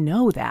just to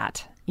know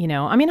that,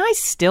 I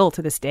still,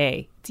 to this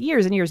day, it's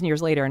years and years and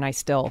years later, and I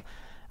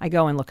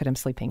go and look at him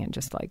sleeping and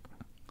just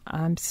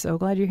I'm so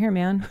glad you're here,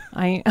 man.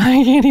 I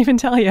can't even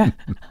tell you.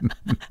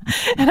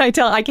 And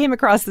I came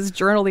across this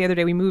journal the other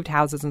day. We moved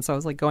houses, and so I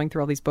was going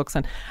through all these books,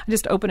 and I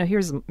just opened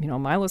here's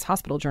Milo's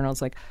hospital journal.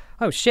 It's like,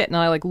 oh shit. And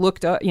I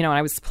looked up, and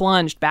I was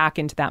plunged back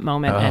into that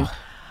moment, and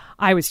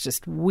I was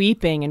just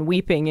weeping and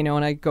weeping,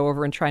 and I go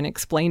over and try and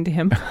explain to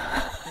him.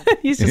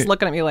 He's just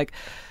looking at me like,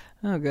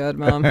 oh, God,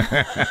 Mom.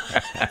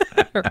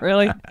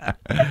 Really?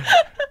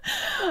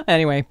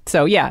 Anyway,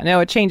 so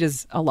it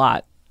changes a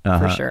lot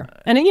for sure.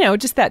 And,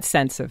 just that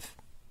sense of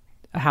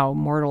how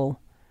mortal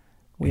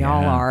we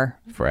all are.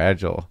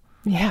 Fragile.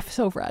 Yeah,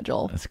 so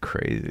fragile. That's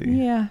crazy.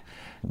 Yeah.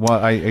 Well,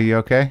 are you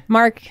okay?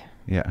 Mark.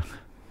 Yeah.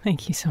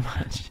 Thank you so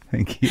much.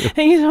 Thank you.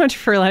 Thank you so much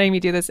for letting me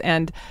do this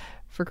and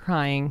for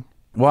crying.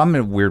 Well, I'm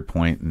at a weird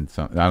point, and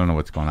I don't know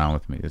what's going on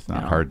with me. It's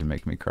not hard to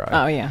make me cry.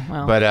 Oh, yeah.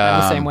 Well, but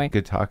I'm the same way.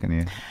 Good talking to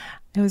you.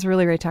 It was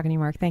really great talking to you,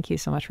 Mark. Thank you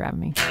so much for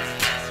having me.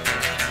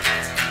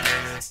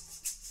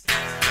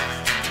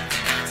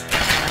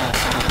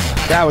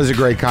 That was a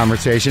great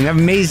conversation.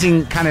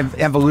 Amazing kind of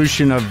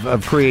evolution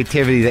of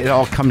creativity that it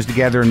all comes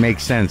together and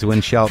makes sense.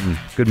 Lynn Shelton,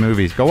 good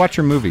movies. Go watch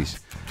her movies.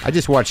 I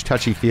just watched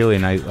Touchy Feely,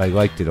 and I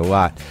liked it a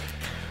lot.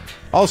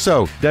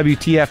 Also,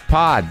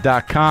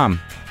 WTFpod.com.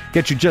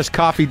 Get your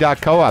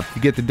justcoffee.coop to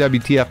get the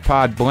WTF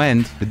Pod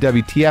blend, the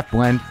WTF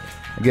blend.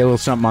 I get a little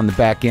something on the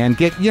back end.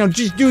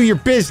 Just do your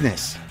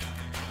business.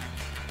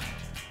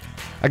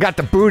 I got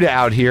the Buddha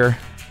out here.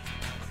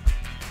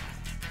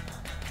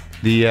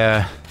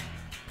 The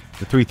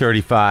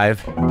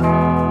 335.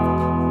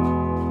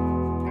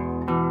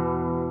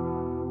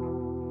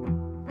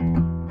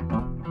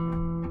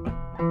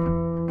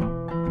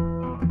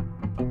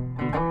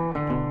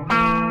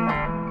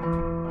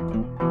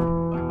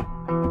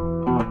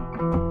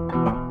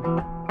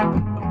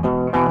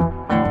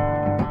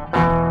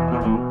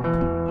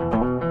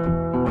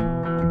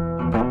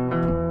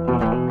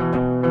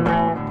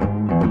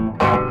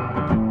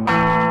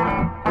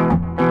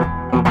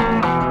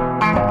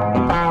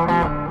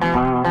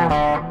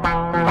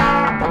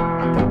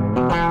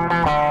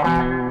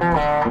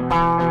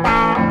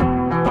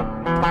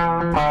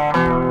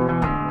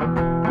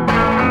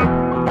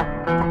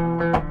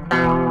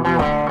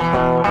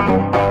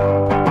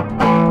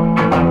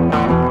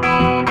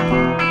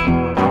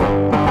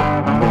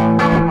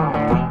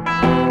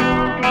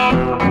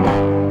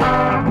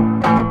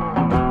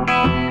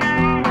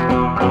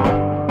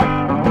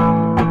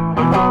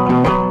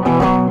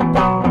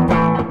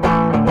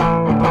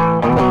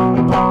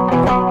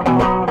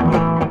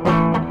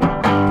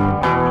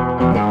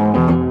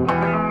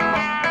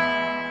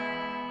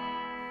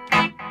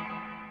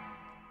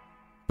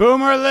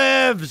 Boomer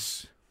lives.